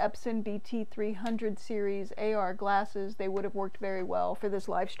up the Epson BT300 series AR glasses. They would have worked very well for this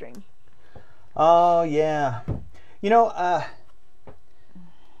live stream. Oh yeah, you know,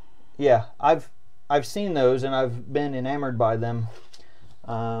 yeah, I've seen those and I've been enamored by them.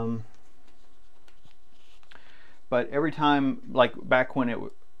 But every time, like back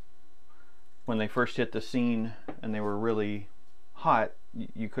when they first hit the scene and they were really hot,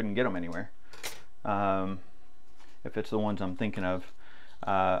 you couldn't get them anywhere. If it's the ones I'm thinking of,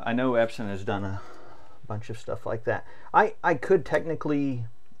 I know Epson has done a bunch of stuff like that. I could technically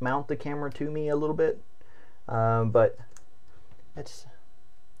mount the camera to me a little bit, but it's,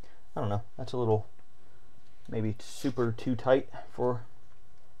 I don't know, that's a little maybe super too tight for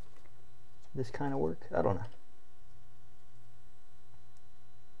this kind of work. I don't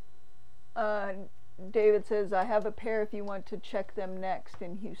know. David says, I have a pair if you want to check them next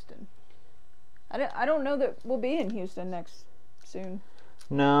in Houston. I don't know that we'll be in Houston next soon.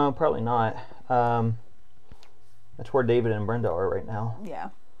 No, probably not. That's where David and Brenda are right now. Yeah.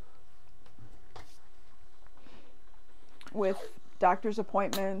 With doctor's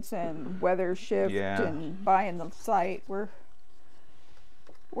appointments and weather shift and buying the site, we're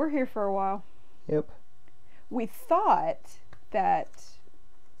here for a while. Yep. We thought that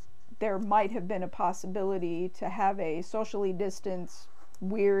there might have been a possibility to have a socially distanced,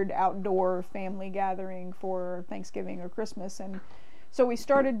 weird outdoor family gathering for Thanksgiving or Christmas, and so we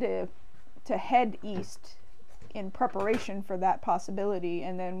started to head east in preparation for that possibility,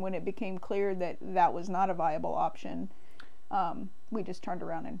 and then when it became clear that that was not a viable option, we just turned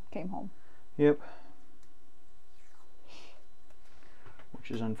around and came home. Yep. Which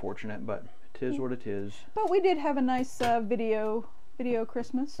is unfortunate, but it is what it is. But we did have a nice video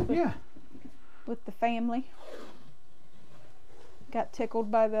Christmas with the family. Got tickled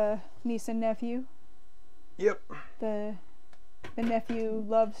by the niece and nephew. Yep. The nephew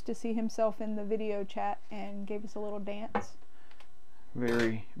loves to see himself in the video chat and gave us a little dance.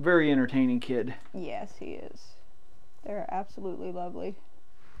 Very, very entertaining kid. Yes, he is. They're absolutely lovely.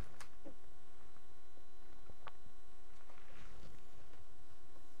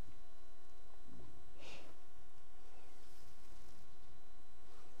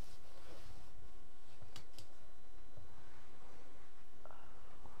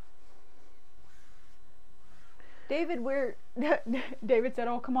 David, David said,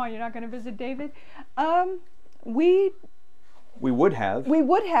 "Oh, come on, you're not going to visit David." We would have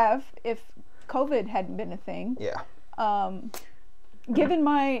if COVID hadn't been a thing. Yeah. Given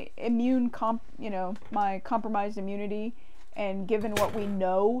my my compromised immunity, and given what we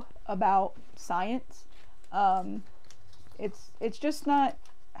know about science, it's just not.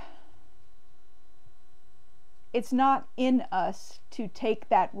 It's not in us to take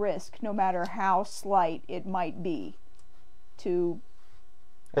that risk, no matter how slight it might be. It's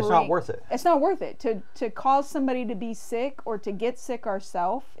not worth it. It's not worth it to cause somebody to be sick or to get sick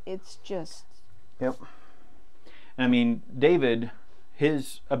ourselves. It's just. Yep. I mean, David,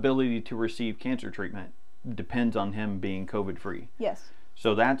 his ability to receive cancer treatment depends on him being COVID free. Yes.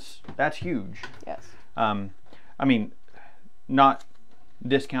 So that's huge. Yes. I mean, not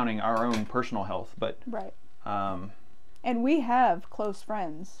discounting our own personal health, but right. And we have close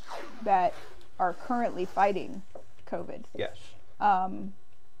friends that are currently fighting COVID. Yes. I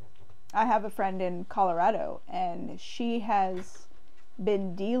have a friend in Colorado, and she has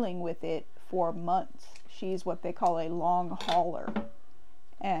been dealing with it for months. She's what they call a long hauler,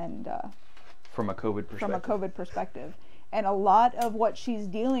 and from a COVID perspective. And a lot of what she's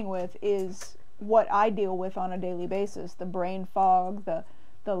dealing with is what I deal with on a daily basis: the brain fog, the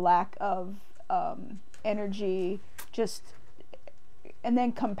lack of energy, and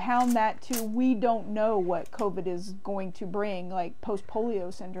then compound that to, we don't know what COVID is going to bring, like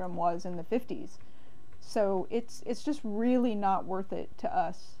post-polio syndrome was in the 50s. So it's just really not worth it to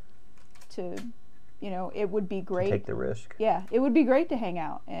us to you know, it would be great. Take the risk. Yeah, it would be great to hang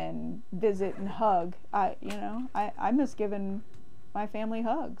out and visit and hug. I miss giving my family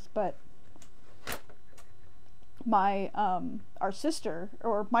hugs, but our sister,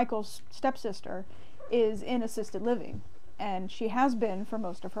 or Michael's stepsister, is in assisted living, and she has been for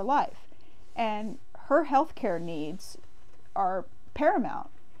most of her life, and her healthcare needs are paramount,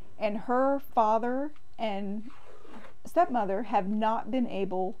 and her father and stepmother have not been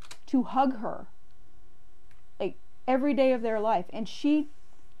able to hug her like every day of their life, and she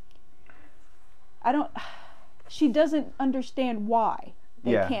doesn't understand why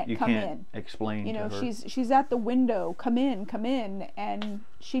they can't you come can't in. Explain. You know, to her. she's at the window, come in, and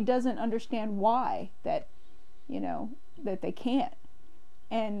she doesn't understand why that, you know, that they can't.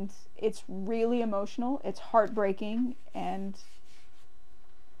 And it's really emotional, it's heartbreaking, and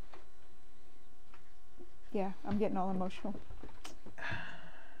yeah, I'm getting all emotional.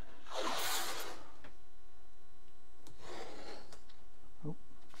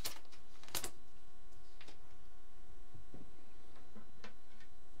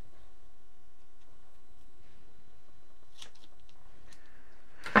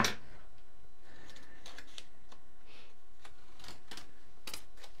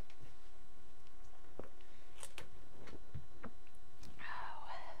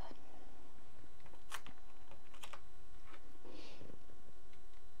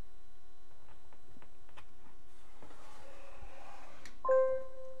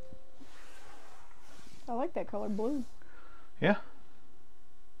 I like that color blue. Yeah.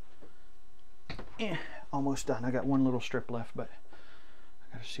 Almost done. I got one little strip left, but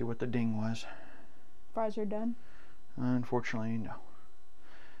I gotta see what the ding was. Fries are done? Unfortunately, no.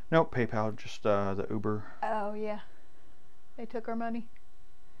 Nope, PayPal, just the Uber. Oh, yeah. They took our money.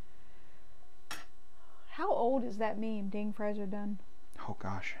 How old is that meme, ding, fries are done? Oh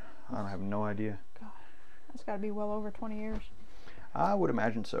gosh, I have no idea. God, that's got to be well over 20 years. I would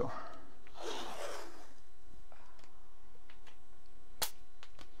imagine so.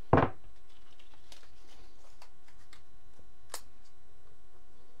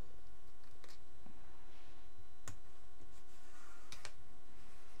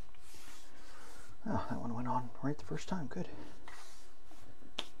 Oh, that one went on right the first time. Good.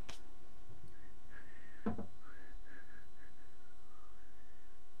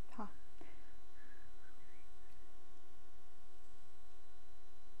 Huh.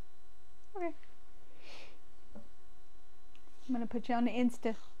 Okay. I'm going to put you on the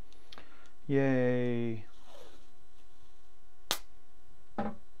Insta. Yay.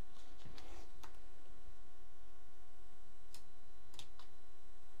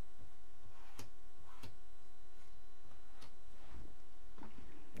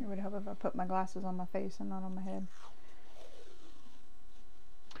 It would help if I put my glasses on my face and not on my head.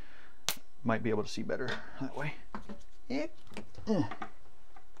 Might be able to see better that way.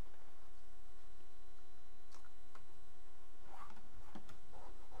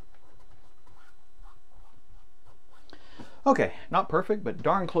 Okay, not perfect, but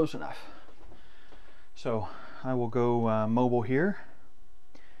darn close enough. So I will go mobile here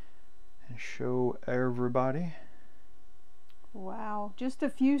and show everybody. Wow, just a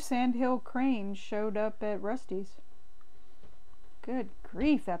few sandhill cranes showed up at Rusty's. Good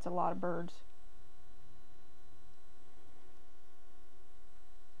grief, that's a lot of birds.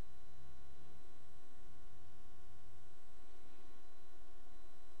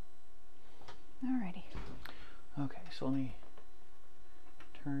 Alrighty. Okay, so let me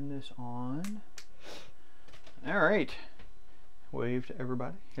turn this on. All right, wave to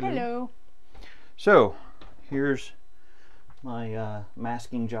everybody. Hello. So here's my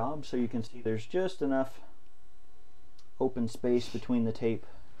masking job, so you can see there's just enough open space between the tape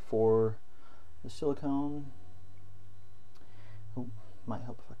for the silicone. Oh, might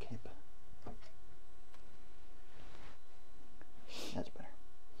help if I keep. That's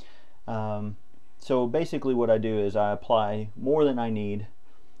better. So basically what I do is I apply more than I need,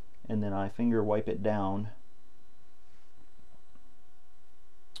 and then I finger wipe it down.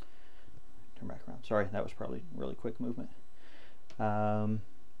 Turn back around. Sorry, that was probably a really quick movement. And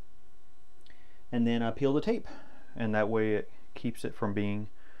then I peel the tape, and that way it keeps it from being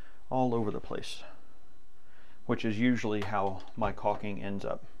all over the place, which is usually how my caulking ends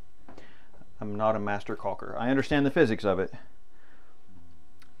up. I'm not a master caulker. I understand the physics of it,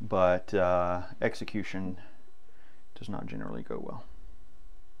 but execution does not generally go well.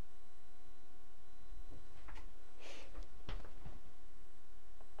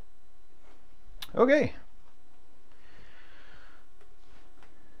 Okay.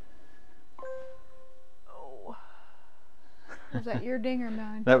 Was that your ding or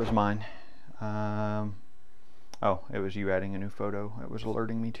mine? That was mine. Oh, it was you adding a new photo. It was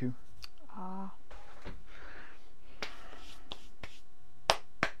alerting me to. Ah.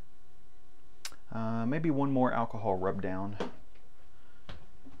 Maybe one more alcohol rub down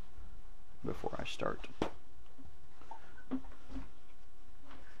before I start.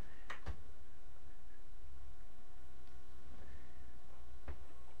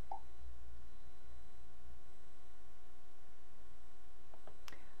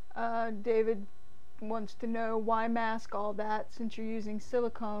 David wants to know, why mask all that since you're using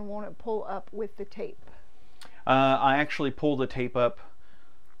silicone? Won't it pull up with the tape? I actually pull the tape up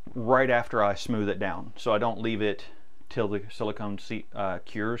right after I smooth it down, so I don't leave it till the silicone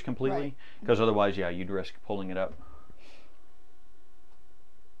cures completely, because otherwise, yeah, you'd risk pulling it up.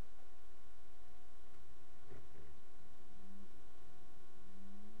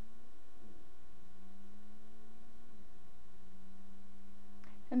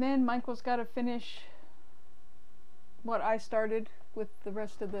 And then Michael's got to finish what I started with the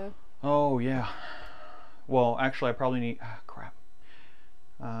rest of the... Oh, yeah. Well, actually, I probably need... crap.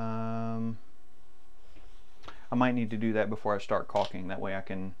 I might need to do that before I start caulking. That way I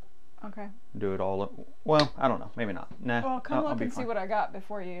can do it all up. Well, I don't know. Maybe not. Nah. Well, come look and see what I got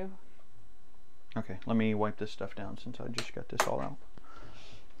before you... Okay, let me wipe this stuff down since I just got this all out.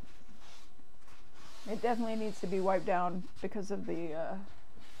 It definitely needs to be wiped down because of the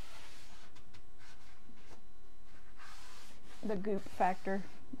goop factor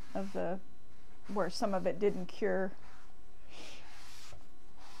of the where some of it didn't cure.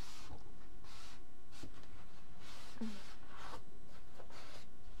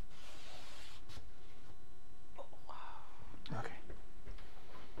 Okay.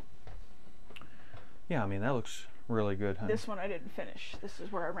 Yeah, I mean that looks really good, honey. This one I didn't finish. This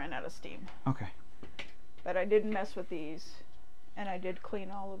is where I ran out of steam. Okay. But I didn't mess with these, and I did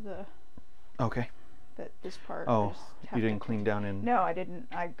clean all of the... Okay. But this part... Oh, you didn't clean down in... No, I didn't.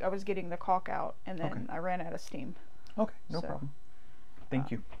 I was getting the caulk out, and then I ran out of steam. Okay, no problem.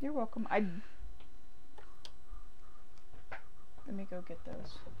 Thank you. You're welcome. Let me go get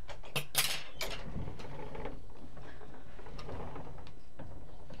those.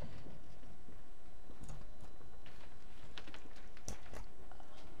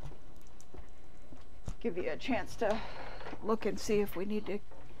 Give you a chance to look and see if we need to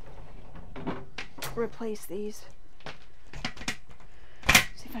replace these.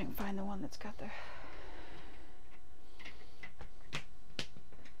 See if I can find the one that's got the...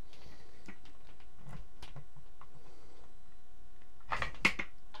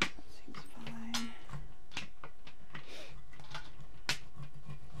 That seems fine.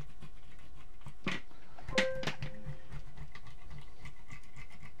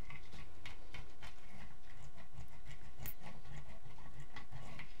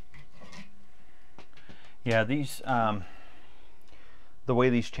 Yeah, these, the way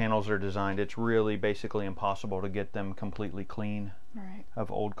these channels are designed, it's really basically impossible to get them completely clean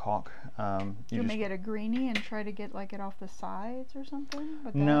of old caulk. You want me to get a greenie and try to get it off the sides or something?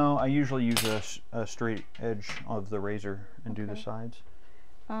 No, I usually use a straight edge of the razor and do the sides.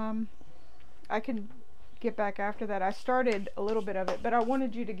 I can get back after that. I started a little bit of it, but I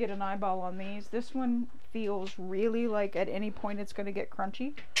wanted you to get an eyeball on these. This one feels really like at any point it's going to get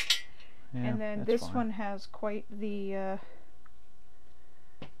crunchy. Yeah, and then this one has quite the in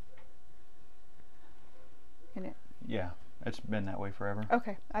it. Yeah, it's been that way forever.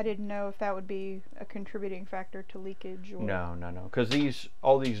 Okay, I didn't know if that would be a contributing factor to leakage or... No, because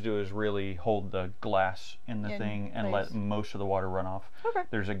all these do is really hold the glass in the thing and let most of the water run off. Okay.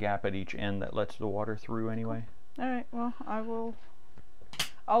 There's a gap at each end that lets the water through anyway. All right, well,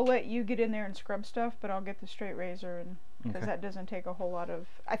 I'll let you get in there and scrub stuff, but I'll get the straight razor, and because that doesn't take a whole lot of...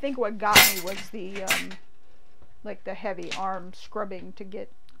 I think what got me was the like the heavy arm scrubbing to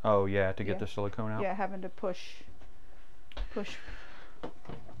get... Oh yeah, to get the silicone out? Yeah, having to push. I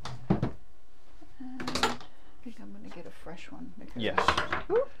think I'm going to get a fresh one. Yes,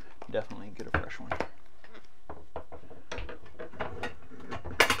 definitely get a fresh one.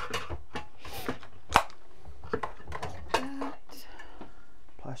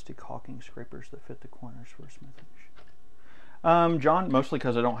 Plastic caulking scrapers that fit the corners for a smooth finish. John, mostly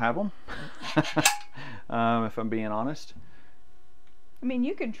because I don't have them. If I'm being honest. I mean,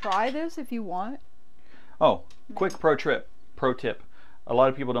 you can try this if you want. Oh, quick pro tip. A lot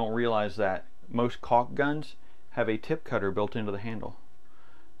of people don't realize that most caulk guns have a tip cutter built into the handle.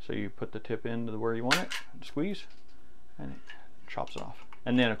 So you put the tip into where you want it, squeeze, and it chops it off.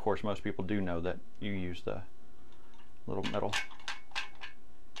 And then, of course, most people do know that you use the little metal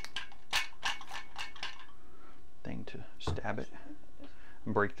thing to stab it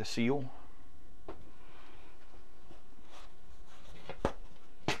and break the seal.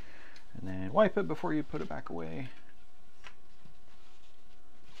 wipe it before you put it back away.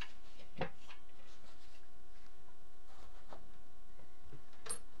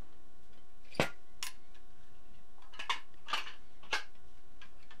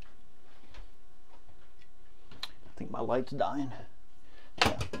 I think my light's dying.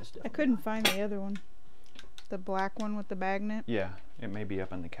 Yeah, I couldn't find the other one. The black one with the magnet. Yeah, it may be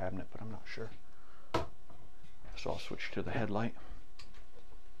up in the cabinet, but I'm not sure. So I'll switch to the headlight.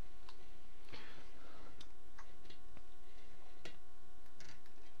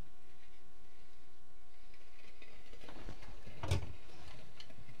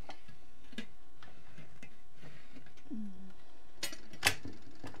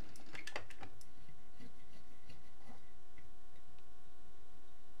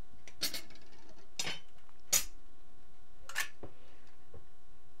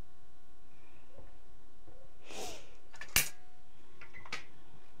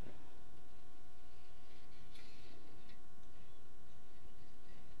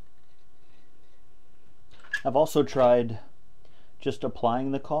 I've also tried just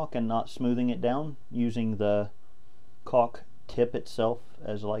applying the caulk and not smoothing it down, using the caulk tip itself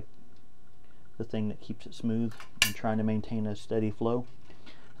as like the thing that keeps it smooth and trying to maintain a steady flow.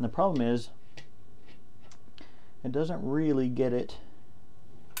 And the problem is it doesn't really get it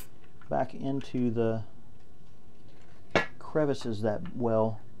back into the crevices that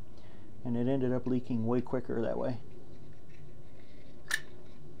well, and it ended up leaking way quicker that way.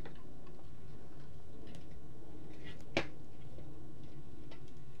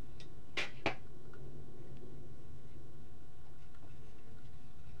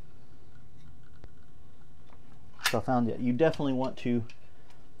 So I found that you definitely want to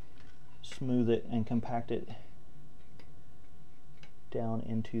smooth it and compact it down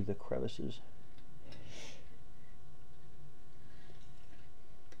into the crevices.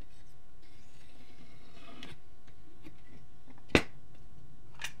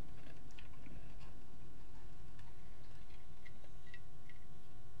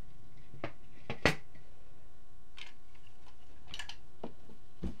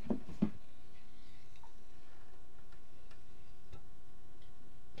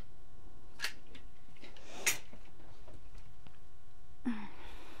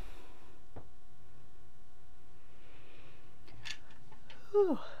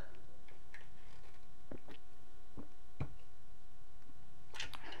 Whew.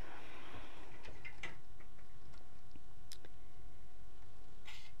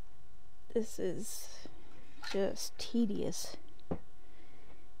 This is just tedious.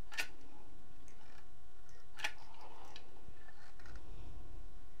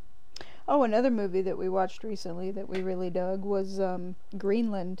 Oh, another movie that we watched recently that we really dug was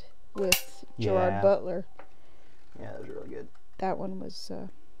Greenland with Gerard Yeah. Butler. Yeah, that was really good. That one was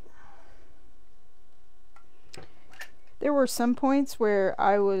there were some points where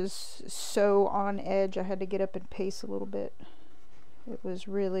I was so on edge I had to get up and pace a little bit. It was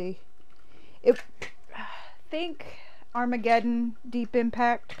really think Armageddon, Deep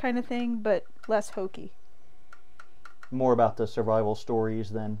Impact kind of thing, but less hokey. More about the survival stories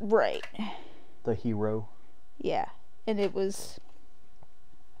than Right. the hero. Yeah. And it was,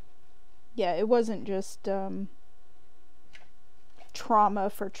 yeah, it wasn't just trauma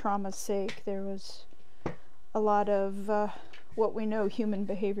for trauma's sake. There was a lot of what we know human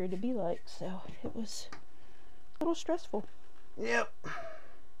behavior to be like, so it was a little stressful. Yep.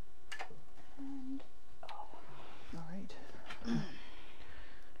 And, all right.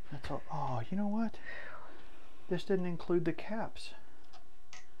 That's all. Oh, you know what? This didn't include the caps.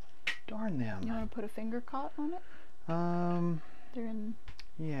 Darn them. You want to put a finger caught on it? They're in,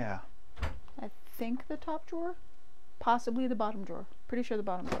 Yeah. I think, the top drawer. Possibly the bottom drawer. Pretty sure the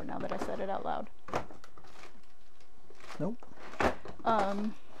bottom drawer now that I said it out loud. Nope.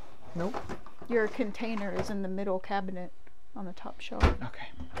 Nope. Your container is in the middle cabinet on the top shelf. Okay.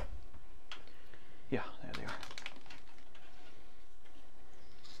 Yeah, there they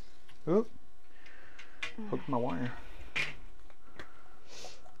are. Oop. Hooked my wire.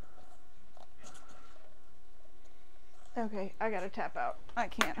 Okay, I gotta tap out. I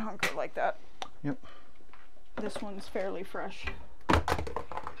can't hunker like that. Yep. This one's fairly fresh.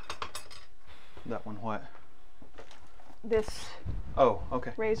 That one what? This Oh,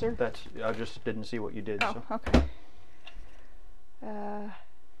 okay. razor. That's, I just didn't see what you did. Oh, So. okay.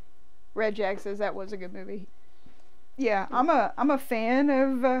 Red Jag says that was a good movie. Yeah, I'm a fan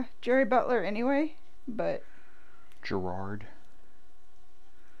of Jerry Butler anyway, but Gerard.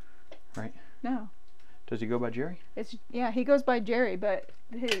 Right? no, Does he go by Jerry? it's yeah, he goes by Jerry, but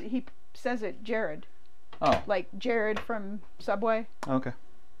he says it Jared, Oh, like Jared from Subway. okay.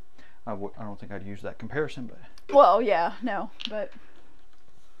 I don't think I'd use that comparison, but. Well, yeah, no, but.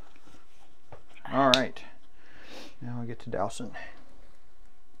 All right. Now I get to dousing.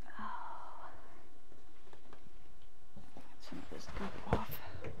 Some of this goop off.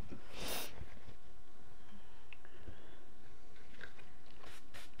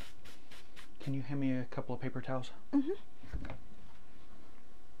 Can you hand me a couple of paper towels? Mm-hmm.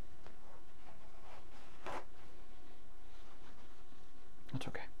 That's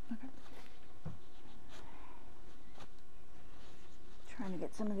okay. Okay. Trying to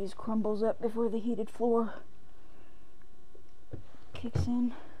get some of these crumbles up before the heated floor kicks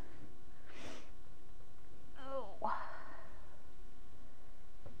in. Oh. I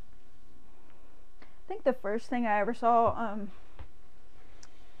think the first thing I ever saw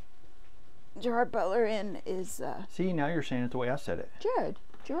Gerard Butler in is See, now you're saying it the way I said it.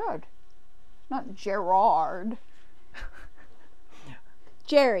 Gerard, not Gerard.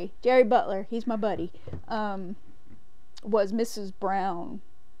 Jerry Butler, he's my buddy, was Mrs. Brown,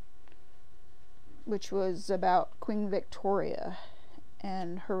 which was about Queen Victoria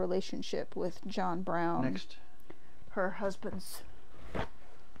and her relationship with John Brown. Next. Her husband's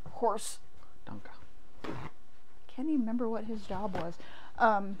horse. Danke. Can't even remember what his job was.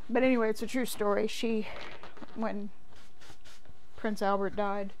 But anyway, it's a true story. When Prince Albert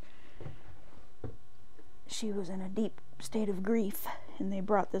died, she was in a deep state of grief, and they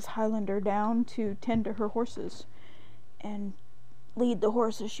brought this Highlander down to tend to her horses and lead the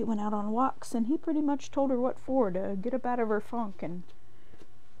horse as she went out on walks, and he pretty much told her what for, to get up out of her funk, and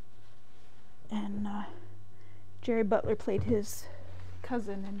Jerry Butler played his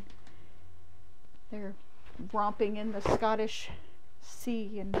cousin, and they're romping in the Scottish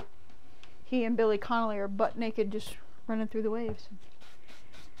sea, and he and Billy Connolly are butt naked just running through the waves.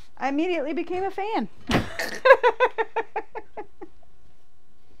 I immediately became a fan.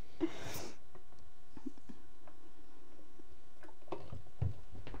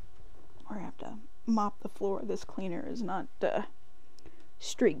 Or I have to mop the floor. This cleaner is not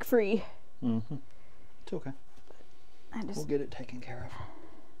streak free. Mm-hmm. It's okay. We'll get it taken care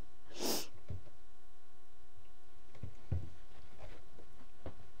of.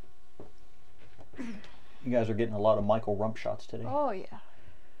 You guys are getting a lot of Michael Rump shots today. Oh yeah.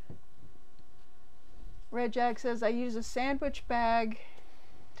 Red Jack says I use a sandwich bag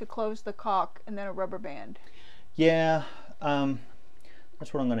to close the caulk and then a rubber band. Yeah,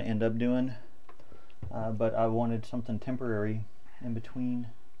 that's what I'm going to end up doing. But I wanted something temporary in between.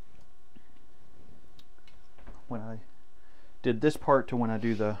 When I did this part to when I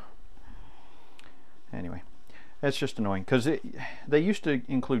do the... Anyway, that's just annoying because they used to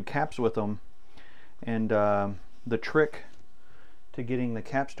include caps with them, and the trick to getting the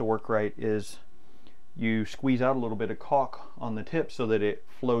caps to work right is you squeeze out a little bit of caulk on the tip so that it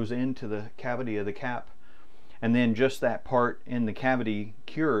flows into the cavity of the cap, and then just that part in the cavity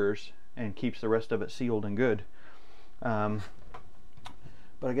cures and keeps the rest of it sealed and good. But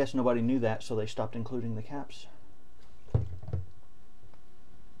I guess nobody knew that, so they stopped including the caps.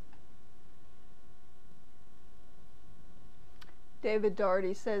 David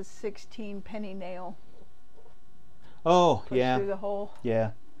Doherty says 16 penny nail. Oh, Push yeah. through the hole.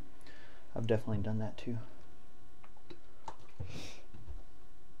 Yeah. I've definitely done that too.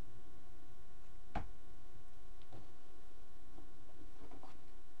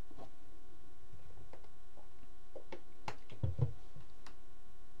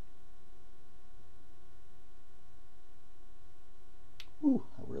 Ooh,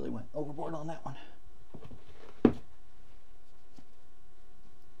 I really went overboard on that one.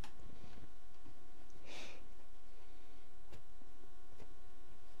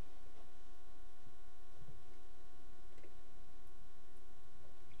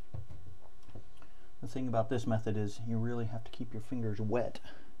 The thing about this method is you really have to keep your fingers wet,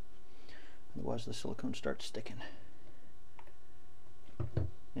 otherwise the silicone starts sticking.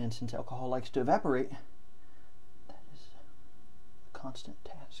 And since alcohol likes to evaporate, that is a constant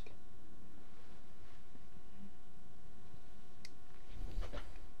task.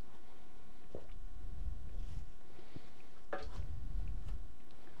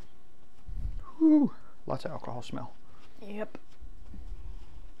 Whew, lots of alcohol smell. Yep.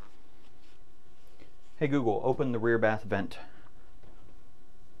 Hey Google, open the rear bath vent.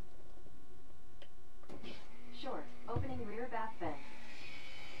 Sure. Opening rear bath vent.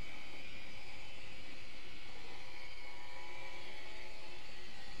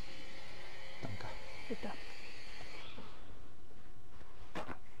 Danke. Bitte.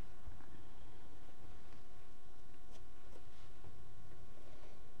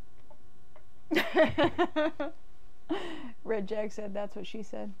 Red Jack said that's what she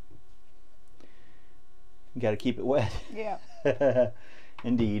said. You got to keep it wet. Yeah.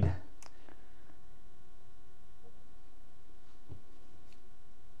 Indeed.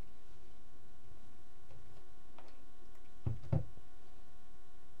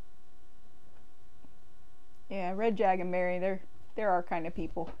 Yeah, Red Jag and Mary, they're our kind of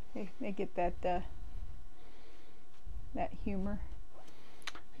people. They get that that humor.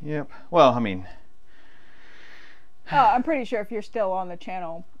 Yep. Well, I mean, Oh, I'm pretty sure if you're still on the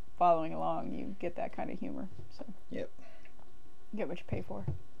channel following along, you get that kind of humor. So yep. you get what you pay for.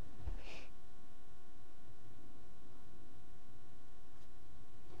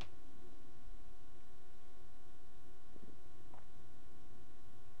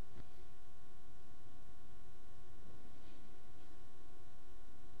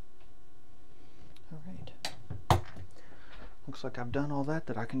 All right. Looks like I've done all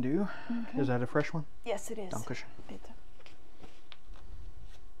that I can do. Okay. Is that a fresh one? Yes, it is. Dankeschön. Bitte.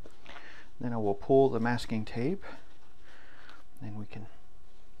 Then I will pull the masking tape. Then we can.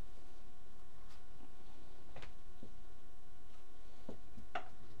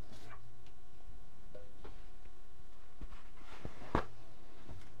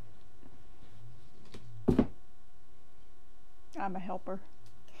 I'm a helper.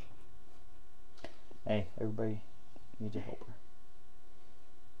 Hey, everybody needs a helper.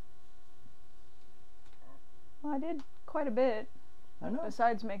 Well, I did quite a bit. I know.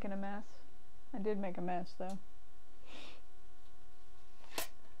 Besides making a mess. I did make a mess, though.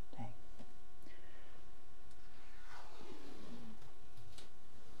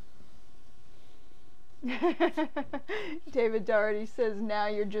 David Doherty says now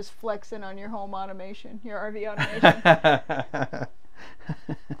you're just flexing on your home automation, your RV automation.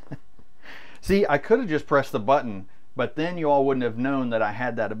 See, I could have just pressed the button, but then you all wouldn't have known that I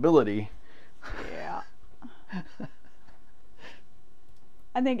had that ability. Yeah.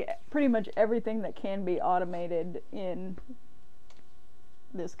 I think pretty much everything that can be automated in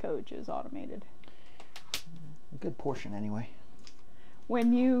this coach is automated. A good portion, anyway.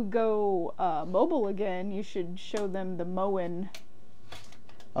 When you go mobile again, you should show them the mowing.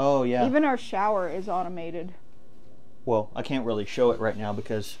 Oh, yeah. Even our shower is automated. Well, I can't really show it right now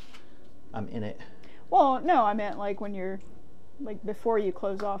because I'm in it. Well, no, I meant like when you're, like before you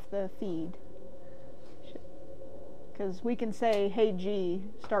close off the feed. Because we can say, hey G,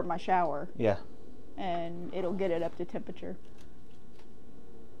 start my shower. Yeah. And it'll get it up to temperature.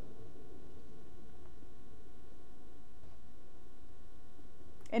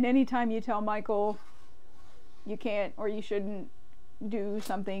 And anytime you tell Michael you can't or you shouldn't do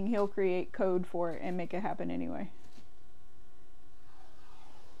something, he'll create code for it and make it happen anyway.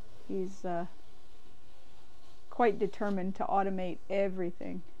 He's quite determined to automate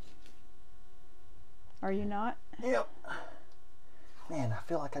everything. Are you not? Yep. Man, I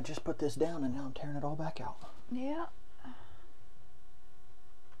feel like I just put this down and now I'm tearing it all back out. Yeah.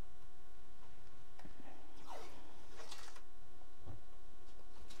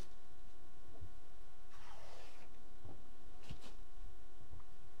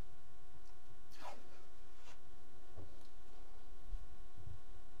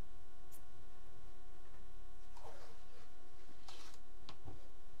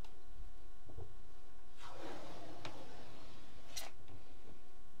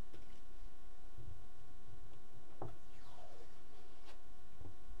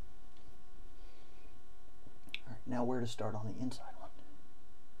 Now where to start on the inside one?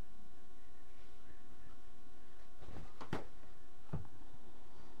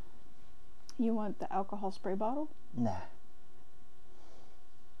 You want the alcohol spray bottle? Nah.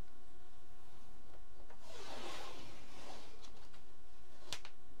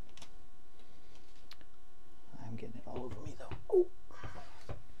 I'm getting it all over me though. Oh.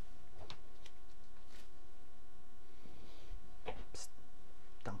 Psst.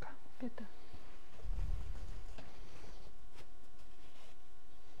 Danke. Bitte.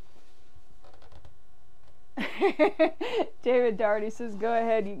 David Doherty says, go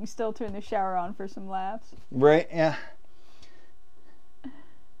ahead, you can still turn the shower on for some laughs. Right, yeah.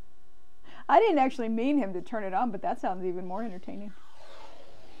 I didn't actually mean him to turn it on, but that sounds even more entertaining.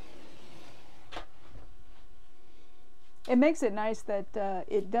 It makes it nice that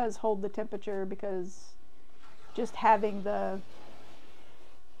it does hold the temperature, because just having the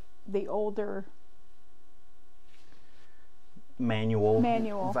older Manual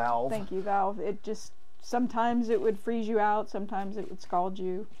valve. Thank you, valve. It just, sometimes it would freeze you out, sometimes it would scald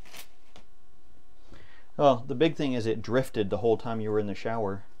you. Well, the big thing is it drifted the whole time you were in the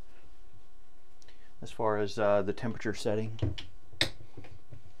shower, as far as the temperature setting.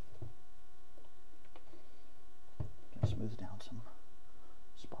 Smooth down some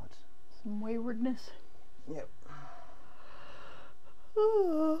spots. Some waywardness. Yep.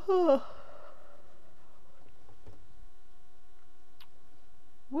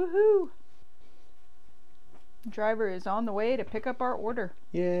 Woohoo! Driver is on the way to pick up our order.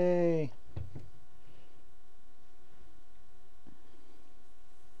 Yay!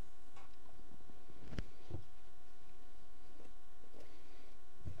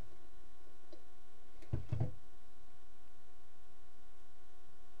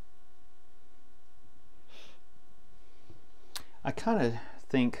 I kind of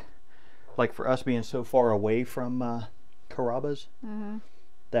think, like for us being so far away from Carrabba's,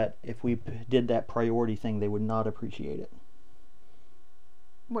 that if we did that priority thing, they would not appreciate it.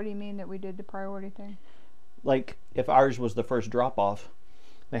 What do you mean that we did the priority thing? Like if ours was the first drop off,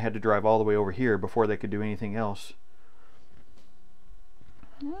 they had to drive all the way over here before they could do anything else.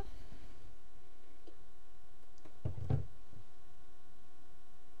 Yeah.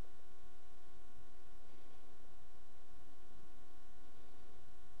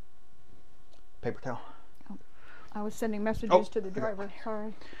 Paper towel. I was sending messages to the driver.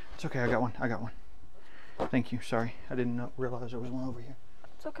 Sorry. It's okay. I got one. I got one. Thank you. Sorry. I didn't realize there was one over here.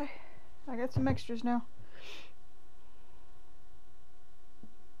 It's okay. I got some extras now.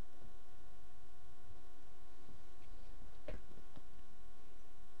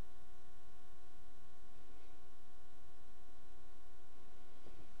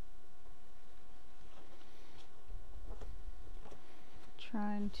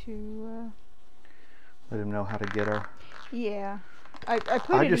 Trying to Let him know how to get our. yeah. I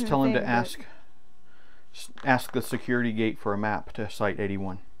put I it just in tell the him to thing, ask the security gate for a map to Site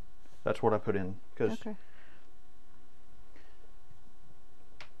 81. That's what I put in because. Okay.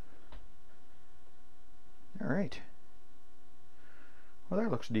 All right. Well, that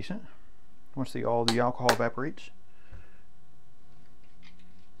looks decent. Once all the alcohol evaporates.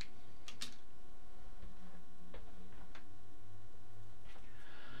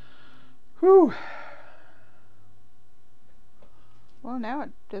 Whew. Well, now it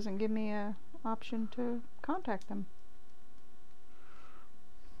doesn't give me a option to contact them.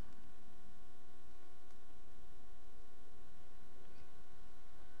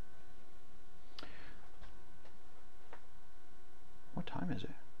 What time is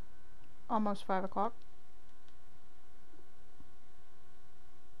it? Almost 5 o'clock.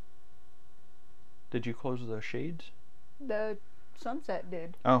 Did you close the shades? The sunset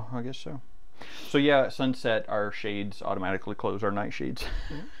did. Oh, I guess so. So yeah, at sunset our shades automatically close, our night shades.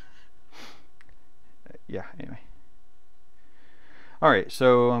 Yeah, anyway. Alright,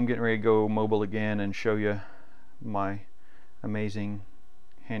 so I'm getting ready to go mobile again and show you my amazing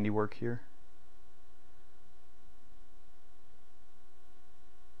handiwork here.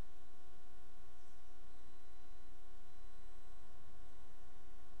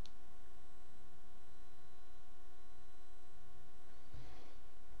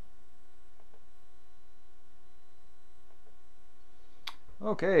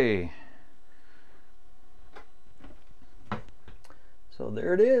 Okay, so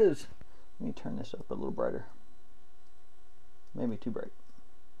there it is. Let me turn this up a little brighter. Maybe too bright.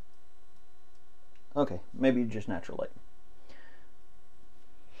 Okay, maybe just natural light.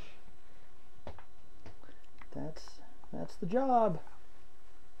 That's the job.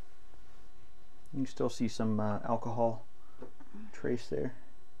 You can still see some alcohol trace there.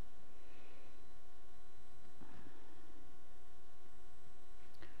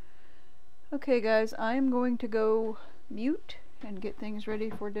 Okay guys, I'm going to go mute and get things ready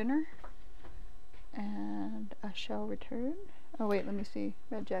for dinner. And I shall return. Oh wait, let me see.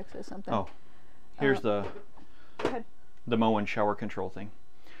 Red Jack says something. Oh, here's Go ahead. the Moen shower control thing.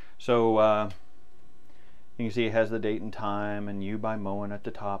 So you can see it has the date and time and you by Moen at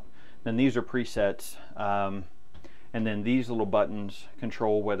the top. Then these are presets. And then these little buttons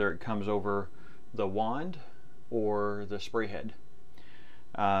control whether it comes over the wand or the spray head.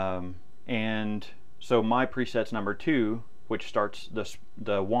 And so my preset's number 2, which starts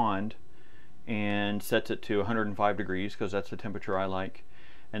the wand and sets it to 105 degrees because that's the temperature I like.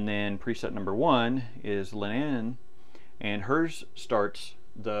 And then preset number 1 is Lynn, and hers starts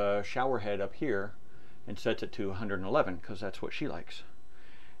the shower head up here and sets it to 111 because that's what she likes.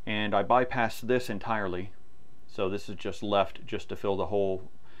 And I bypassed this entirely, so this is just left just to fill the hole,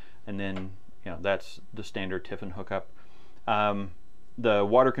 and then that's the standard Tiffin hookup. The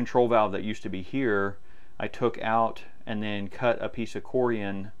water control valve that used to be here, I took out and then cut a piece of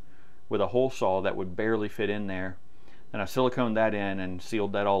corian with a hole saw that would barely fit in there. And I siliconed that in and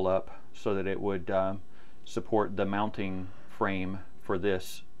sealed that all up so that it would support the mounting frame for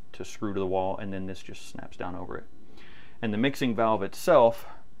this to screw to the wall, and then this just snaps down over it. And the mixing valve itself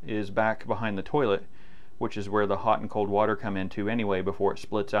is back behind the toilet, which is where the hot and cold water come into anyway before it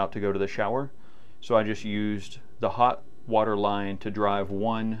splits out to go to the shower. So I just used the hot water line to drive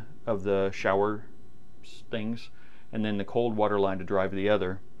one of the shower things, and then the cold water line to drive the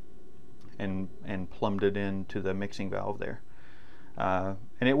other, and plumbed it into the mixing valve there. And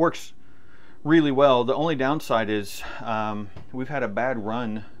it works really well. The only downside is we've had a bad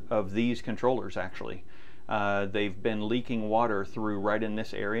run of these controllers actually. They've been leaking water through right in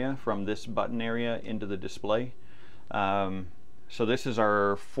this area from this button area into the display. So this is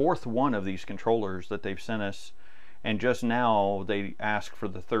our fourth one of these controllers that they've sent us, and just now they asked for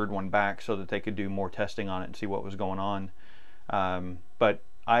the third one back so that they could do more testing on it and see what was going on. But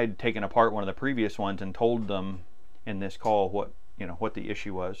I'd taken apart one of the previous ones and told them in this call what the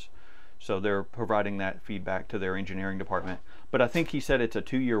issue was. So they're providing that feedback to their engineering department. But I think he said it's a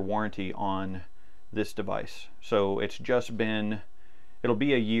 2-year warranty on this device. So it's just been, it'll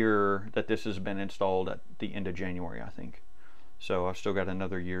be a year that this has been installed at the end of January, I think. So I've still got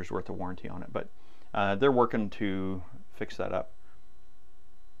another year's worth of warranty on it, but they're working to fix that up.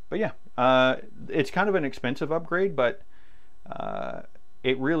 But yeah, it's kind of an expensive upgrade, but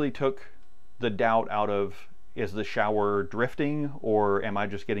it really took the doubt out of, is the shower drifting or am I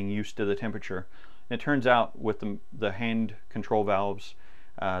just getting used to the temperature? And it turns out with the hand control valves,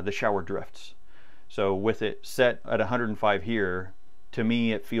 the shower drifts. So with it set at 105 here, to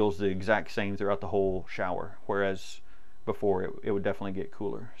me it feels the exact same throughout the whole shower, whereas before it would definitely get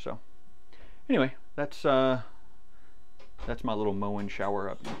cooler. So anyway, that's my little Moen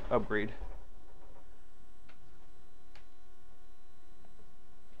shower upgrade.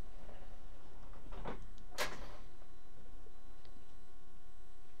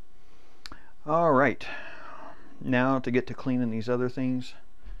 All right, now to get to cleaning these other things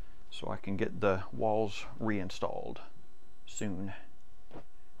so I can get the walls reinstalled soon.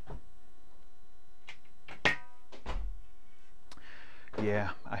 Yeah,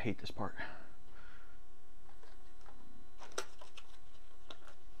 I hate this part.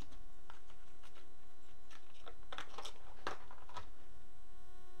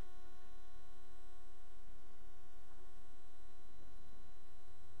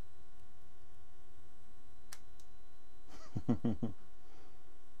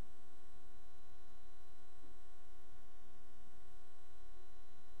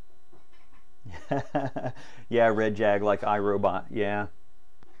 Yeah, Red Jag like iRobot. Yeah.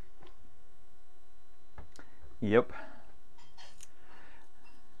 Yep.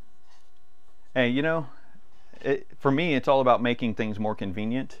 Hey, you know, for me, it's all about making things more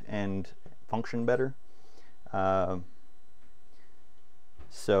convenient and function better.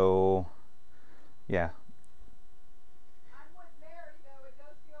 So, yeah. I'm with Mary, though. It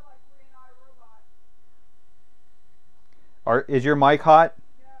does feel like we're in iRobot. Is your mic hot?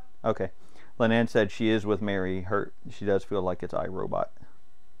 Yeah. Okay. Lynanne said she is with Mary. She does feel like it's iRobot.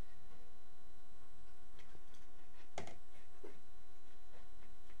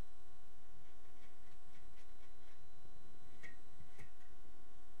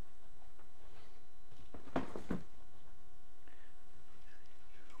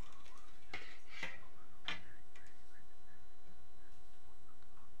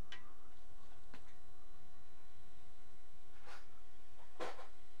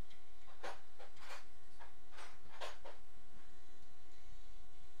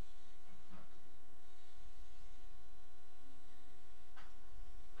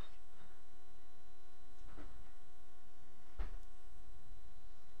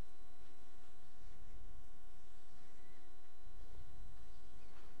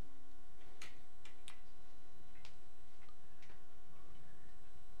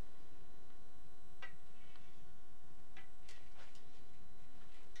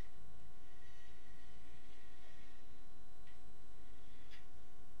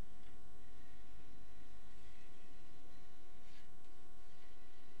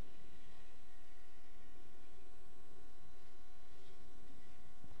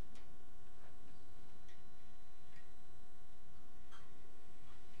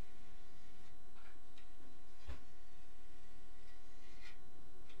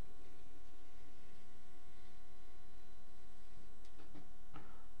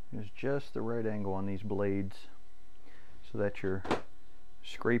 There's just the right angle on these blades so that you're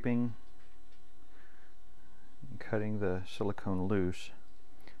scraping and cutting the silicone loose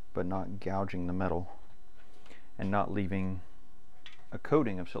but not gouging the metal and not leaving a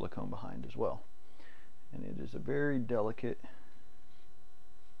coating of silicone behind as well. And it is a very delicate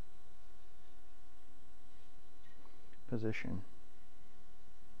position.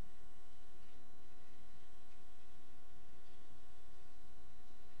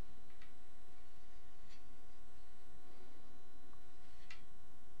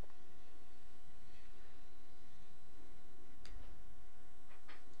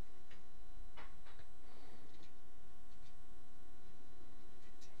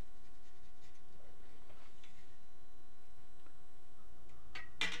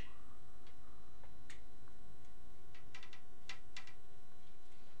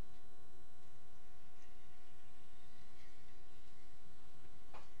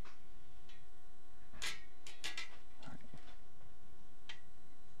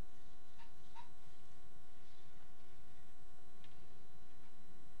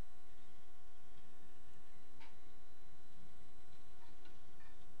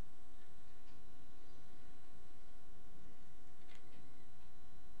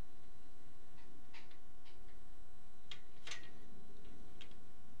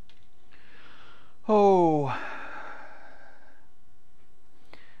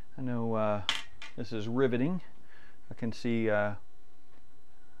 I know this is riveting. I can see how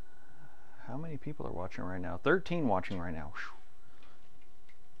many people are watching right now. 13 watching right now. Whew.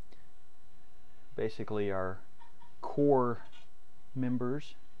 Basically our core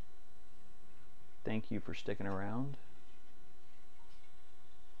members. Thank you for sticking around.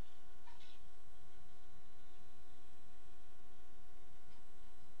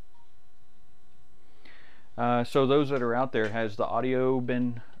 So those that are out there, has the audio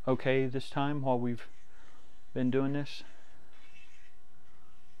been okay this time while we've been doing this?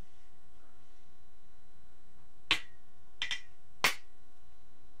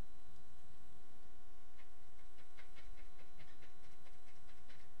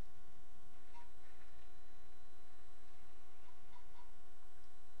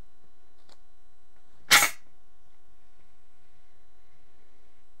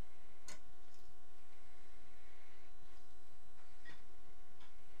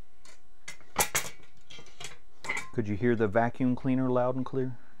 Could you hear the vacuum cleaner loud and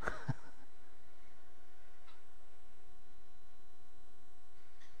clear?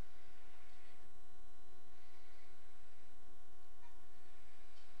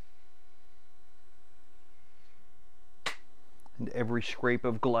 And every scrape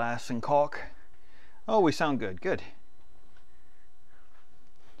of glass and caulk. Oh, we sound good. Good.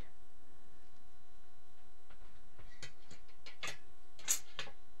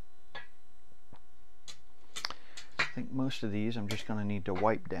 I think most of these I'm just going to need to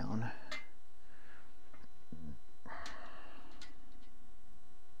wipe down.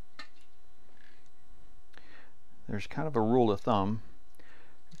 There's kind of a rule of thumb.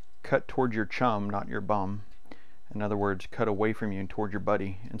 Cut towards your chum, not your bum. In other words, cut away from you and toward your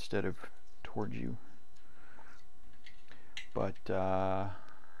buddy instead of towards you. But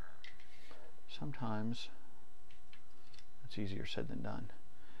sometimes it's easier said than done.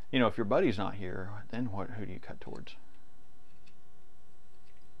 You know, if your buddy's not here, then who do you cut towards?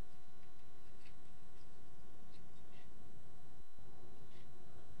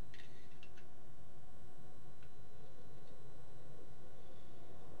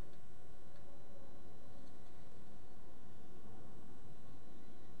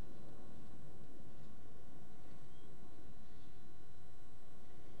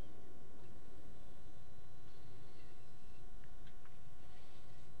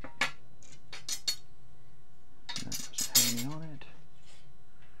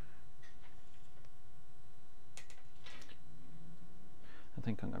 I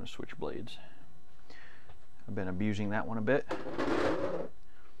think I'm going to switch blades. I've been abusing that one a bit.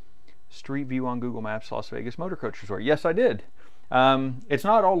 Street view on Google Maps, Las Vegas Motor Coach Resort. Yes, I did. It's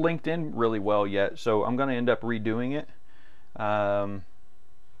not all linked in really well yet, so I'm going to end up redoing it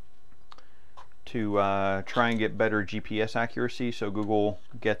to try and get better GPS accuracy so Google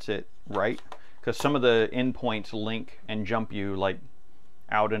gets it right. Because some of the endpoints link and jump you like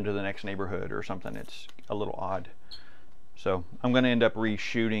out into the next neighborhood or something. It's a little odd. So I'm going to end up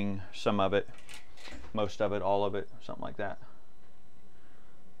reshooting some of it, most of it, all of it, something like that.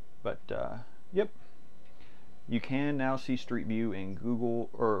 But yep, you can now see Street View in Google,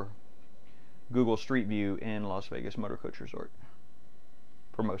 or Google Street View in Las Vegas Motor Coach Resort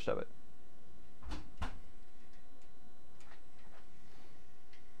for most of it.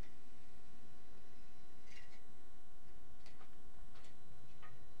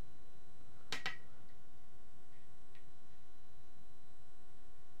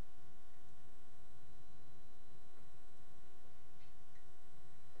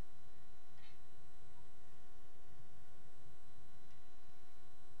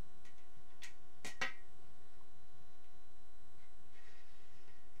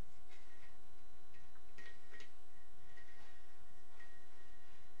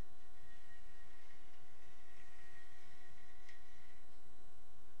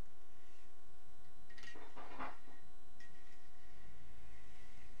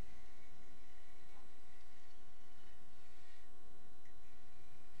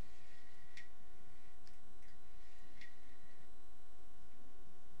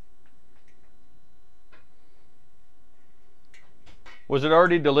 Was it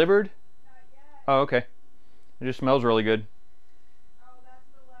already delivered? Not yet. Oh, okay. It just smells really good. Oh, that's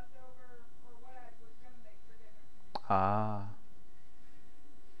the leftover, or what I was going to make for dinner. Ah.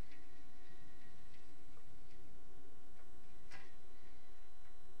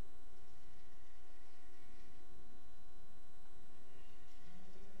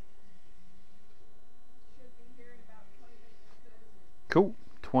 Should be here in about 20 minutes. Cool.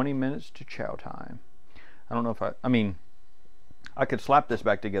 20 minutes to chow time. I don't know if I mean, I could slap this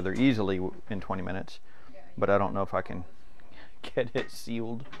back together easily in 20 minutes, Yeah, but I don't know if I can get it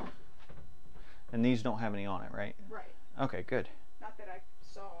sealed. And these don't have any on it, right? Right. Okay, good. Not that I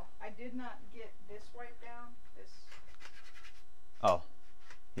saw. I did not get this wiped down. This. Oh,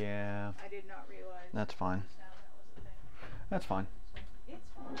 yeah. I did not realize. That's fine. Just now that was a thing. That's fine. It's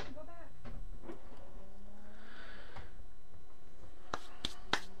fine. Go back.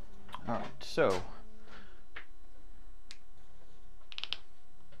 All right, so.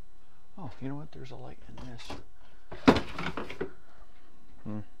 Oh, you know what? There's a light in this.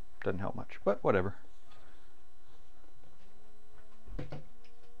 Doesn't help much, but whatever.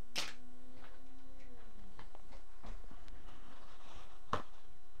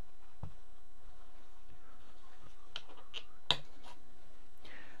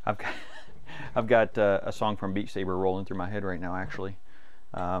 I've got a song from Beat Saber rolling through my head right now, actually.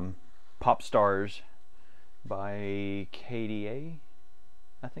 Pop Stars by KDA,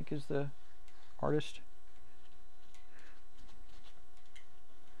 I think is the artist.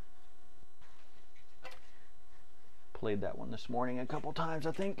 Played that one this morning a couple times,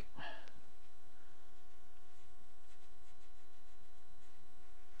 I think.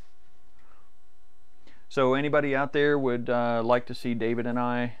 So anybody out there would like to see David and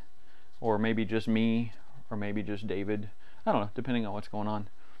I, or maybe just me, or maybe just David, I don't know, depending on what's going on,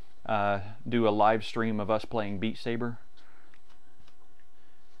 do a live stream of us playing Beat Saber.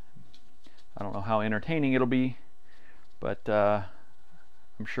 I don't know how entertaining it'll be, but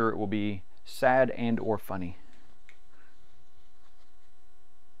I'm sure it will be sad and or funny.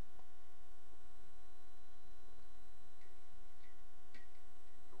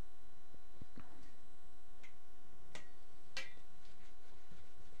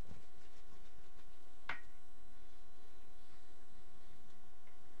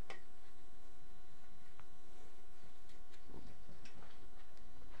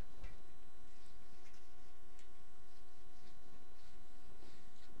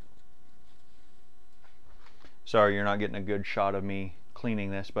 Sorry you're not getting a good shot of me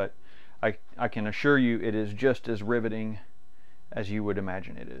cleaning this, but I can assure you it is just as riveting as you would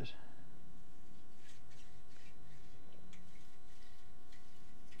imagine it is.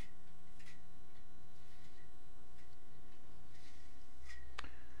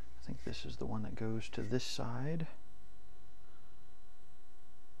 I think this is the one that goes to this side.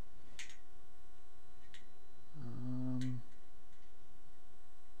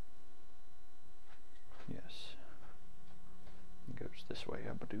 Yes. It goes this way,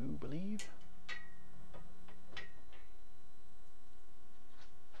 I do believe.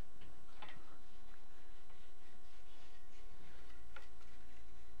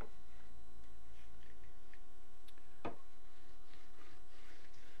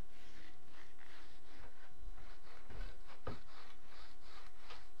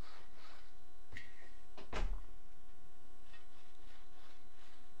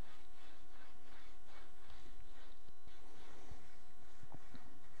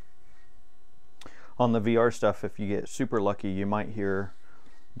 On the VR stuff, if you get super lucky, you might hear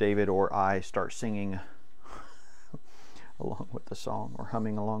David or I start singing along with the song or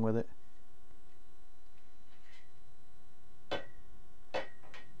humming along with it. Okay,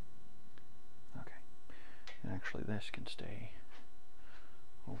 and actually this can stay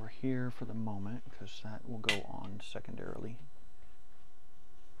over here for the moment because that will go on secondarily.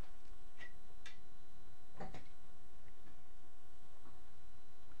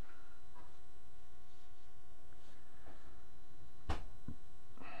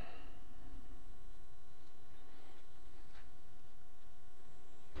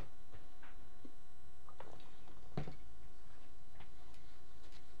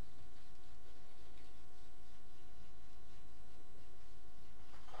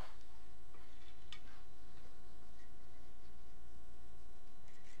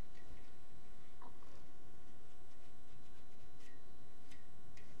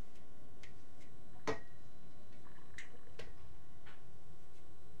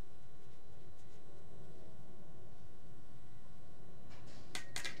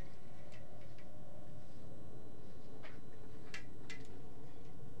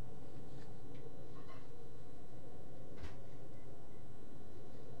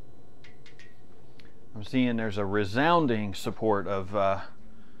 I'm seeing there's a resounding support of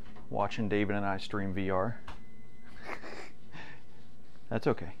watching David and I stream VR. That's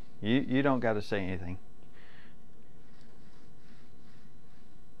okay. You don't got to say anything.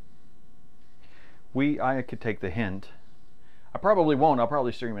 I could take the hint. I probably won't. I'll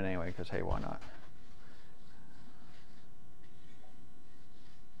probably stream it anyway because hey, why not?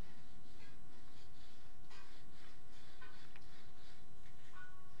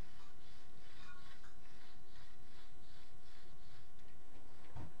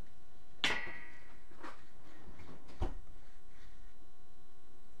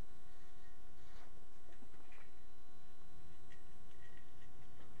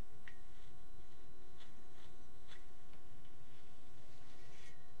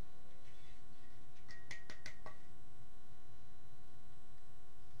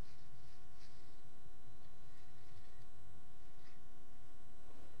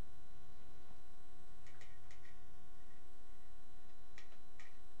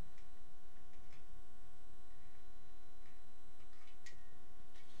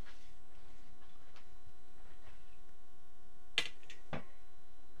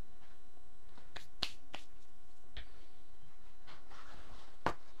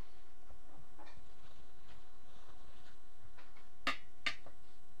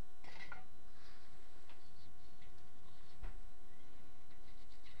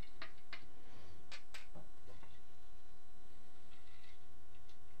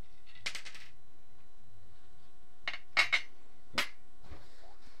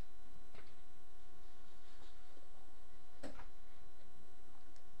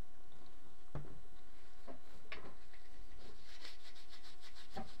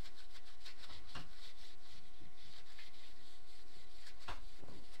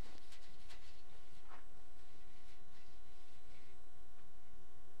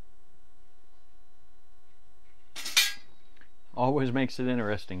 always makes it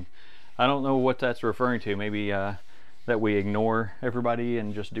interesting. I don't know what that's referring to. Maybe that we ignore everybody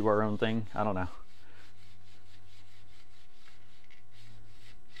and just do our own thing. I don't know.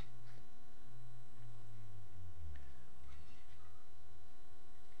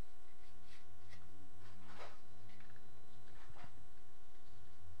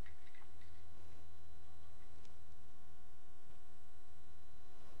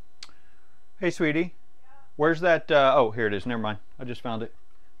 Hey, sweetie. Where's that? Oh, here it is. Never mind. I just found it.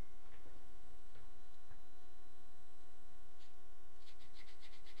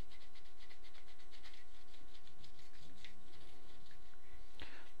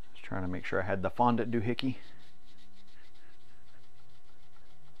 Just trying to make sure I had the fondant doohickey.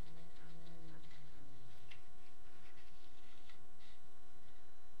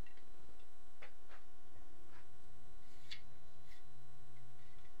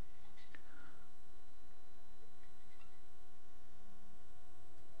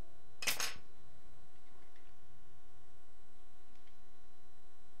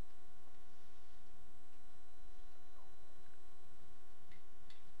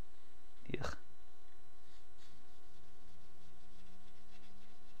 Yuck.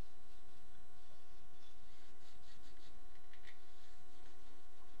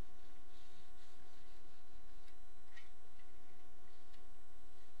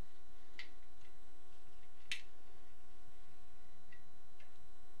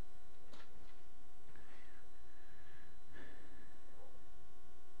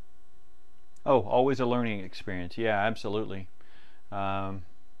 Oh, always a learning experience. Yeah, absolutely.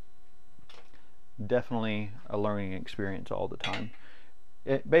 Definitely a learning experience all the time.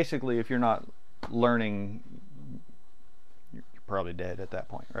 Basically, if you're not learning, you're probably dead at that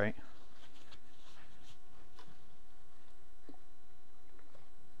point, right?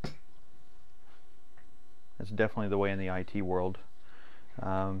 That's definitely the way in the IT world.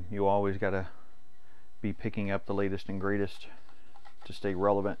 You always got to be picking up the latest and greatest to stay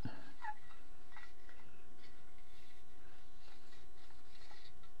relevant.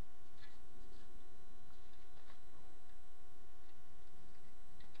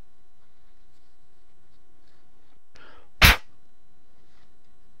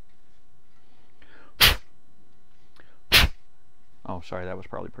 Oh, sorry, that was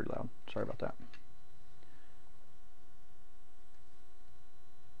probably pretty loud. Sorry about that.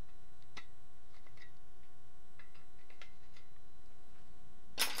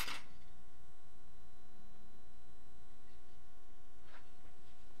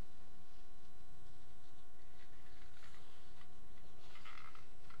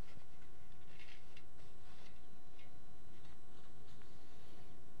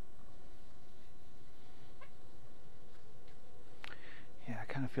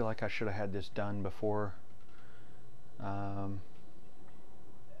 I kind of feel like I should have had this done before.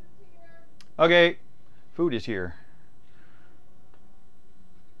 Okay, food is here.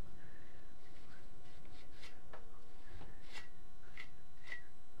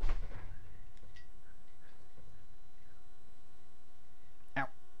 Ow.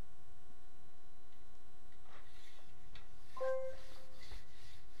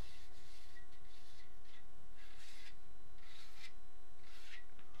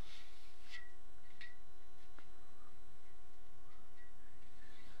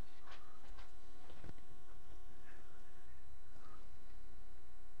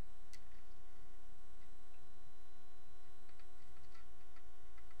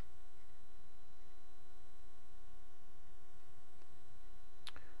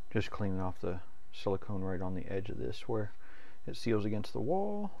 Just cleaning off the silicone right on the edge of this where it seals against the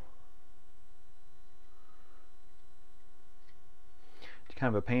wall. It's kind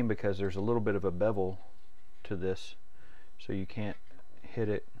of a pain because there's a little bit of a bevel to this, so you can't hit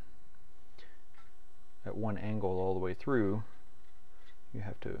it at one angle all the way through. You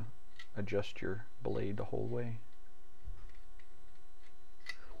have to adjust your blade the whole way.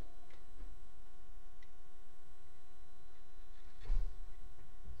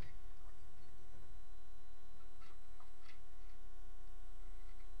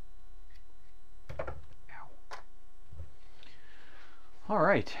 All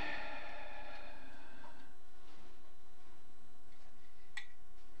right.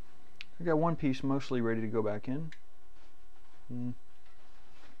 I got one piece mostly ready to go back in.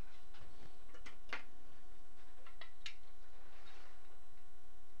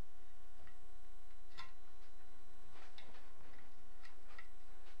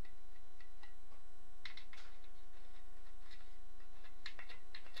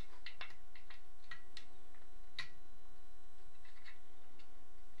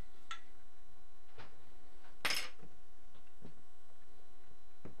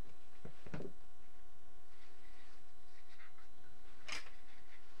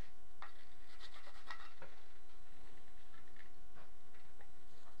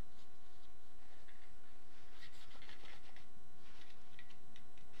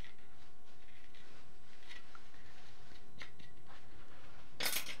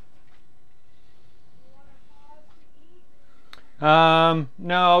 No,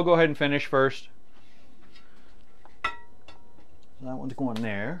 I'll go ahead and finish first. That one's going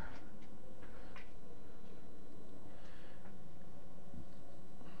there.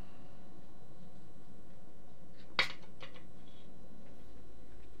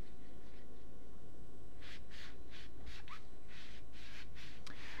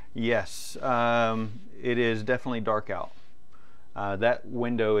 Yes, it is definitely dark out. That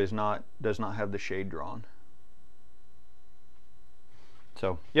window does not have the shade drawn.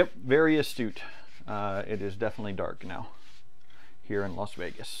 So, yep, very astute. It is definitely dark now here in Las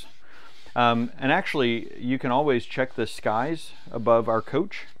Vegas. And actually, you can always check the skies above our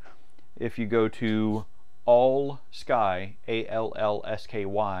coach if you go to allsky,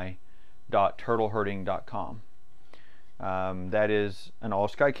 ALLSKY, .turtleherding.com. That is an all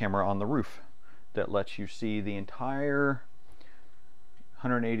sky camera on the roof that lets you see the entire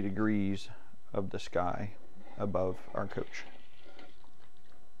 180 degrees of the sky above our coach.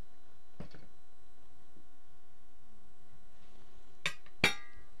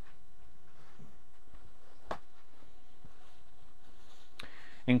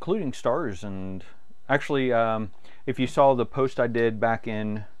 Including stars. And actually, if you saw the post I did back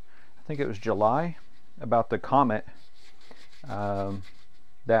in, I think it was July, about the comet,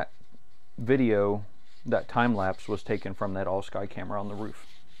 that video, that time lapse was taken from that all sky camera on the roof.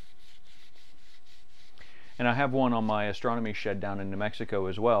 And I have one on my astronomy shed down in New Mexico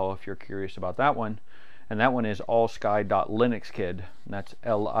as well, if you're curious about that one. And that one is allsky.linuxkid, and that's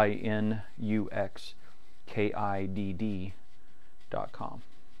LINUXKIDD.com.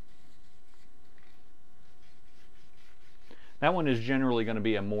 That one is generally going to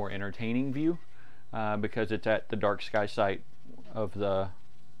be a more entertaining view because it's at the dark sky site of the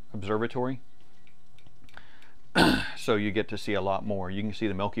observatory. So you get to see a lot more. You can see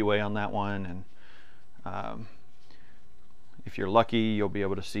the Milky Way on that one, and if you're lucky, you'll be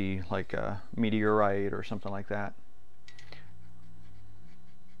able to see like a meteorite or something like that.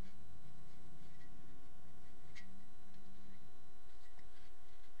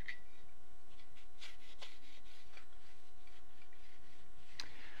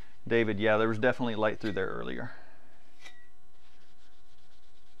 David, yeah, there was definitely light through there earlier.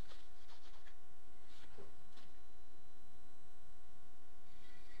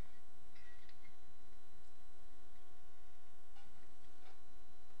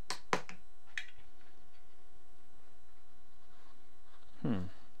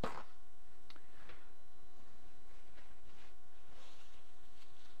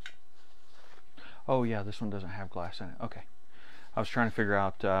 Oh yeah, this one doesn't have glass in it. Okay. I was trying to figure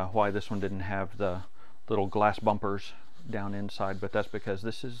out why this one didn't have the little glass bumpers down inside, but that's because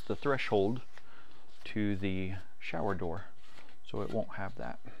this is the threshold to the shower door, so it won't have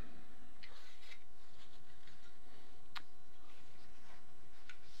that.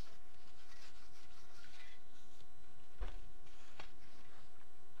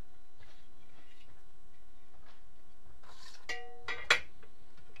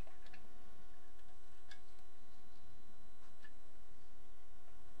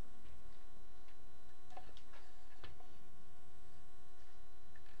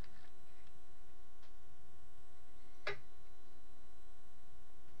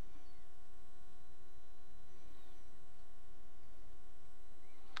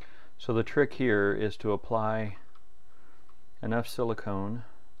 So the trick here is to apply enough silicone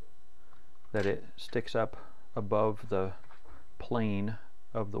that it sticks up above the plane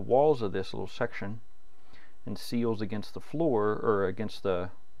of the walls of this little section and seals against the floor or against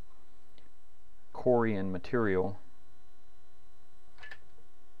the corian material.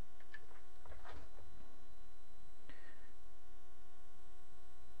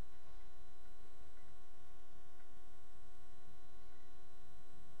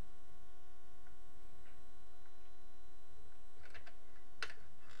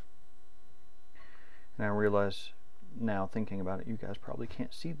 And I realize now, thinking about it, you guys probably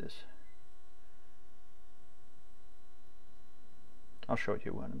can't see this. I'll show it to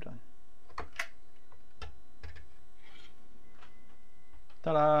you when I'm done.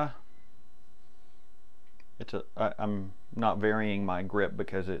 Ta-da! I'm not varying my grip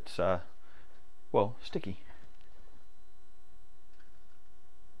because it's, well, sticky.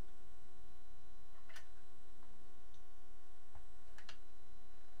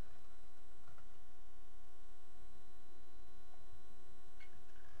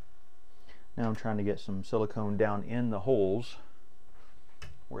 Now I'm trying to get some silicone down in the holes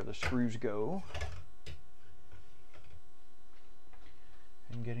where the screws go.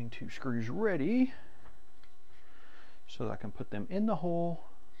 And getting 2 screws ready so that I can put them in the hole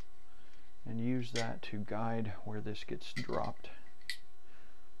and use that to guide where this gets dropped.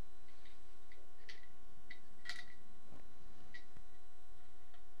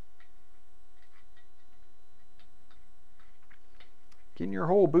 Get in your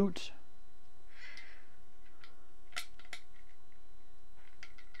hole, Boots.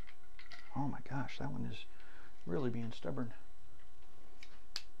 Oh my gosh, that one is really being stubborn.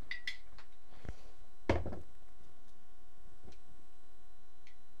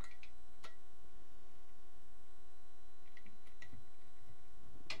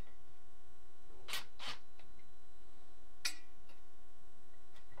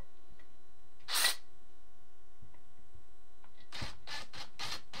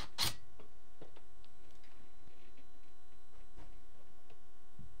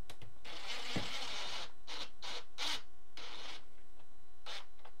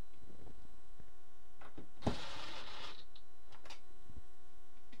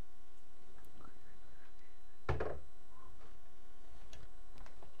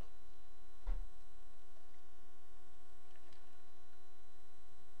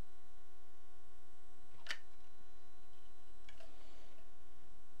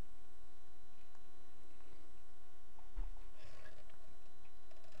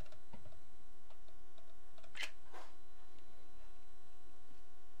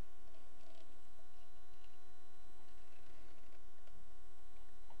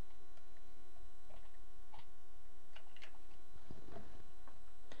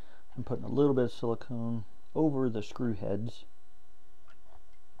 I'm putting a little bit of silicone over the screw heads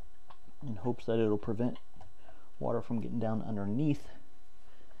in hopes that it'll prevent water from getting down underneath.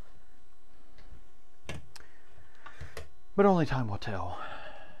 But only time will tell.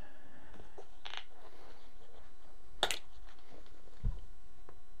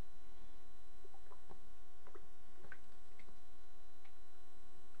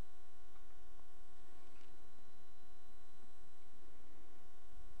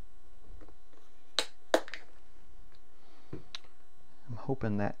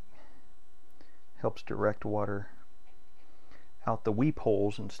 Hoping that helps direct water out the weep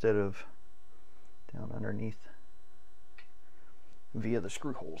holes instead of down underneath via the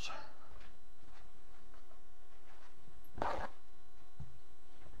screw holes.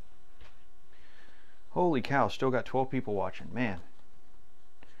 Holy cow, still got 12 people watching, man.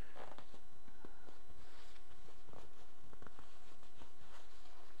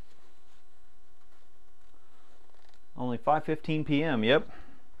 Only 5:15 p.m. Yep,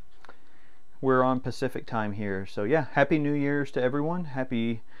 we're on Pacific time here. So yeah, happy New Year's to everyone.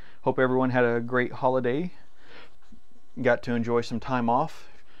 Hope everyone had a great holiday. Got to enjoy some time off.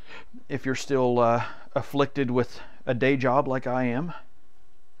 If you're still afflicted with a day job like I am.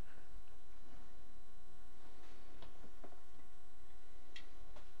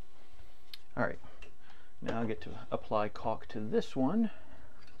 All right, now I get to apply caulk to this one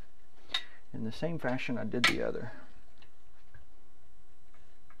in the same fashion I did the other.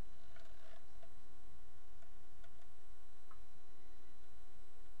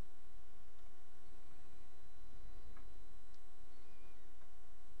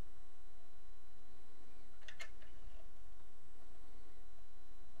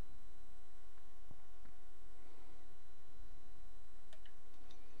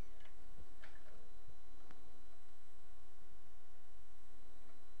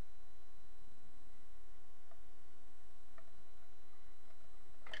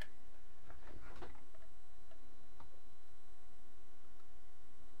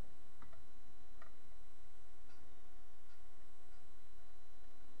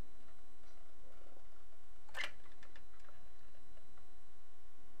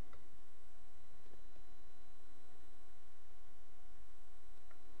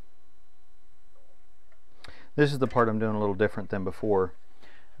 This is the part I'm doing a little different than before.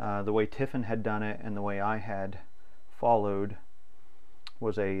 The way Tiffin had done it and the way I had followed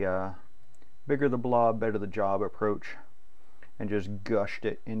was a bigger the blob, better the job approach, and just gushed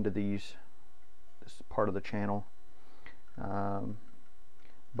it into this part of the channel.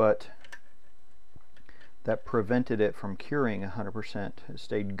 But that prevented it from curing 100%. It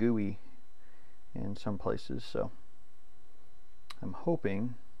stayed gooey in some places, so I'm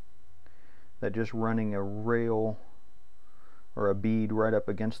hoping that just running a rail or a bead right up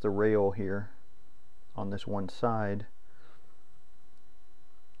against the rail here on this one side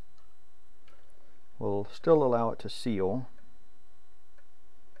will still allow it to seal,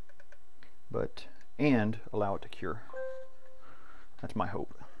 and allow it to cure. That's my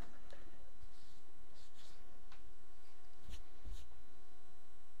hope.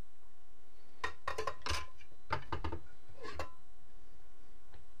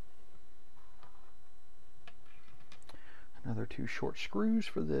 Another 2 short screws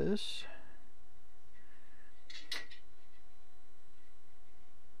for this.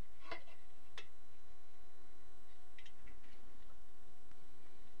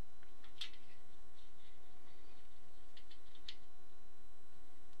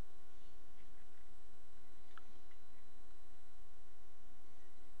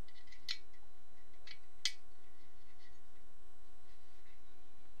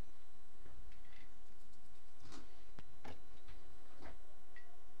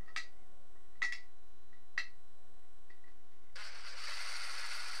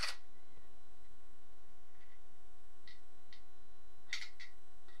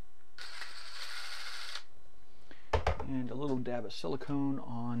 And a little dab of silicone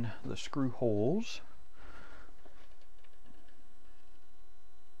on the screw holes.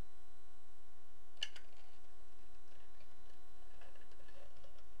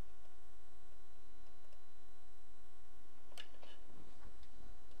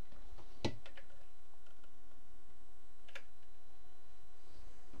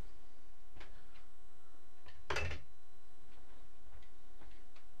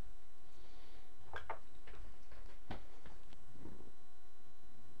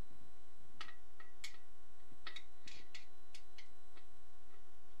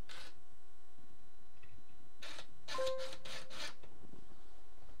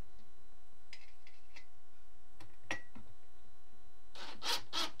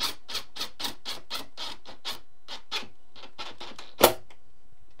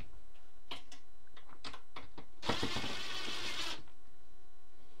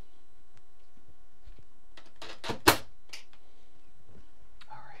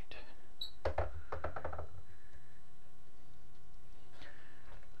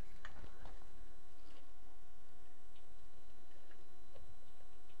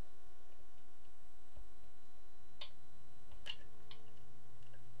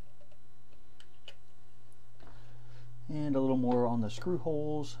 And a little more on the screw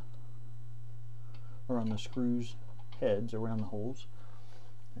holes, or on the screws heads around the holes,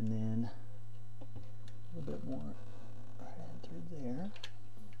 and then a little bit more right through there.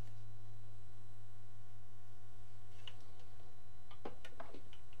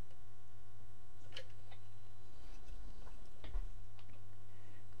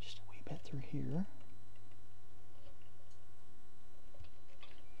 Just a wee bit through here.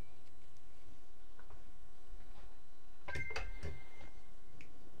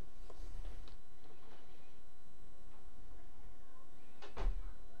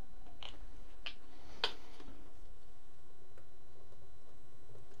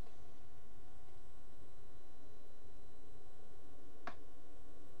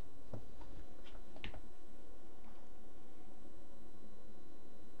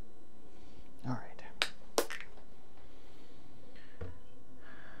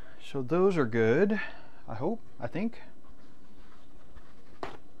 So those are good, I think.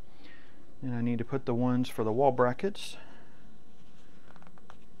 And I need to put the ones for the wall brackets.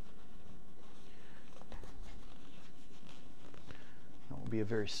 That will be a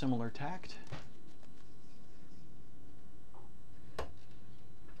very similar tact.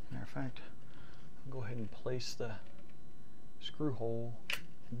 Matter of fact, I'll go ahead and place the screw hole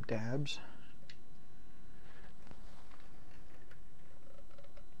dabs.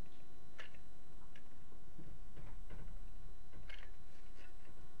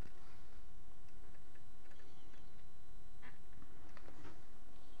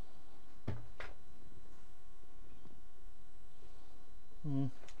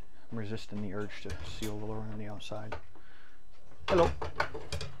 I'm resisting the urge to seal around the outside. Hello.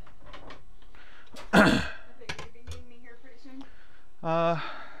 Okay, you'll be needing me here pretty soon?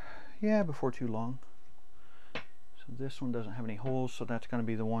 Yeah, before too long. So this one doesn't have any holes, so that's going to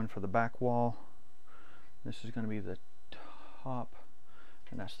be the one for the back wall. This is going to be the top,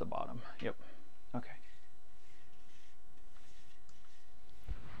 and that's the bottom. Yep. Okay.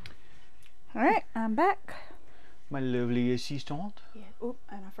 All right, I'm back. My lovely assistant. Yeah. Oop,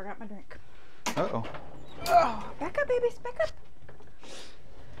 and I forgot my drink. Uh-oh. Oh, back up, babies, back up.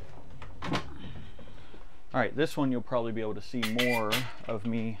 All right, this one you'll probably be able to see more of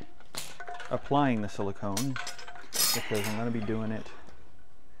me applying the silicone because I'm going to be doing it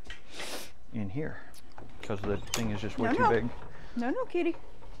in here because the thing is just way too big. No, kitty.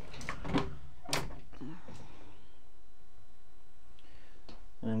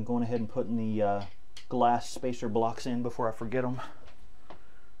 And I'm going ahead and putting the glass spacer blocks in before I forget them.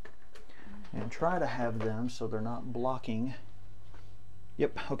 And try to have them so they're not blocking.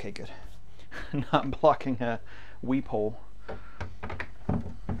 Yep, okay, good. Not blocking a weep hole.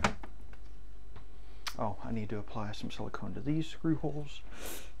 Oh, I need to apply some silicone to these screw holes.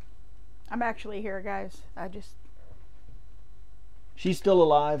 I'm actually here, guys. She's still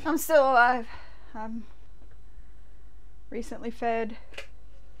alive. I'm still alive. I'm recently fed.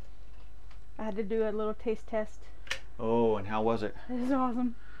 I had to do a little taste test. Oh, and how was it? It was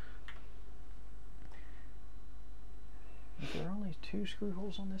awesome. Is there only 2 screw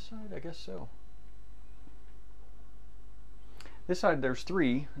holes on this side? I guess so. This side there's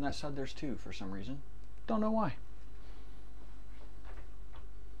 3, and that side there's 2 for some reason. Don't know why.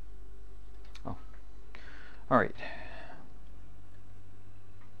 Oh. All right.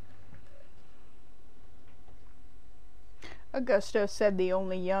 Augusto said the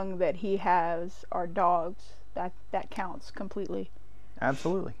only young that he has are dogs. That counts completely.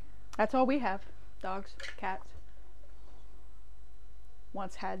 Absolutely. That's all we have. Dogs, cats.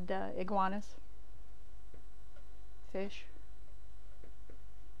 Once had iguanas. Fish.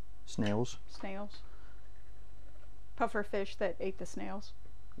 Snails. Snails. Puffer fish that ate the snails.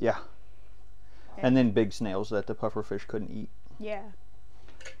 Yeah. And then big snails that the puffer fish couldn't eat. Yeah.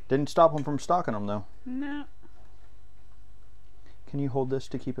 Didn't stop them from stalking them though. No. Can you hold this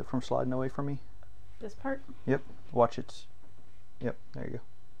to keep it from sliding away from me? This part? Yep. Watch it. Yep. There you go.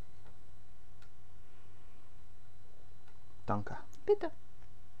 Danke. Bitte.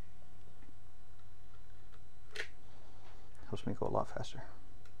 Helps me go a lot faster.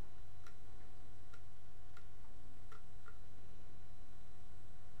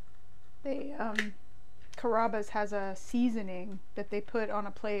 They Carrabba's has a seasoning that they put on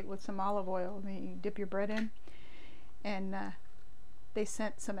a plate with some olive oil and you dip your bread in, and they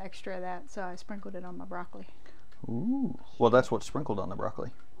sent some extra of that, so I sprinkled it on my broccoli. Ooh. Well, that's what's sprinkled on the broccoli.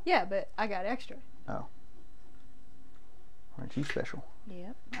 Yeah, but I got extra. Oh. Aren't you special?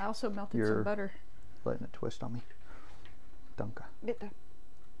 Yep. I also melted You're some butter. letting it twist on me. Danke. Bitte.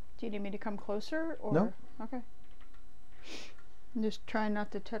 Do you need me to come closer or? No. Okay. I'm just trying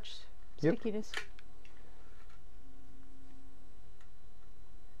not to touch Yep. stickiness.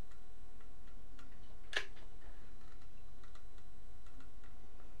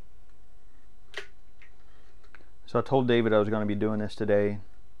 So I told David I was going to be doing this today.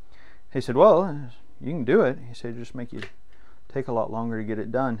 He said, well, you can do it. He said, just make you take a lot longer to get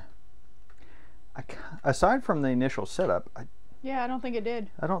it done. Aside from the initial setup, Yeah, I don't think it did.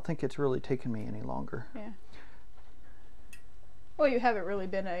 I don't think it's really taken me any longer. Yeah. Well, you haven't really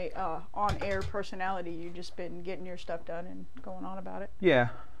been a on-air personality. You've just been getting your stuff done and going on about it. Yeah.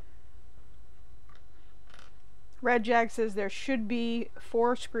 Red Jack says there should be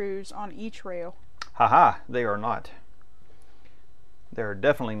 4 screws on each rail. Haha, they are not. They're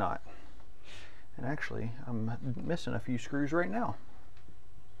definitely not. And actually, I'm missing a few screws right now.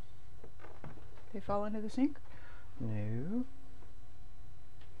 They fall into the sink? No.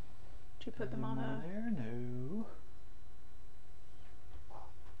 Did you put them on a... there? No.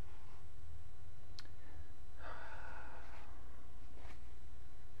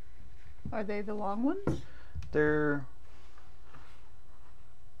 Are they the long ones? They're...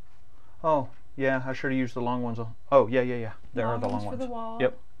 Oh, yeah, I should have used the long ones. Oh, yeah. There are the long ones for ones. the wall.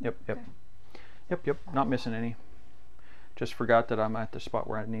 Yep. Okay. Yep. Not missing any. Just forgot that I'm at the spot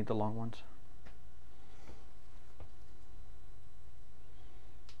where I need the long ones.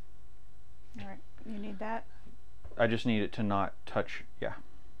 All right. You need that? I just need it to not touch. Yeah.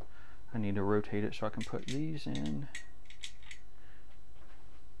 I need to rotate it so I can put these in.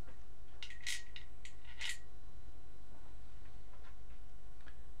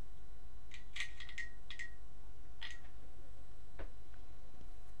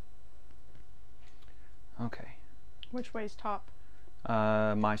 Okay. Which way's top?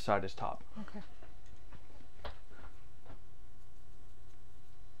 My side is top. Okay.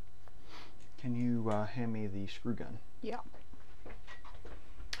 Can you hand me the screw gun? Yeah.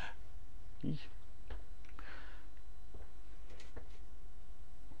 Eesh.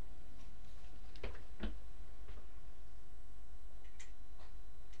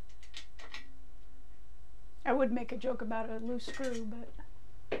 I would make a joke about a loose screw,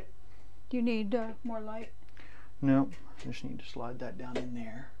 but do you need more light? Nope. I just need to slide that down in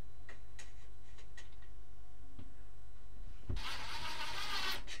there.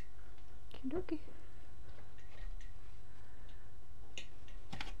 Okey-dokey.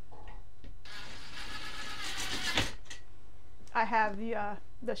 I have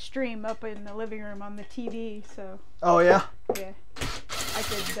the stream up in the living room on the TV, so Oh yeah. yeah, I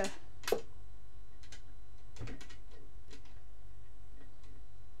could.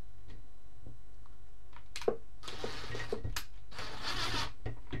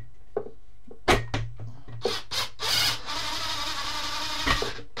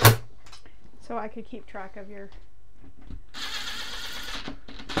 So I could keep track of your...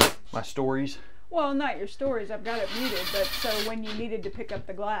 My stories. Well, not your stories. I've got it muted, but so when you needed to pick up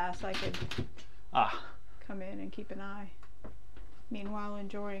the glass, I could come in and keep an eye. Meanwhile,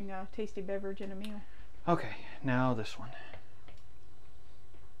 enjoying a tasty beverage and a meal. Okay, now this one.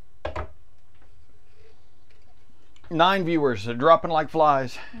 9 viewers. They're dropping like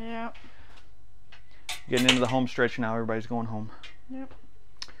flies. Yep. Getting into the home stretch now. Everybody's going home. Yep.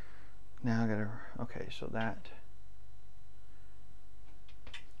 Now I gotta... Okay, so that...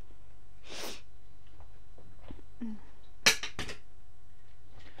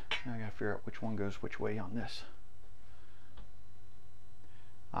 Now I gotta figure out which one goes which way on this.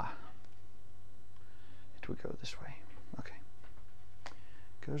 It would go this way. Okay.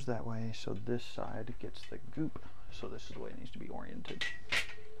 Goes that way, so this side gets the goop. So this is the way it needs to be oriented.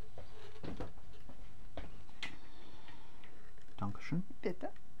 Dankeschön. Bitte.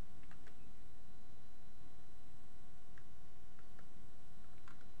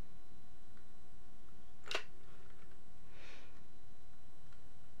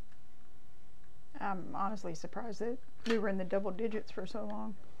 I'm honestly surprised that we were in the double digits for so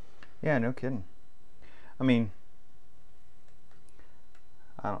long. Yeah, no kidding. I mean,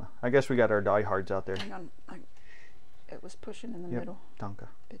 I don't know. I guess we got our diehards out there. Hang on. It was pushing in the middle. Danke.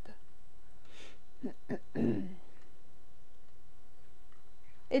 Bitte.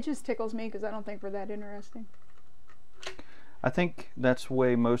 It just tickles me because I don't think we're that interesting. I think that's the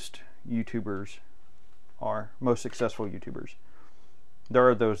way most YouTubers are, most successful YouTubers. There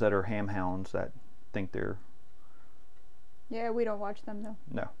are those that are ham hounds that think they're... Yeah, we don't watch them though.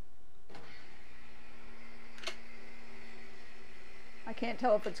 No. I can't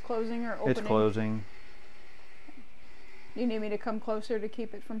tell if it's closing or opening. It's closing. You need me to come closer to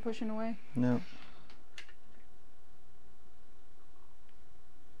keep it from pushing away? No.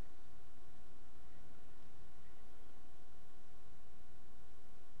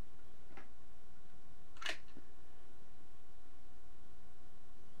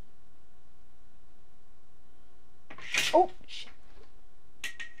 Oh, shit.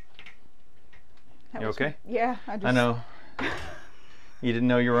 You okay? Yeah, I know. You didn't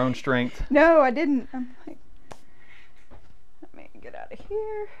know your own strength. No, I didn't. I'm like, let me get out of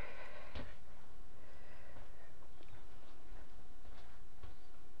here.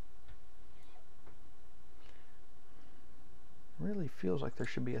 Really feels like there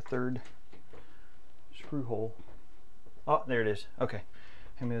should be a third screw hole. Oh, there it is. Okay.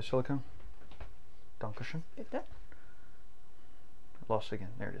 Hand me the silicone. Dankeschön. Bitte. Lost it again.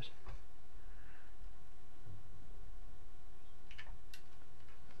 There it is.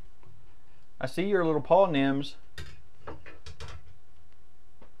 I see your little paw nims.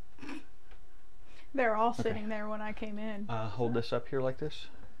 They're all sitting there when I came in. Hold this up here like this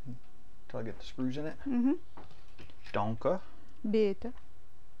until I get the screws in it. Mm-hmm. Danke. Bitte.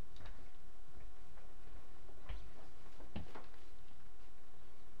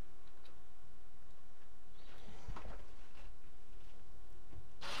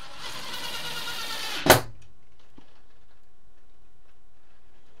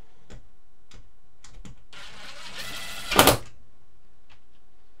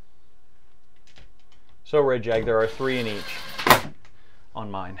 So, Red Jag, there are 3 in each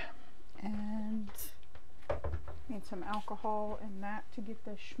on mine. And need some alcohol in that to get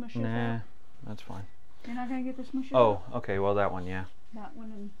the smushes Nah, out. that's fine. You're not going to get the smushes Oh, out? okay, well that one, yeah. That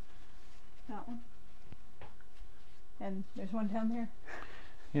one and that one. And there's one down there.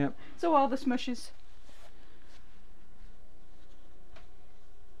 Yep. So all the smushes.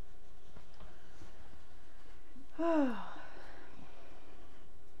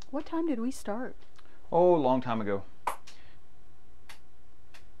 What time did we start? Oh, a long time ago.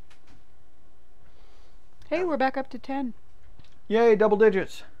 Hey, we're back up to 10. Yay, double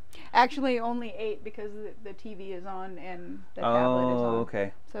digits. Actually, only 8 because the TV is on and the tablet is on. Oh,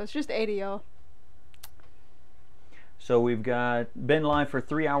 okay. So it's just 8 of y'all. So we've been live for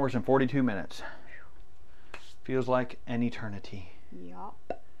 3 hours and 42 minutes. Feels like an eternity.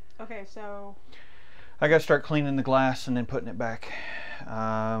 Yup. Okay, so I gotta start cleaning the glass and then putting it back.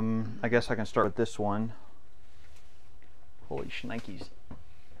 I guess I can start with this one. Holy shnikes.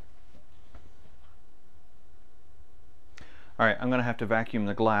 Alright, I'm gonna have to vacuum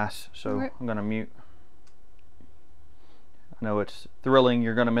the glass, so Okay. I'm gonna mute. I know it's thrilling,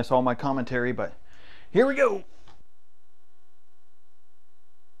 you're gonna miss all my commentary, but here we go!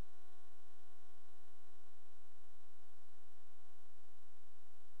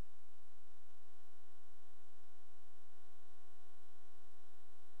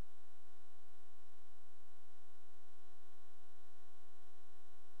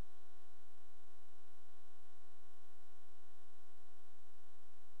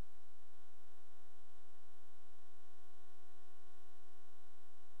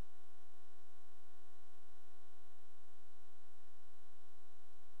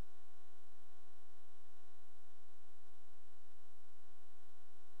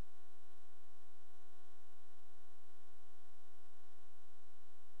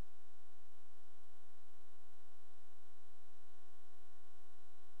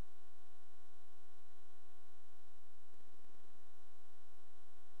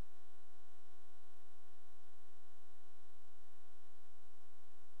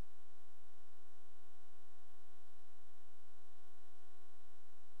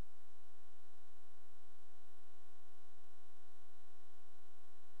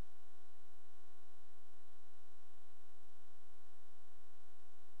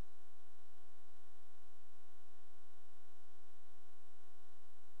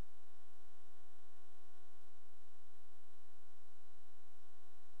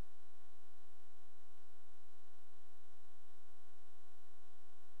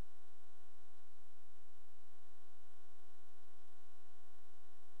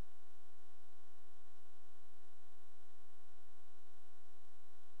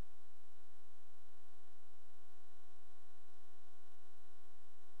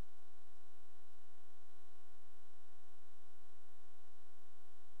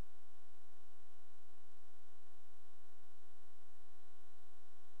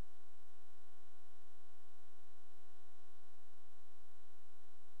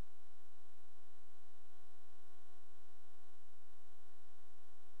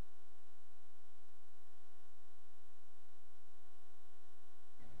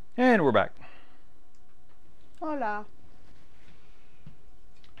 And we're back. Hola.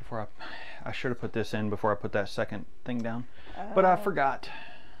 Before I should have put this in before I put that second thing down, but I forgot.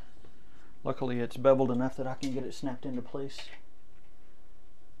 Luckily, it's beveled enough that I can get it snapped into place.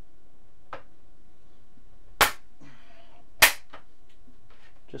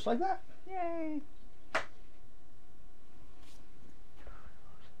 Just like that. Yay.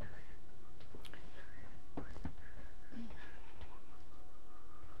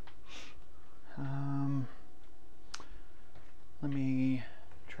 Let me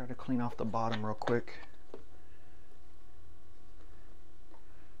try to clean off the bottom real quick.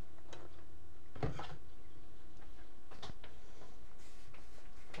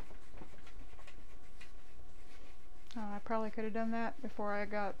 Oh, I probably could have done that before I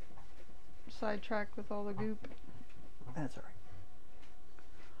got sidetracked with all the goop. That's all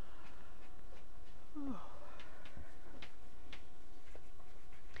right.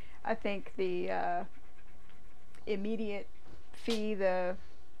 I think the immediate fee, the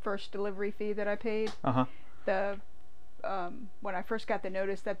first delivery fee that I paid, the when I first got the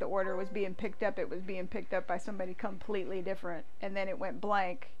notice that the order was being picked up, it was being picked up by somebody completely different, and then it went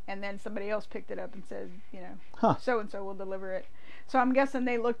blank, and then somebody else picked it up and said, you know, so and so will deliver it. So I'm guessing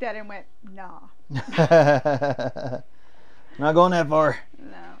they looked at it and went, nah. Not going that far.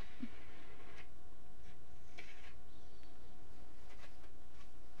 No.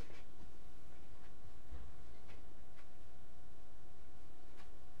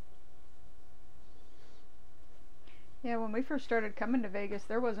 Yeah, when we first started coming to Vegas,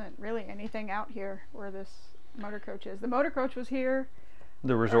 there wasn't really anything out here where this motor coach is. The motor coach was here.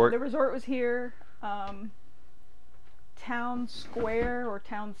 The resort. The resort was here. Town Square or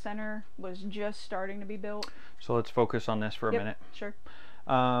Town Center was just starting to be built. So let's focus on this for a minute. Sure.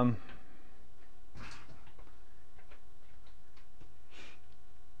 I'm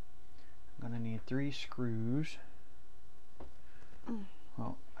gonna need 3 screws.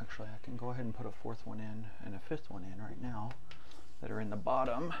 Well, actually, I can go ahead and put a 4th one in and a 5th one in right now that are in the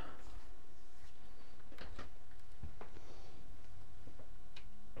bottom.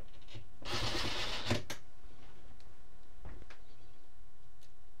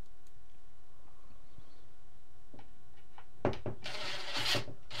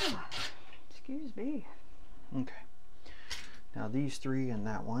 Excuse me. Okay. Now these 3 and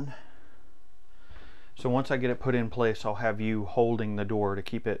that one. So once I get it put in place, I'll have you holding the door to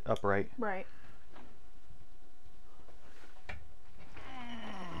keep it upright. Right.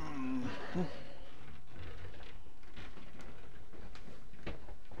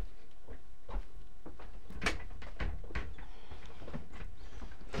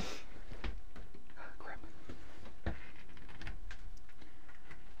 Crap.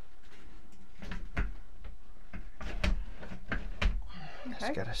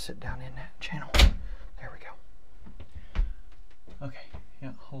 Just gotta sit down in that channel. There we go. Okay,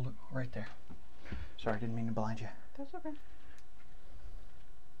 yeah, hold it right there. Sorry, didn't mean to blind you. That's okay.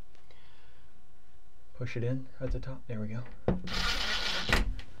 Push it in at the top. There we go.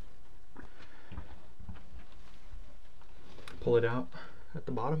 Pull it out at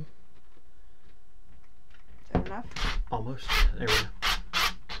the bottom. Is that enough? Almost. There we go.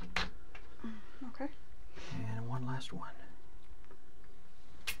 Okay. And one last one.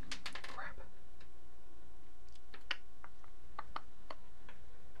 Crap.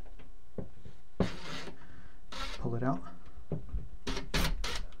 Pull it out.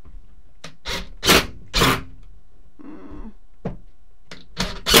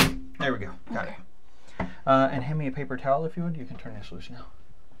 There we go. Got it. And hand me a paper towel if you would. You can turn this loose now.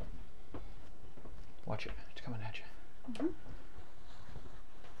 Watch it. It's coming at you.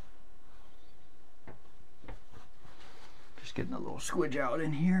 Just getting a little squidge out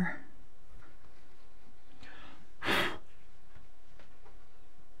in here.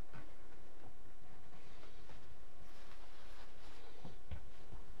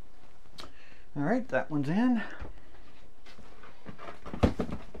 All right, that one's in. That's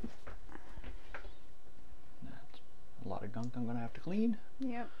a lot of gunk I'm gonna have to clean.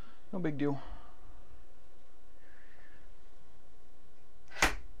 Yep. No big deal.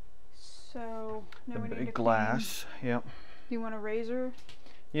 So now we need to Big glass. Yep. Clean. Do you want a razor?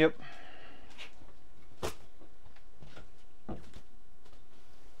 Yep.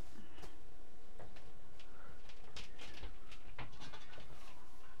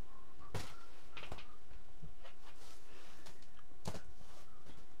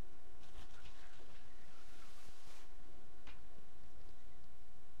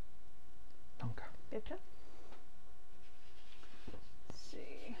 Okay. Bitcha. Let's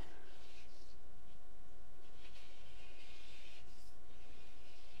see.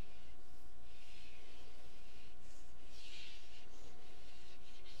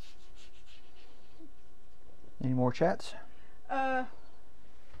 Any more chats?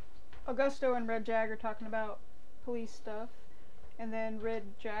 Augusto and Red Jag are talking about police stuff. And then Red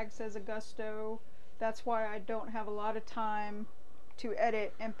Jag says, Augusto, that's why I don't have a lot of time to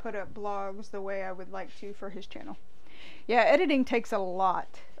edit and put up blogs the way I would like to for his channel. Yeah, editing takes a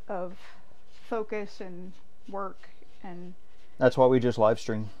lot of focus and work, and That's why we just live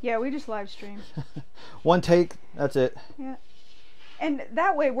stream. yeah, we just live stream. One take, that's it. Yeah. And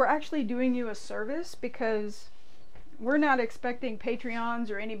that way we're actually doing you a service, because we're not expecting Patreons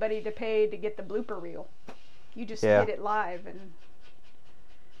or anybody to pay to get the blooper reel. You just get it live, and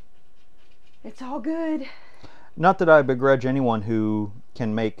it's all good. Not that I begrudge anyone who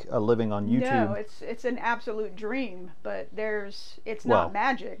can make a living on YouTube. No, it's an absolute dream, but it's not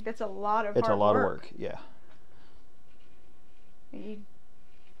magic. That's a lot of It's hard a lot work. of work, yeah.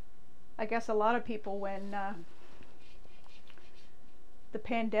 I guess a lot of people, when the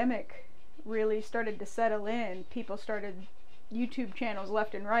pandemic really started to settle in, people started YouTube channels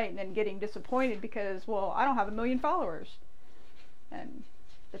left and right, and then getting disappointed because, well, I don't have 1 million followers. And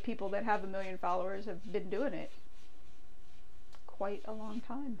the people that have 1 million followers have been doing it quite a long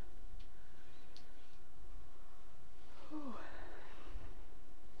time. Whew.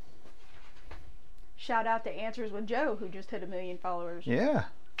 Shout out to Answers with Joe, who just hit 1 million followers. Yeah.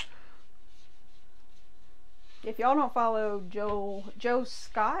 If y'all don't follow Joe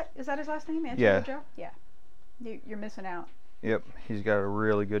Scott, is that his last name? Answers Yeah. with Joe? Yeah. You're missing out. Yep, he's got a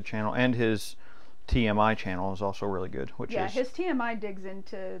really good channel, and his TMI channel is also really good. Which Yeah, is his TMI digs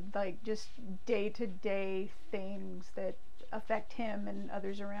into like just day-to-day things that affect him and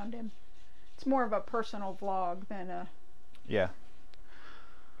others around him. It's more of a personal vlog than a... Yeah.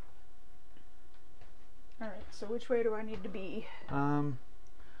 Alright, so which way do I need to be? I'm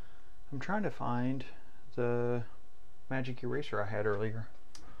trying to find the magic eraser I had earlier.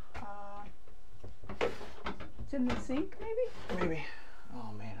 It's in the sink, maybe? Maybe.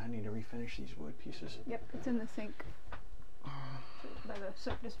 Oh man, I need to refinish these wood pieces. Yep, it's in the sink. By the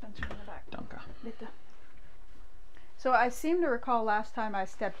soap dispenser in the back. Danke. Bitte. So I seem to recall last time I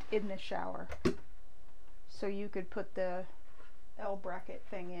stepped in the shower, so you could put the L bracket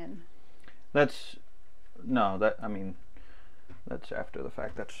thing in. That's that's after the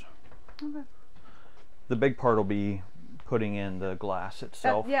fact. That's Okay. the big part will be putting in the glass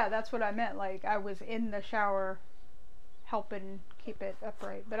itself. Yeah, that's what I meant. Like, I was in the shower helping keep it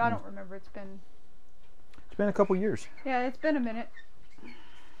upright, but I don't remember. It's been a couple years. Yeah, it's been a minute.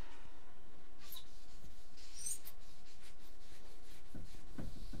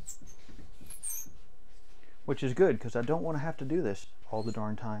 Which is good, because I don't want to have to do this all the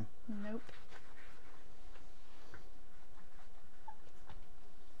darn time. Nope.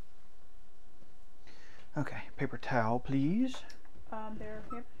 Okay, paper towel, please. There,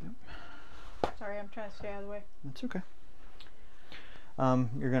 yep. Sorry, I'm trying to stay out of the way. That's okay.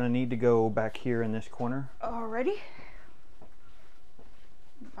 You're going to need to go back here in this corner. Alrighty.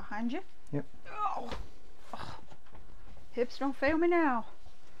 Behind you. Yep. Oh. Hips don't fail me now.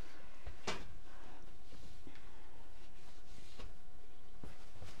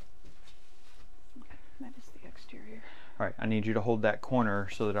 That is the exterior. Alright, I need you to hold that corner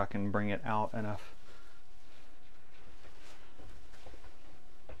so that I can bring it out enough.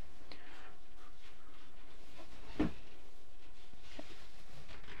 Watch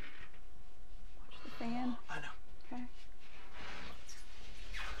the fan. I know. Okay.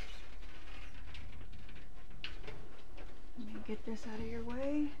 Let me get this out of your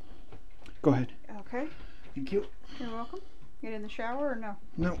way. Go ahead. Okay. Thank you. You're welcome. Get in the shower or no?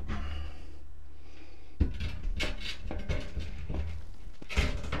 No.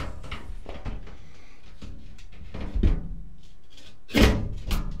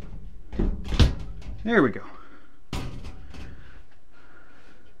 There we go.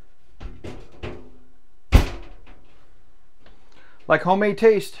 Like homemade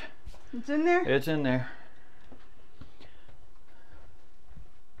taste. It's in there? It's in there.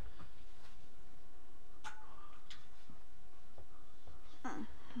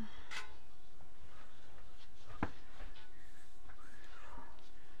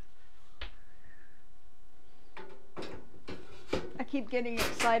 I keep getting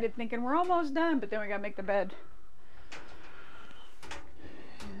excited thinking we're almost done, but then we gotta make the bed.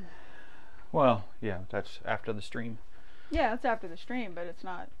 Well, yeah, that's after the stream. Yeah, it's after the stream, but it's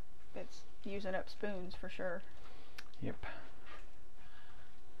not, it's using up spoons for sure. Yep.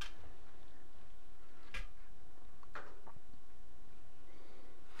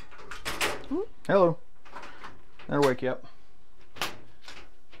 Ooh. Hello. That'll wake you up.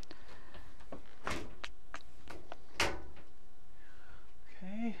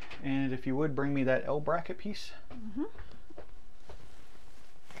 Okay, and if if you would bring me that L bracket piece. Mm-hmm.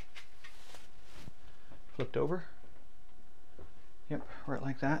 Flipped over. Yep, right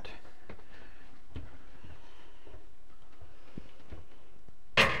like that.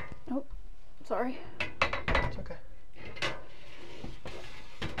 Oh, sorry. It's okay.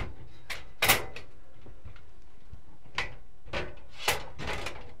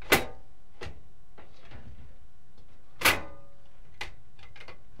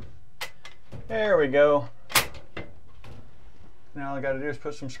 There we go. Now all I got to do is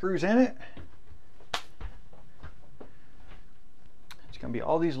put some screws in it. It's going to be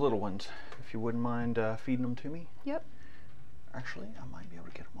all these little ones, if you wouldn't mind feeding them to me. Yep. Actually, I might be able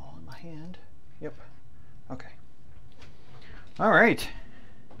to get them all in my hand. Yep. Okay. All right.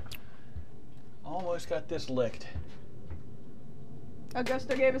 Almost got this licked.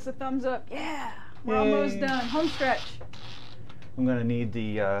 Augusto gave us a thumbs up. Yeah, we're Yay. almost done. Home stretch. I'm going to need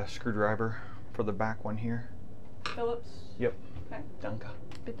the screwdriver for the back one here. Phillips. Yep. Okay. Danke.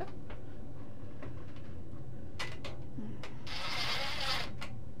 Bitte.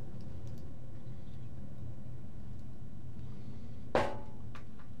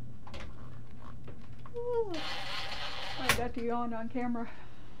 Ooh. I got to yawn on camera.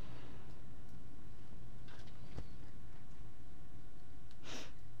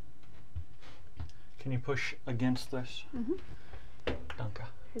 Can you push against this? Mm-hmm. Danke.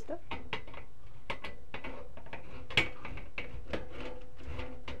 Bitte.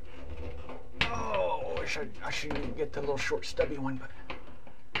 Oh, I should get the little short stubby one, but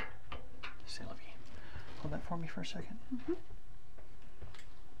c'est la vie. Hold that for me for a second. Mm-hmm.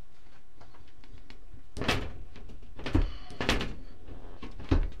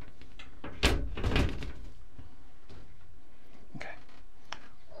 Okay.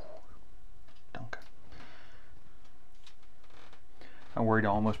 Danke. I'm worried I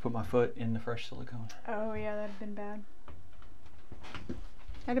almost put my foot in the fresh silicone. Oh yeah, that'd have been bad.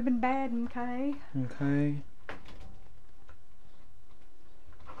 That'd have been bad, okay? Okay.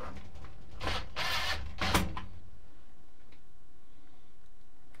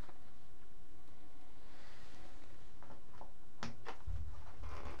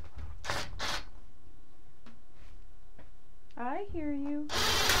 I hear you.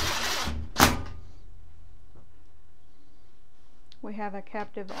 We have a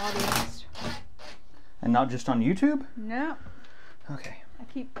captive audience. And not just on YouTube? No, Okay. I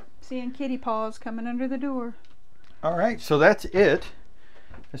keep seeing kitty paws coming under the door. All right, so that's it.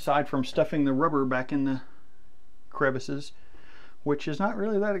 Aside from stuffing the rubber back in the crevices, which is not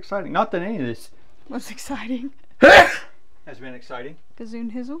really that exciting. Not that any of this What's exciting? has been exciting.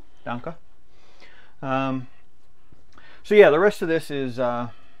 Gazoon Hizzle. Danke. So yeah, the rest of this is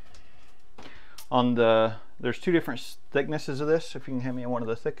on the, there's two different thicknesses of this. If you can hand me one of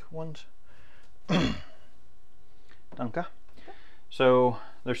the thick ones. Danke. So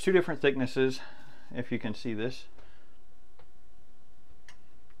there's two different thicknesses, if you can see this.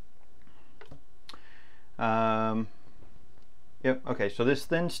 Yep, okay, so this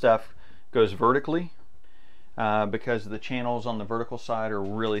thin stuff goes vertically because the channels on the vertical side are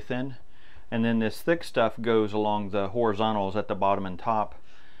really thin. And then this thick stuff goes along the horizontals at the bottom and top.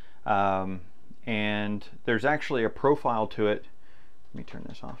 And there's actually a profile to it. Let me turn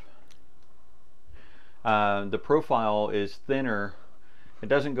this off. The profile is thinner. It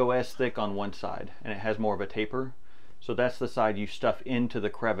doesn't go as thick on one side, and it has more of a taper. So that's the side you stuff into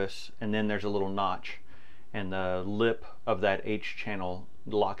the crevice, and then there's a little notch, and the lip of that H channel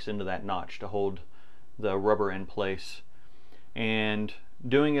locks into that notch to hold the rubber in place. And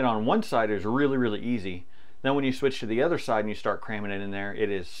doing it on one side is really, really easy. Then when you switch to the other side and you start cramming it in there, it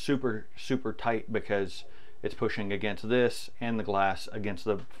is super, super tight because it's pushing against this and the glass against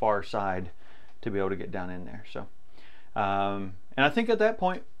the far side to be able to get down in there. So, and I think at that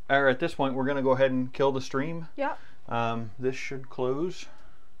point, or at this point, we're going to go ahead and kill the stream. Yep. This should close.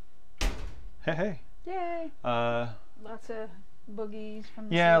 Hey, hey. Yay. Lots of boogies from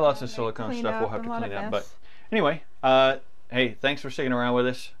the Yeah, lots of silicone. silicone Clean stuff we'll up, have to a lot clean of up. mess. But anyway, hey, thanks for sticking around with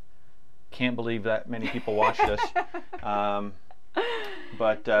us. Can't believe that many people watched us.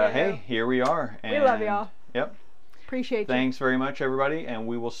 But hey, here we are. And, We love y'all. Yep. Appreciate you. Thanks very much, everybody, and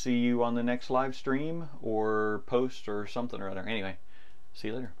we will see you on the next live stream or post or something or other. Anyway, see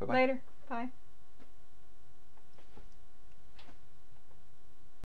you later. Bye-bye. Later. Bye.